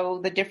 so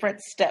the different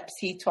steps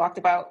he talked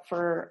about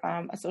for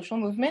a social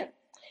movement.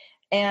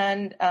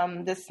 And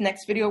this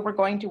next video we're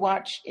going to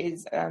watch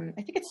is, I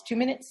think it's 2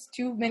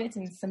 minutes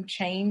and some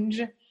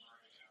change.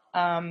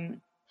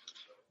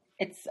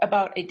 It's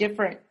about a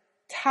different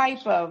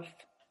type of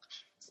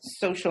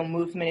social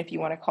movement, if you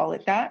want to call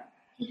it that.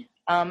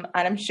 And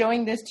I'm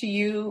showing this to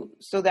you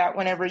so that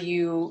whenever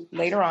you,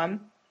 later on,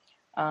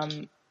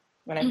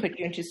 when I put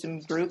you into some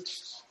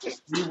groups,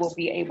 you will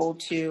be able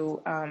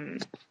to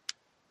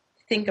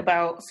think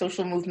about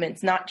social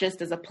movements, not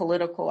just as a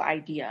political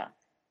idea,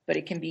 but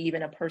it can be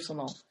even a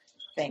personal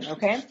thing,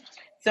 okay?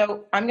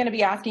 So I'm going to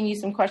be asking you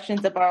some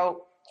questions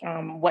about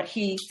what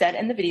he said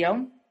in the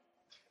video.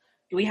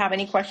 Do we have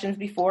any questions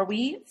before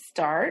we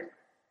start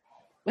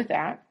with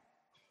that?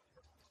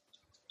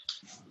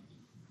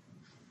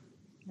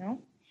 No?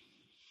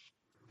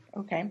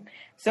 Okay.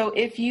 So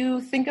if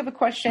you think of a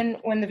question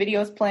when the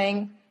video is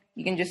playing,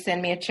 you can just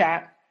send me a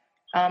chat.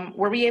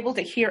 Were we able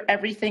to hear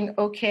everything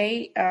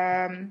okay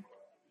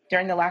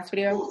during the last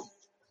video?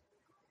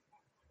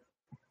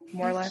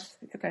 More or less?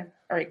 It's okay.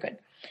 All right, good.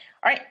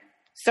 All right.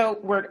 So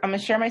I'm going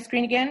to share my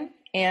screen again,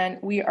 and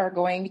we are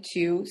going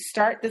to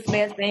start. This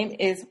man's name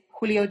is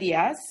Julio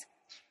Diaz.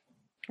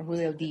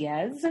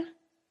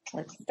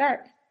 Let's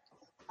start.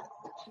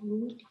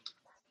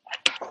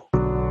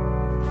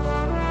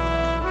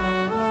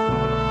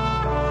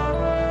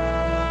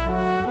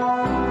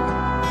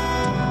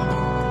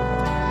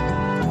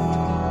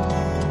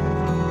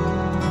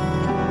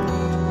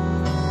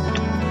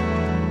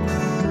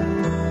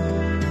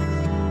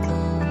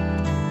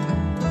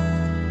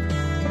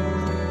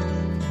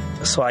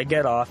 So I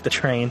get off the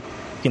train,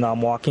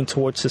 I'm walking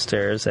towards the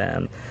stairs,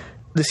 and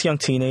this young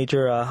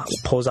teenager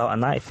pulls out a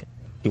knife.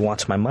 He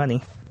wants my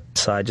money.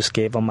 So I just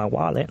gave him my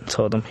wallet and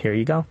told him, here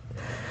you go.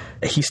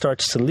 He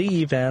starts to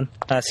leave, and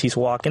as he's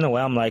walking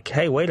away, I'm like,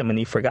 hey, wait a minute,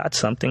 you forgot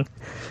something.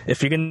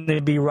 If you're going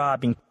to be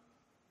robbing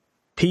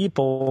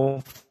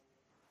people,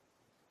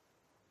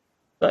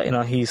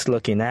 he's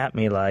looking at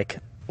me like,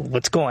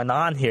 what's going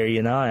on here,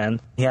 and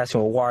he asked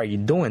me, well, why are you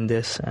doing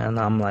this? And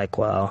I'm like,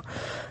 well,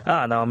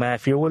 I don't know, man,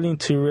 if you're willing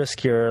to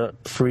risk your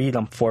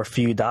freedom for a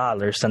few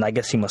dollars, then I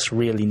guess you must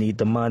really need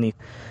the money.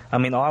 I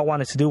mean, all I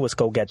wanted to do was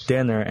go get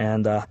dinner,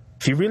 and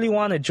if you really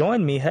want to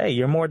join me, hey,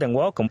 you're more than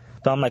welcome.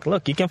 So I'm like,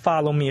 look, you can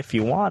follow me if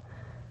you want.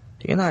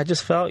 I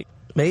just felt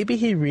maybe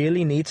he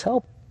really needs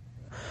help.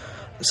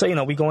 So,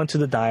 we go into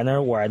the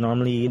diner where I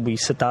normally eat. We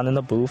sit down in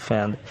the booth,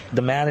 and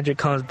the manager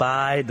comes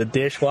by, the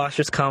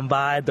dishwashers come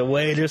by, the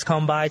waiters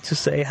come by to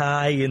say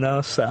hi,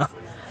 So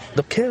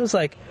the kid was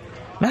like,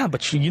 man,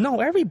 but you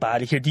know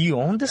everybody here. Do you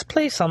own this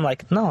place? I'm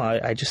like, no,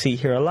 I just eat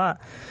here a lot.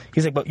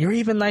 He's like, but you're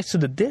even nice to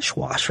the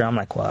dishwasher. I'm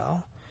like,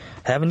 well,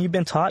 haven't you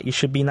been taught you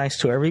should be nice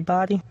to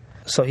everybody?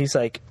 So he's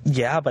like,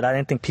 yeah, but I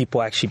didn't think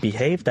people actually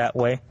behave that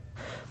way.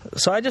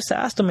 So I just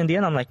asked him in the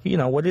end, I'm like,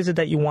 what is it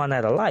that you want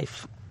out of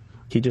life?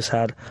 He just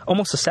had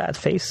almost a sad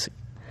face.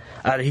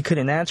 Either he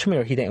couldn't answer me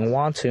or he didn't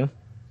want to.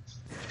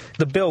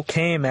 The bill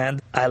came,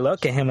 and I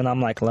look at him, and I'm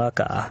like,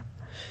 look, I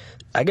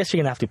guess you're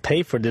going to have to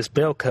pay for this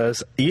bill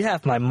because you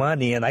have my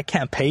money, and I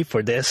can't pay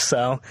for this.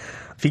 So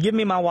if you give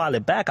me my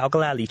wallet back, I'll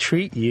gladly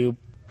treat you.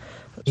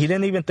 He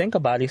didn't even think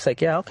about it. He's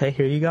like, yeah, okay,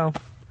 here you go.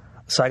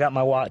 So I got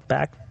my wallet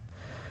back.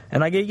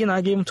 And I gave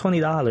him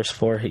 $20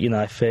 for it.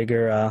 I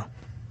figure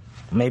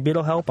maybe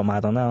it'll help him. I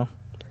don't know.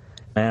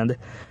 And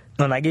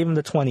when I gave him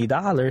the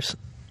 $20,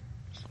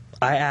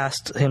 I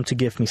asked him to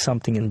give me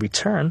something in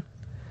return,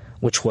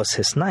 which was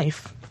his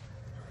knife.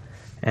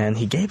 and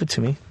he gave it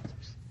to me.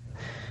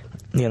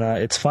 You know,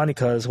 it's funny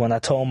because when I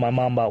told my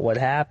mom about what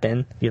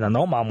happened, you know,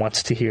 no mom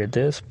wants to hear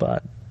this,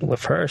 but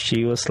with her,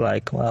 she was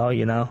like, well,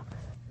 you know,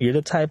 you're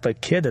the type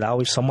of kid that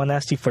always someone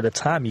asked you for the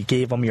time, you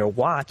gave them your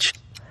watch.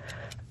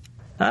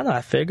 I don't know,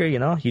 I figure, you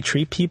know, you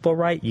treat people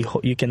right,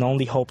 you can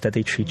only hope that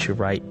they treat you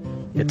right.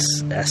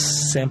 It's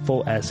as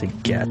simple as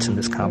it gets in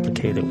this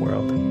complicated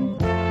world.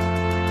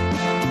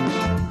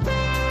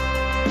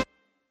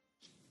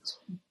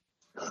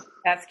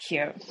 That's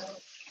cute.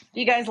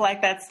 You guys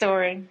like that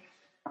story?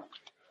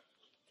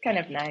 Kind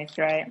of nice,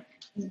 right?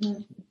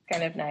 Mm-hmm.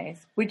 Kind of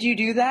nice. Would you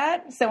do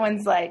that?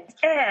 Someone's like,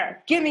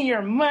 give me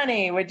your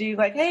money. Would you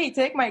like, hey,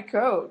 take my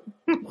coat?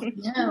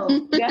 No.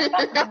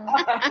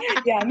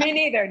 Yeah, me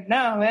neither.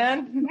 No,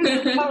 man.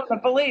 Call the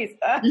police.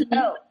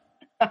 No.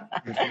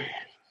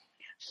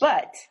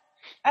 But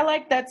I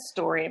like that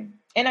story.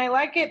 And I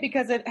like it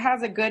because it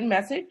has a good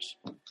message.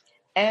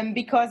 And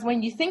because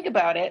when you think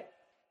about it,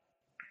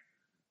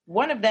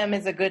 one of them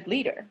is a good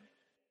leader.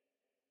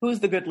 Who's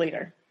the good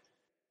leader?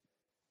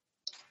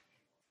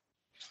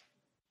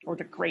 Or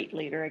the great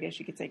leader, I guess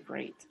you could say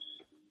great.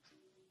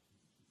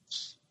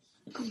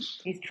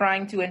 He's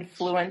trying to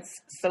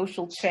influence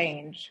social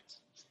change.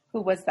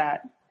 Who was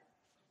that?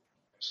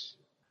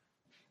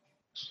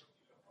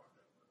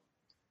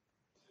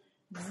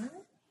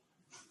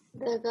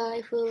 The guy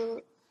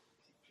who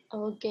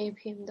gave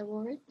him the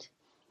wallet.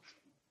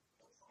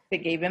 They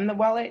gave him the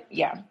wallet?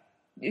 Yeah.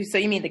 So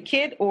you mean the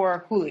kid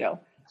or Julio?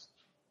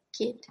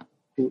 Kid.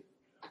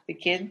 The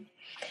kid?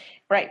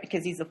 Right,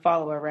 because he's a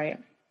follower, right?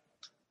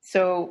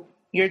 So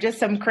you're just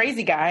some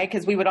crazy guy,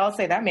 because we would all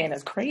say that man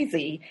is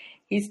crazy.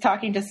 He's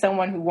talking to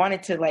someone who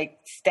wanted to, like,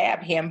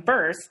 stab him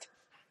first.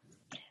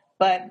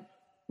 But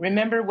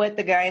remember what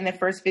the guy in the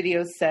first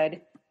video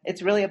said.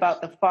 It's really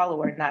about the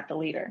follower, not the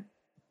leader.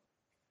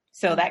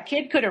 So that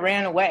kid could have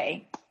ran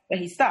away, but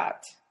he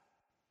stopped.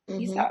 Mm-hmm.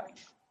 He stopped.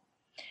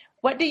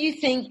 What do you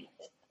think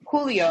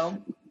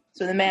Julio,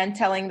 so the man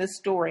telling the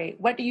story,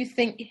 what do you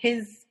think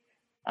his,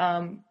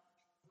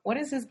 what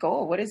is his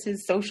goal? What is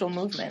his social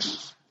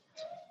movement?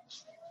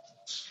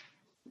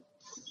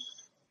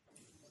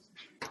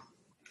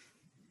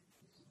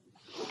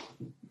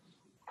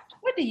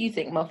 What do you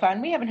think,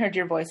 Mofan? We haven't heard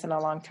your voice in a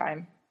long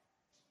time.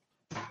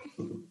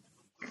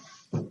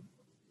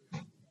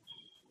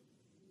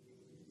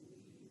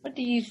 What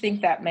do you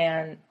think that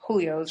man,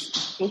 Julio's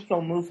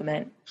social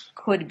movement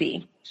could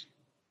be?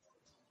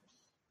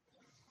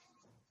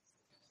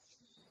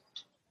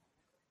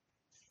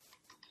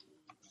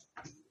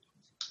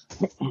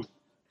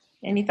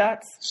 Any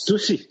thoughts?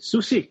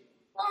 Sushi.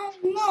 Oh,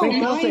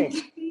 no.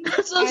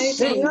 Say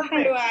something.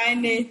 I don't have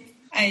any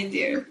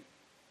idea.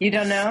 You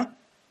don't know?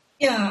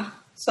 Yeah,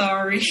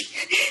 sorry.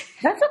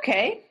 That's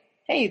okay.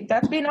 Hey,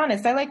 that's being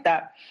honest. I like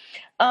that.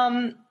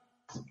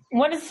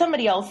 What does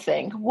somebody else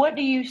think? What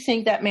do you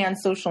think that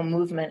man's social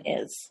movement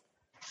is?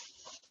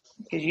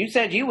 Because you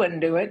said you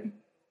wouldn't do it.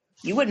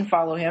 You wouldn't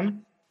follow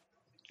him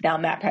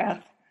down that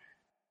path.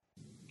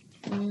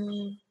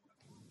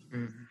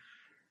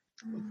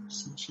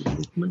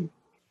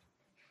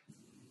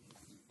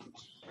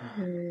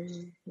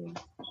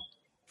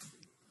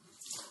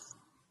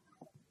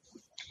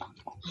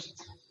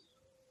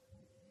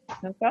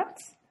 No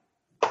thoughts?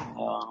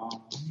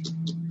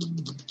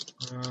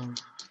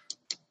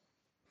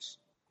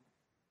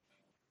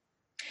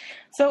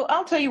 So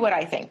I'll tell you what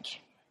I think.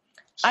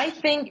 I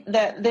think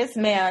that this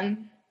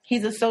man,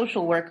 he's a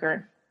social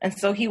worker. And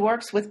so he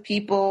works with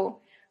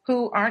people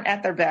who aren't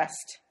at their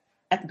best,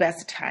 at the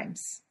best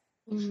times.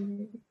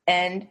 Mm-hmm.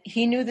 And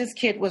he knew this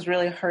kid was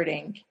really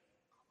hurting.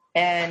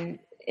 And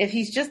if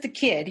he's just a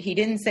kid, he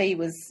didn't say he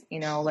was,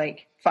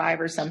 like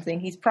 5 or something.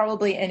 He's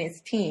probably in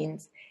his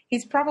teens.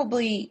 He's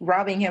probably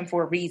robbing him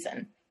for a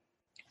reason.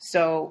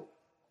 So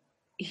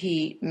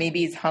maybe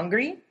he's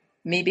hungry.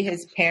 Maybe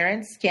his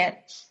parents can't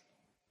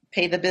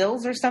pay the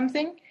bills or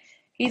something.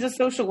 He's a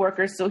social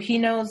worker, so he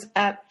knows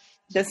at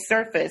the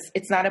surface,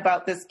 it's not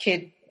about this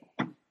kid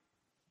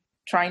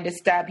trying to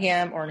stab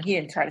him, or he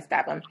didn't try to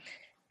stab him,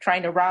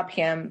 trying to rob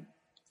him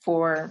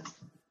for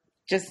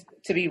just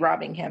to be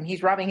robbing him.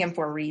 He's robbing him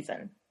for a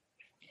reason.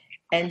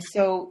 And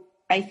so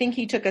I think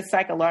he took a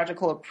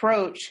psychological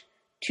approach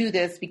to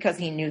this because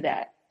he knew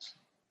that.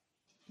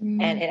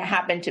 Mm. And it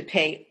happened to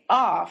pay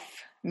off,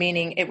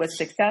 meaning it was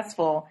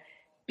successful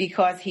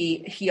because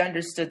he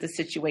understood the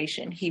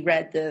situation. He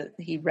read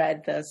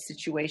the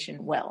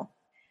situation well.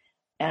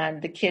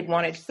 And the kid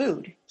wanted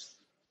food.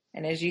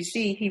 And as you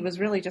see, he was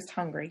really just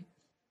hungry.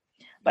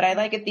 But I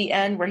like at the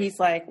end where he's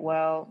like,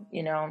 well,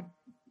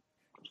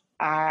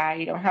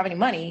 I don't have any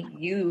money.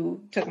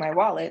 You took my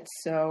wallet.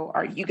 So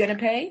are you going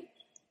to pay?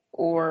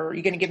 Or are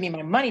you going to give me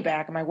my money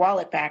back and my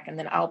wallet back, and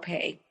then I'll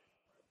pay?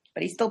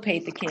 But he still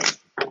paid the kid.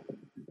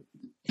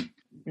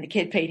 And the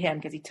kid paid him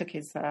because he took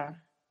his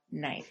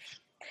knife.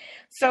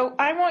 So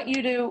I want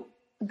you to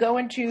go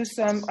into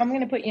I'm going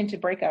to put you into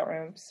breakout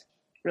rooms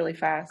really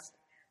fast.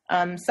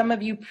 Some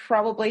of you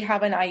probably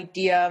have an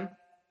idea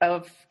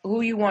of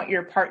who you want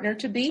your partner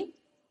to be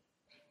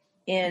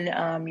in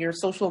your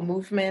social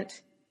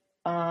movement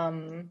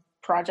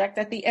project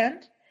at the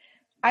end,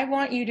 I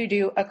want you to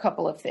do a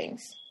couple of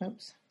things.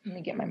 Oops, let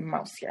me get my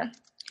mouse here.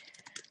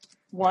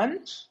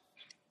 One,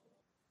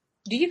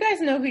 do you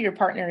guys know who your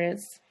partner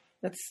is?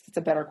 That's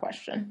a better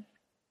question.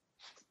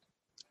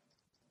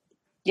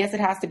 Yes, it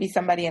has to be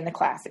somebody in the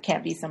class. It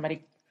can't be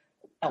somebody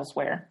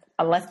elsewhere,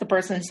 unless the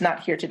person's not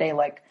here today,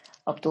 like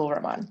Abdul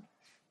Rahman.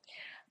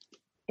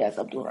 Yes,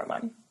 Abdul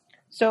Rahman.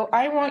 So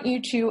I want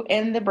you to,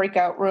 in the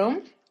breakout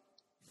room,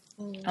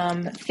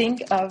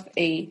 think of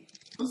a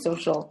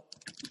social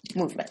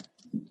movement.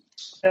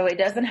 So it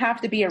doesn't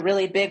have to be a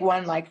really big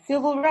one like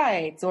civil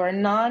rights or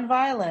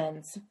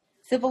nonviolence,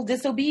 civil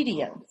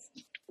disobedience.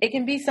 It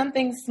can be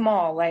something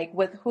small like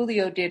what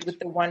Julio did with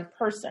the one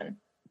person.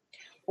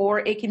 Or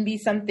it can be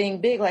something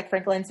big like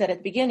Franklin said at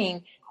the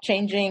beginning,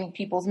 changing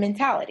people's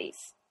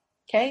mentalities.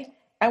 Okay?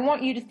 I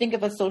want you to think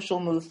of a social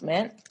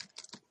movement.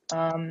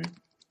 I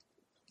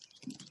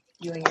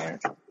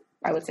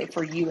would say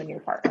for you and your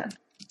partner.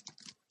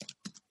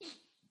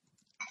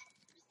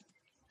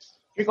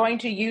 You're going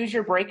to use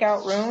your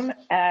breakout room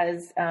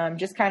as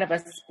just kind of a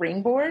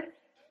springboard,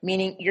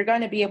 meaning you're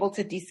going to be able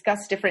to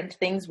discuss different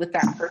things with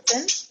that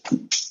person.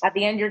 At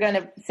the end, you're going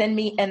to send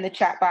me in the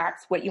chat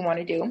box what you want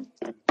to do.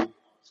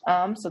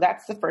 So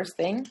that's the first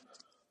thing.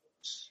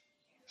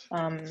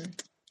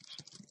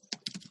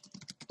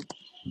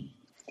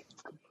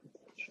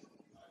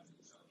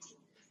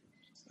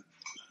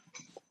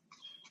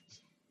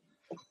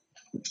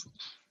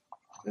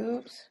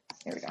 Oops,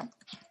 here we go.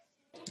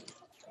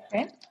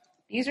 Okay,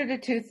 these are the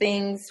two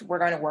things we're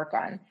going to work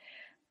on.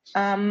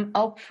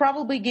 I'll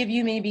probably give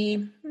you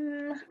maybe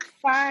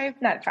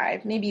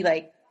maybe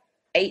like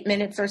 8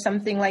 minutes or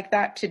something like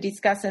that to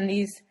discuss in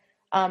these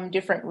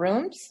different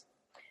rooms.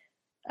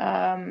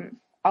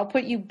 I'll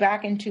put you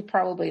back into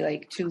probably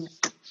like two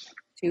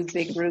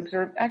big groups,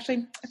 or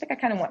actually, I think I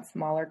kind of want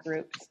smaller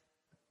groups.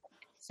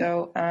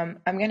 So I'm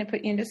going to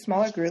put you into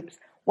smaller groups.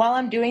 While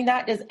I'm doing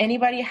that, does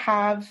anybody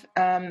have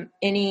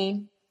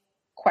any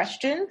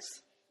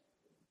questions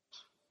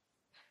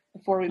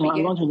before we begin?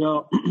 I want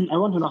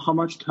to know how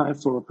much time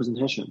for a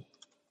presentation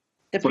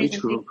for each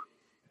group.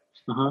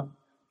 Well,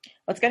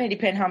 it's going to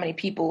depend how many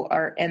people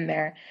are in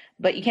there,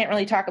 but you can't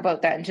really talk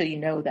about that until you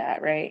know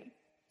that, right?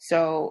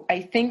 So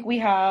I think we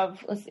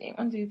have, let's see,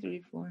 1, 2,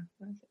 3, 4,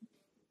 5, 6.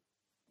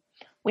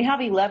 We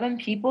have 11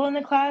 people in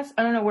the class.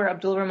 I don't know where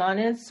Abdul Rahman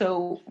is,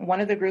 so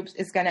one of the groups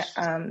is going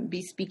to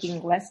be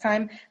speaking less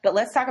time. But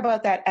let's talk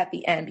about that at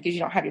the end because you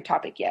don't have your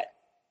topic yet.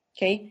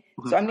 Okay?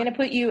 So I'm going to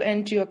put you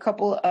into a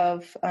couple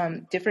of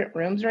different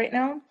rooms right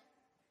now.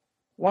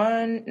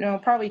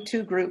 Probably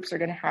 2 groups are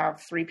going to have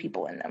 3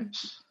 people in them.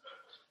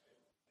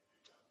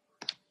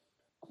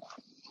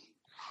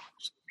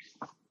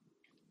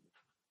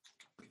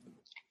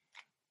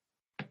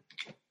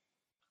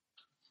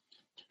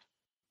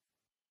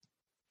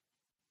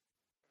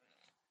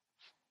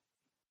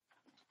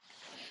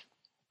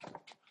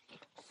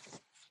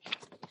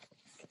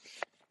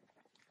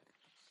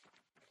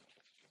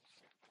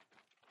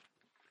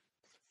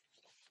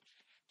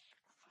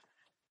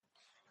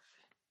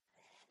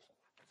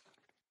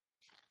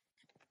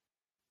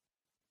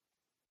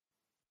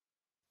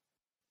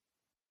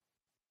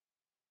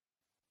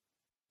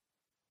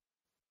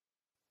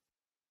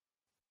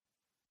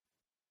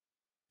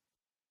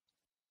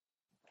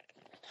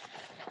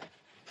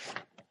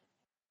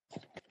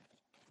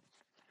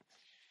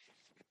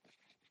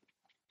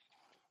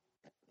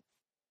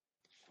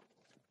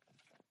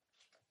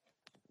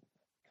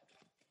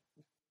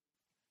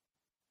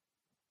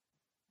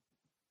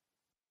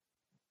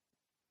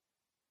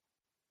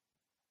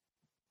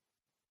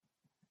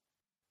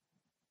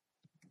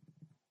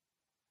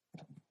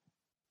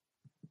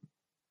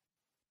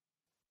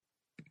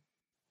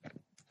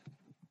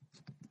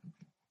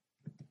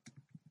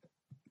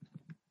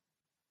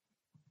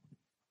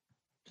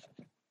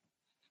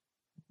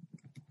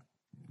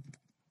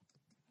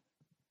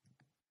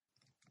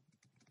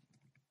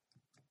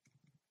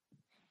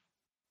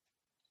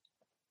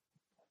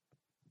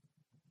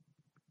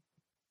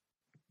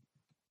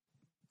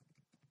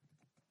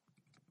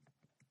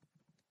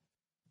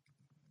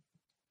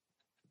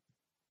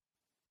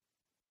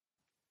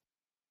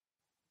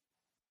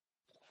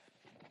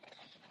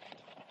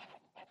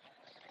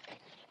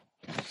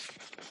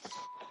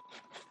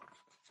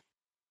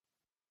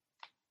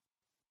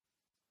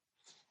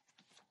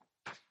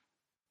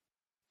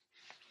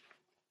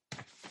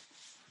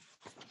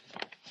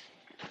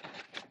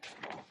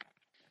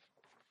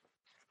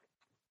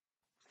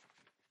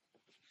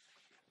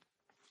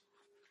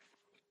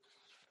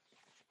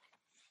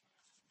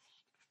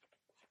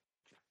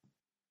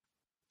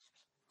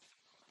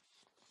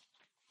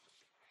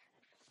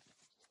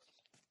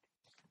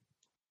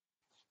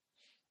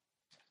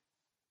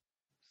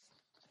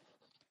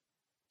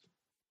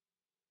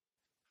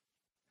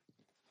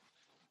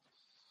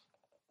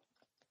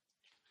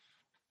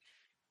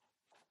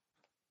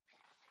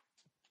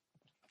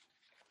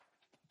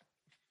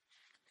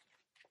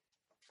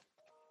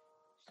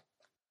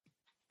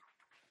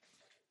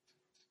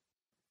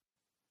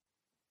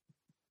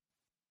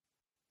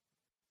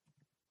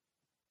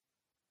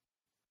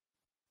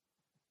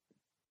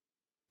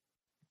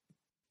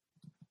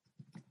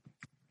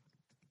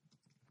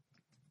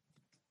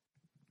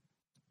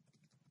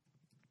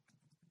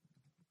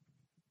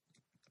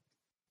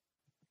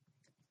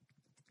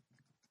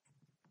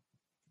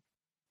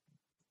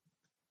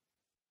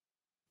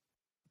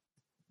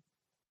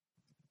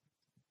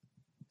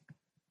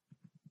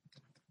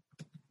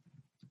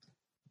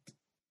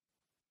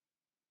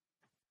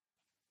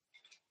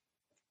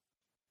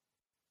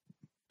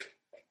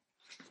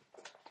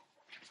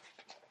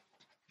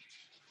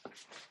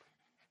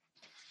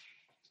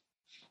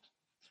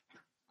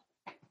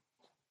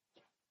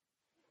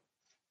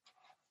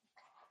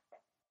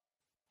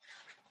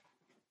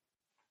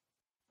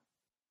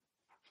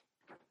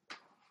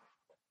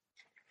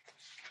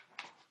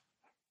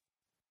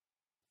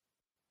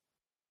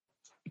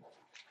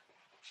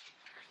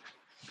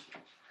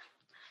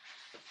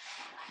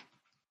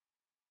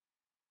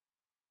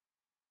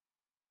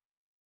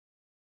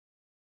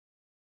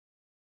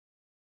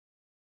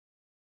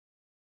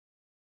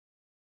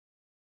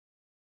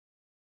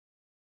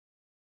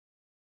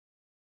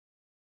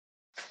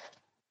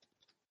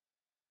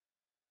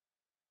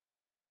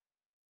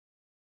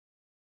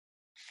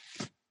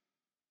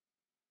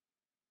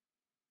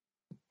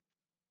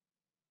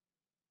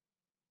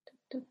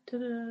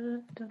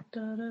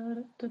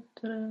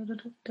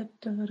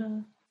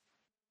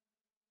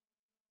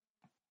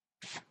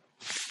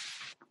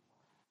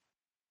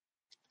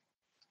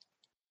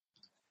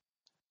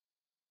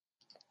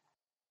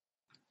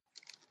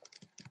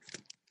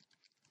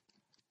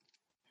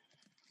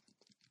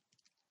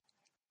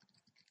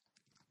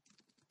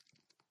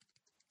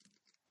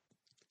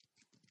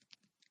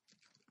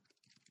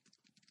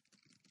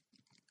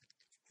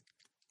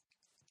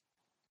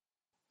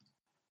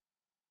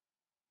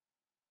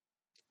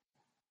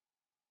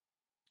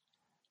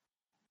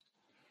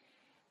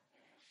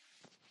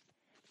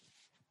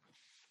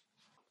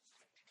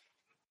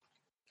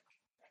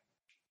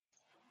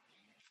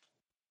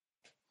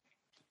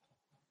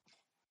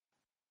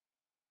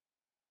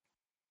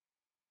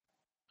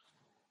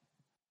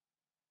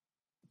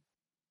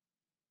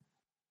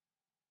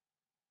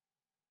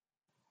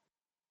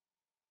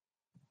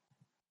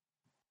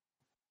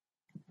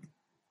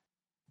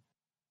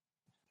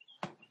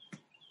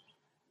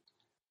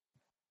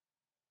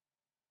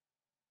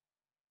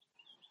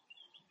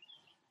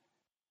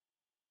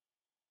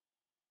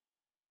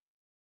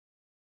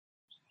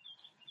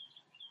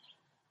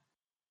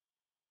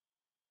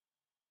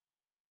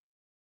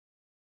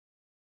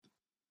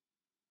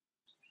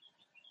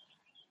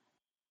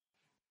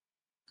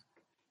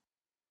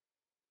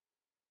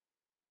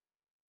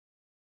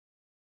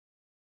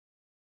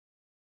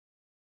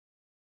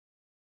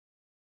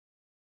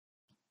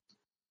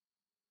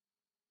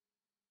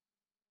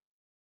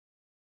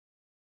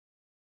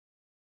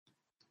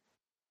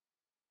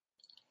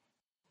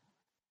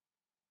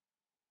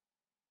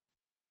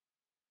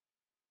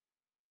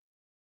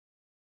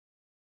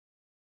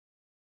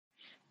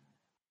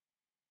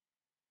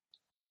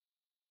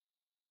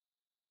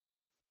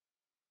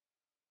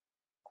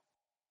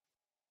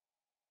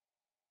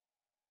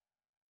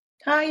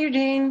 Hi,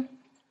 Eugene.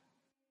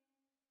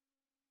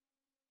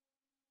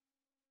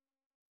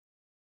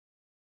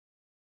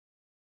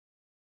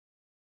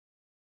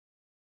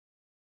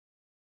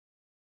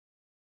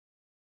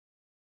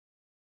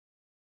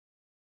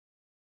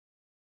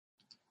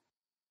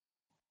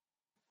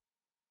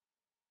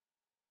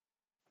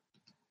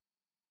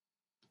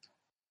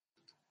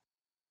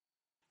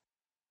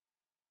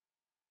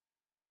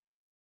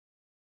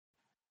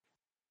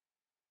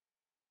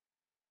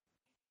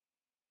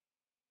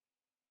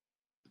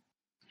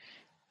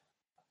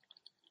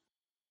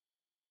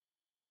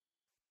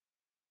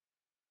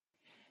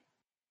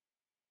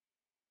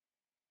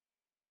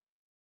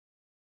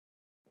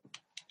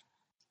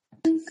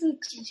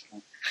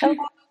 Hello,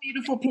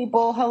 beautiful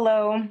people.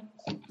 Hello,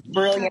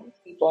 brilliant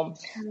people.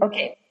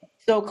 Okay,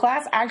 so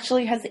class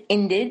actually has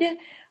ended,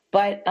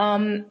 but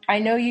I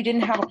know you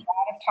didn't have a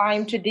lot of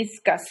time to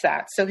discuss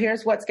that. So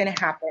here's what's going to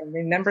happen.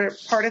 Remember,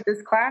 part of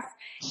this class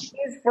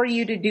is for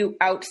you to do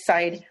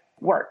outside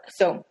work.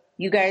 So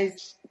you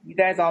guys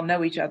all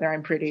know each other,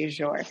 I'm pretty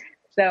sure.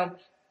 So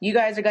you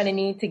guys are going to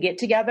need to get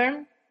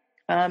together.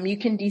 You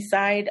can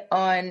decide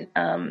on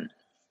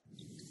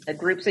the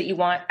groups that you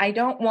want. I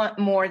don't want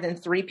more than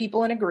 3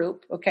 people in a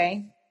group,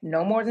 okay?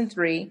 No more than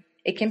 3.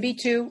 It can be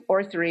 2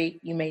 or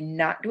 3. You may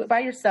not do it by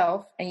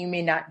yourself, and you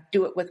may not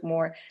do it with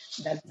more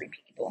than 3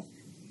 people,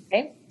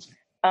 okay?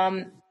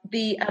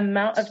 The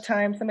amount of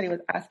time, somebody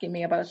was asking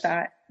me about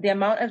that. The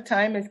amount of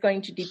time is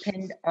going to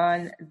depend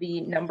on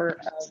the number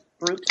of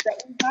groups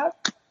that we have.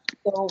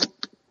 So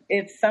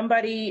if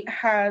somebody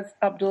has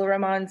Abdul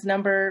Rahman's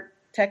number,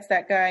 text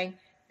that guy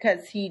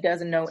because he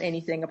doesn't know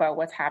anything about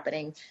what's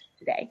happening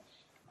today.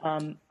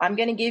 I'm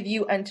going to give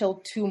you until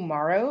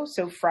tomorrow,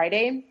 so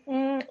Friday,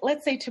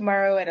 let's say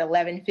tomorrow at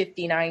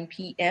 11:59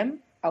 p.m.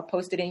 I'll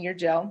post it in your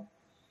gel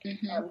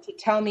to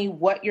tell me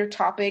what your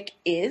topic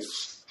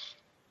is.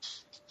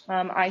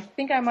 I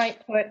think I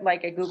might put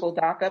like a Google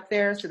Doc up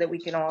there so that we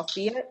can all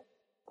see it.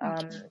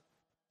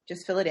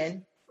 Just fill it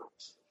in.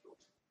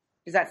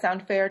 Does that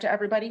sound fair to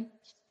everybody?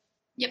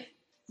 Yep.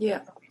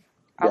 Yeah.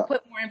 I'll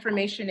put more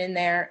information in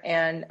there,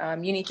 and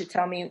you need to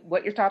tell me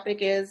what your topic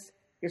is,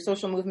 your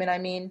social movement, I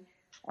mean.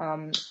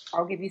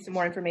 I'll give you some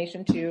more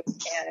information too,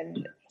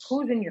 and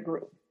who's in your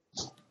group.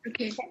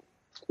 Okay.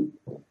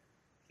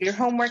 Your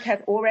homework has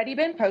already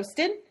been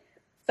posted.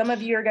 Some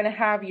of you are going to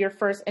have your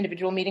first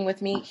individual meeting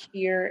with me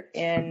here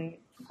in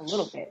a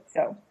little bit,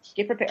 so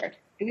get prepared.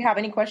 Do we have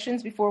any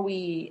questions before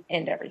we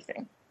end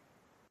everything?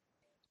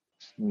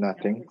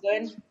 Nothing.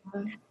 You're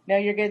good? No,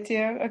 you're good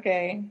too?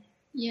 Okay.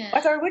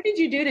 Yeah. Sorry, what did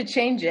you do to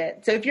change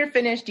it? So if you're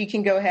finished, you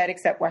can go ahead,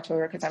 except watch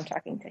over because I'm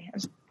talking to him.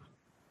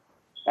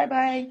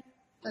 Bye-bye.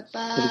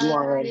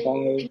 Bye-bye.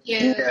 Thank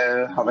you.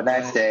 Have a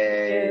nice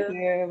day. Thank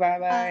you.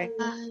 Bye-bye.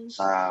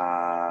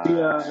 Bye. See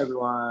ya,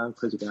 everyone.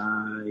 Crazy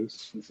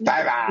guys.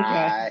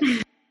 Bye-bye.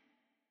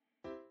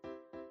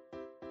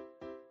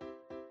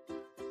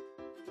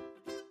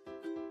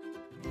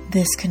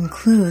 This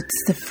concludes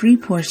the free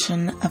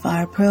portion of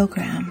our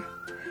program.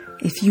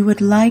 If you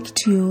would like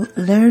to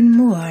learn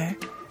more,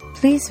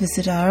 please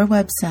visit our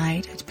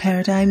website at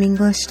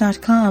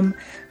paradigmenglish.com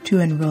to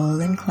enroll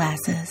in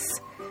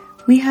classes.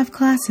 We have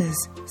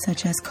classes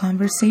such as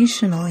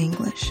conversational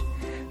English,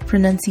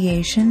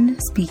 pronunciation,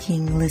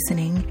 speaking,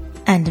 listening,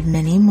 and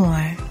many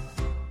more.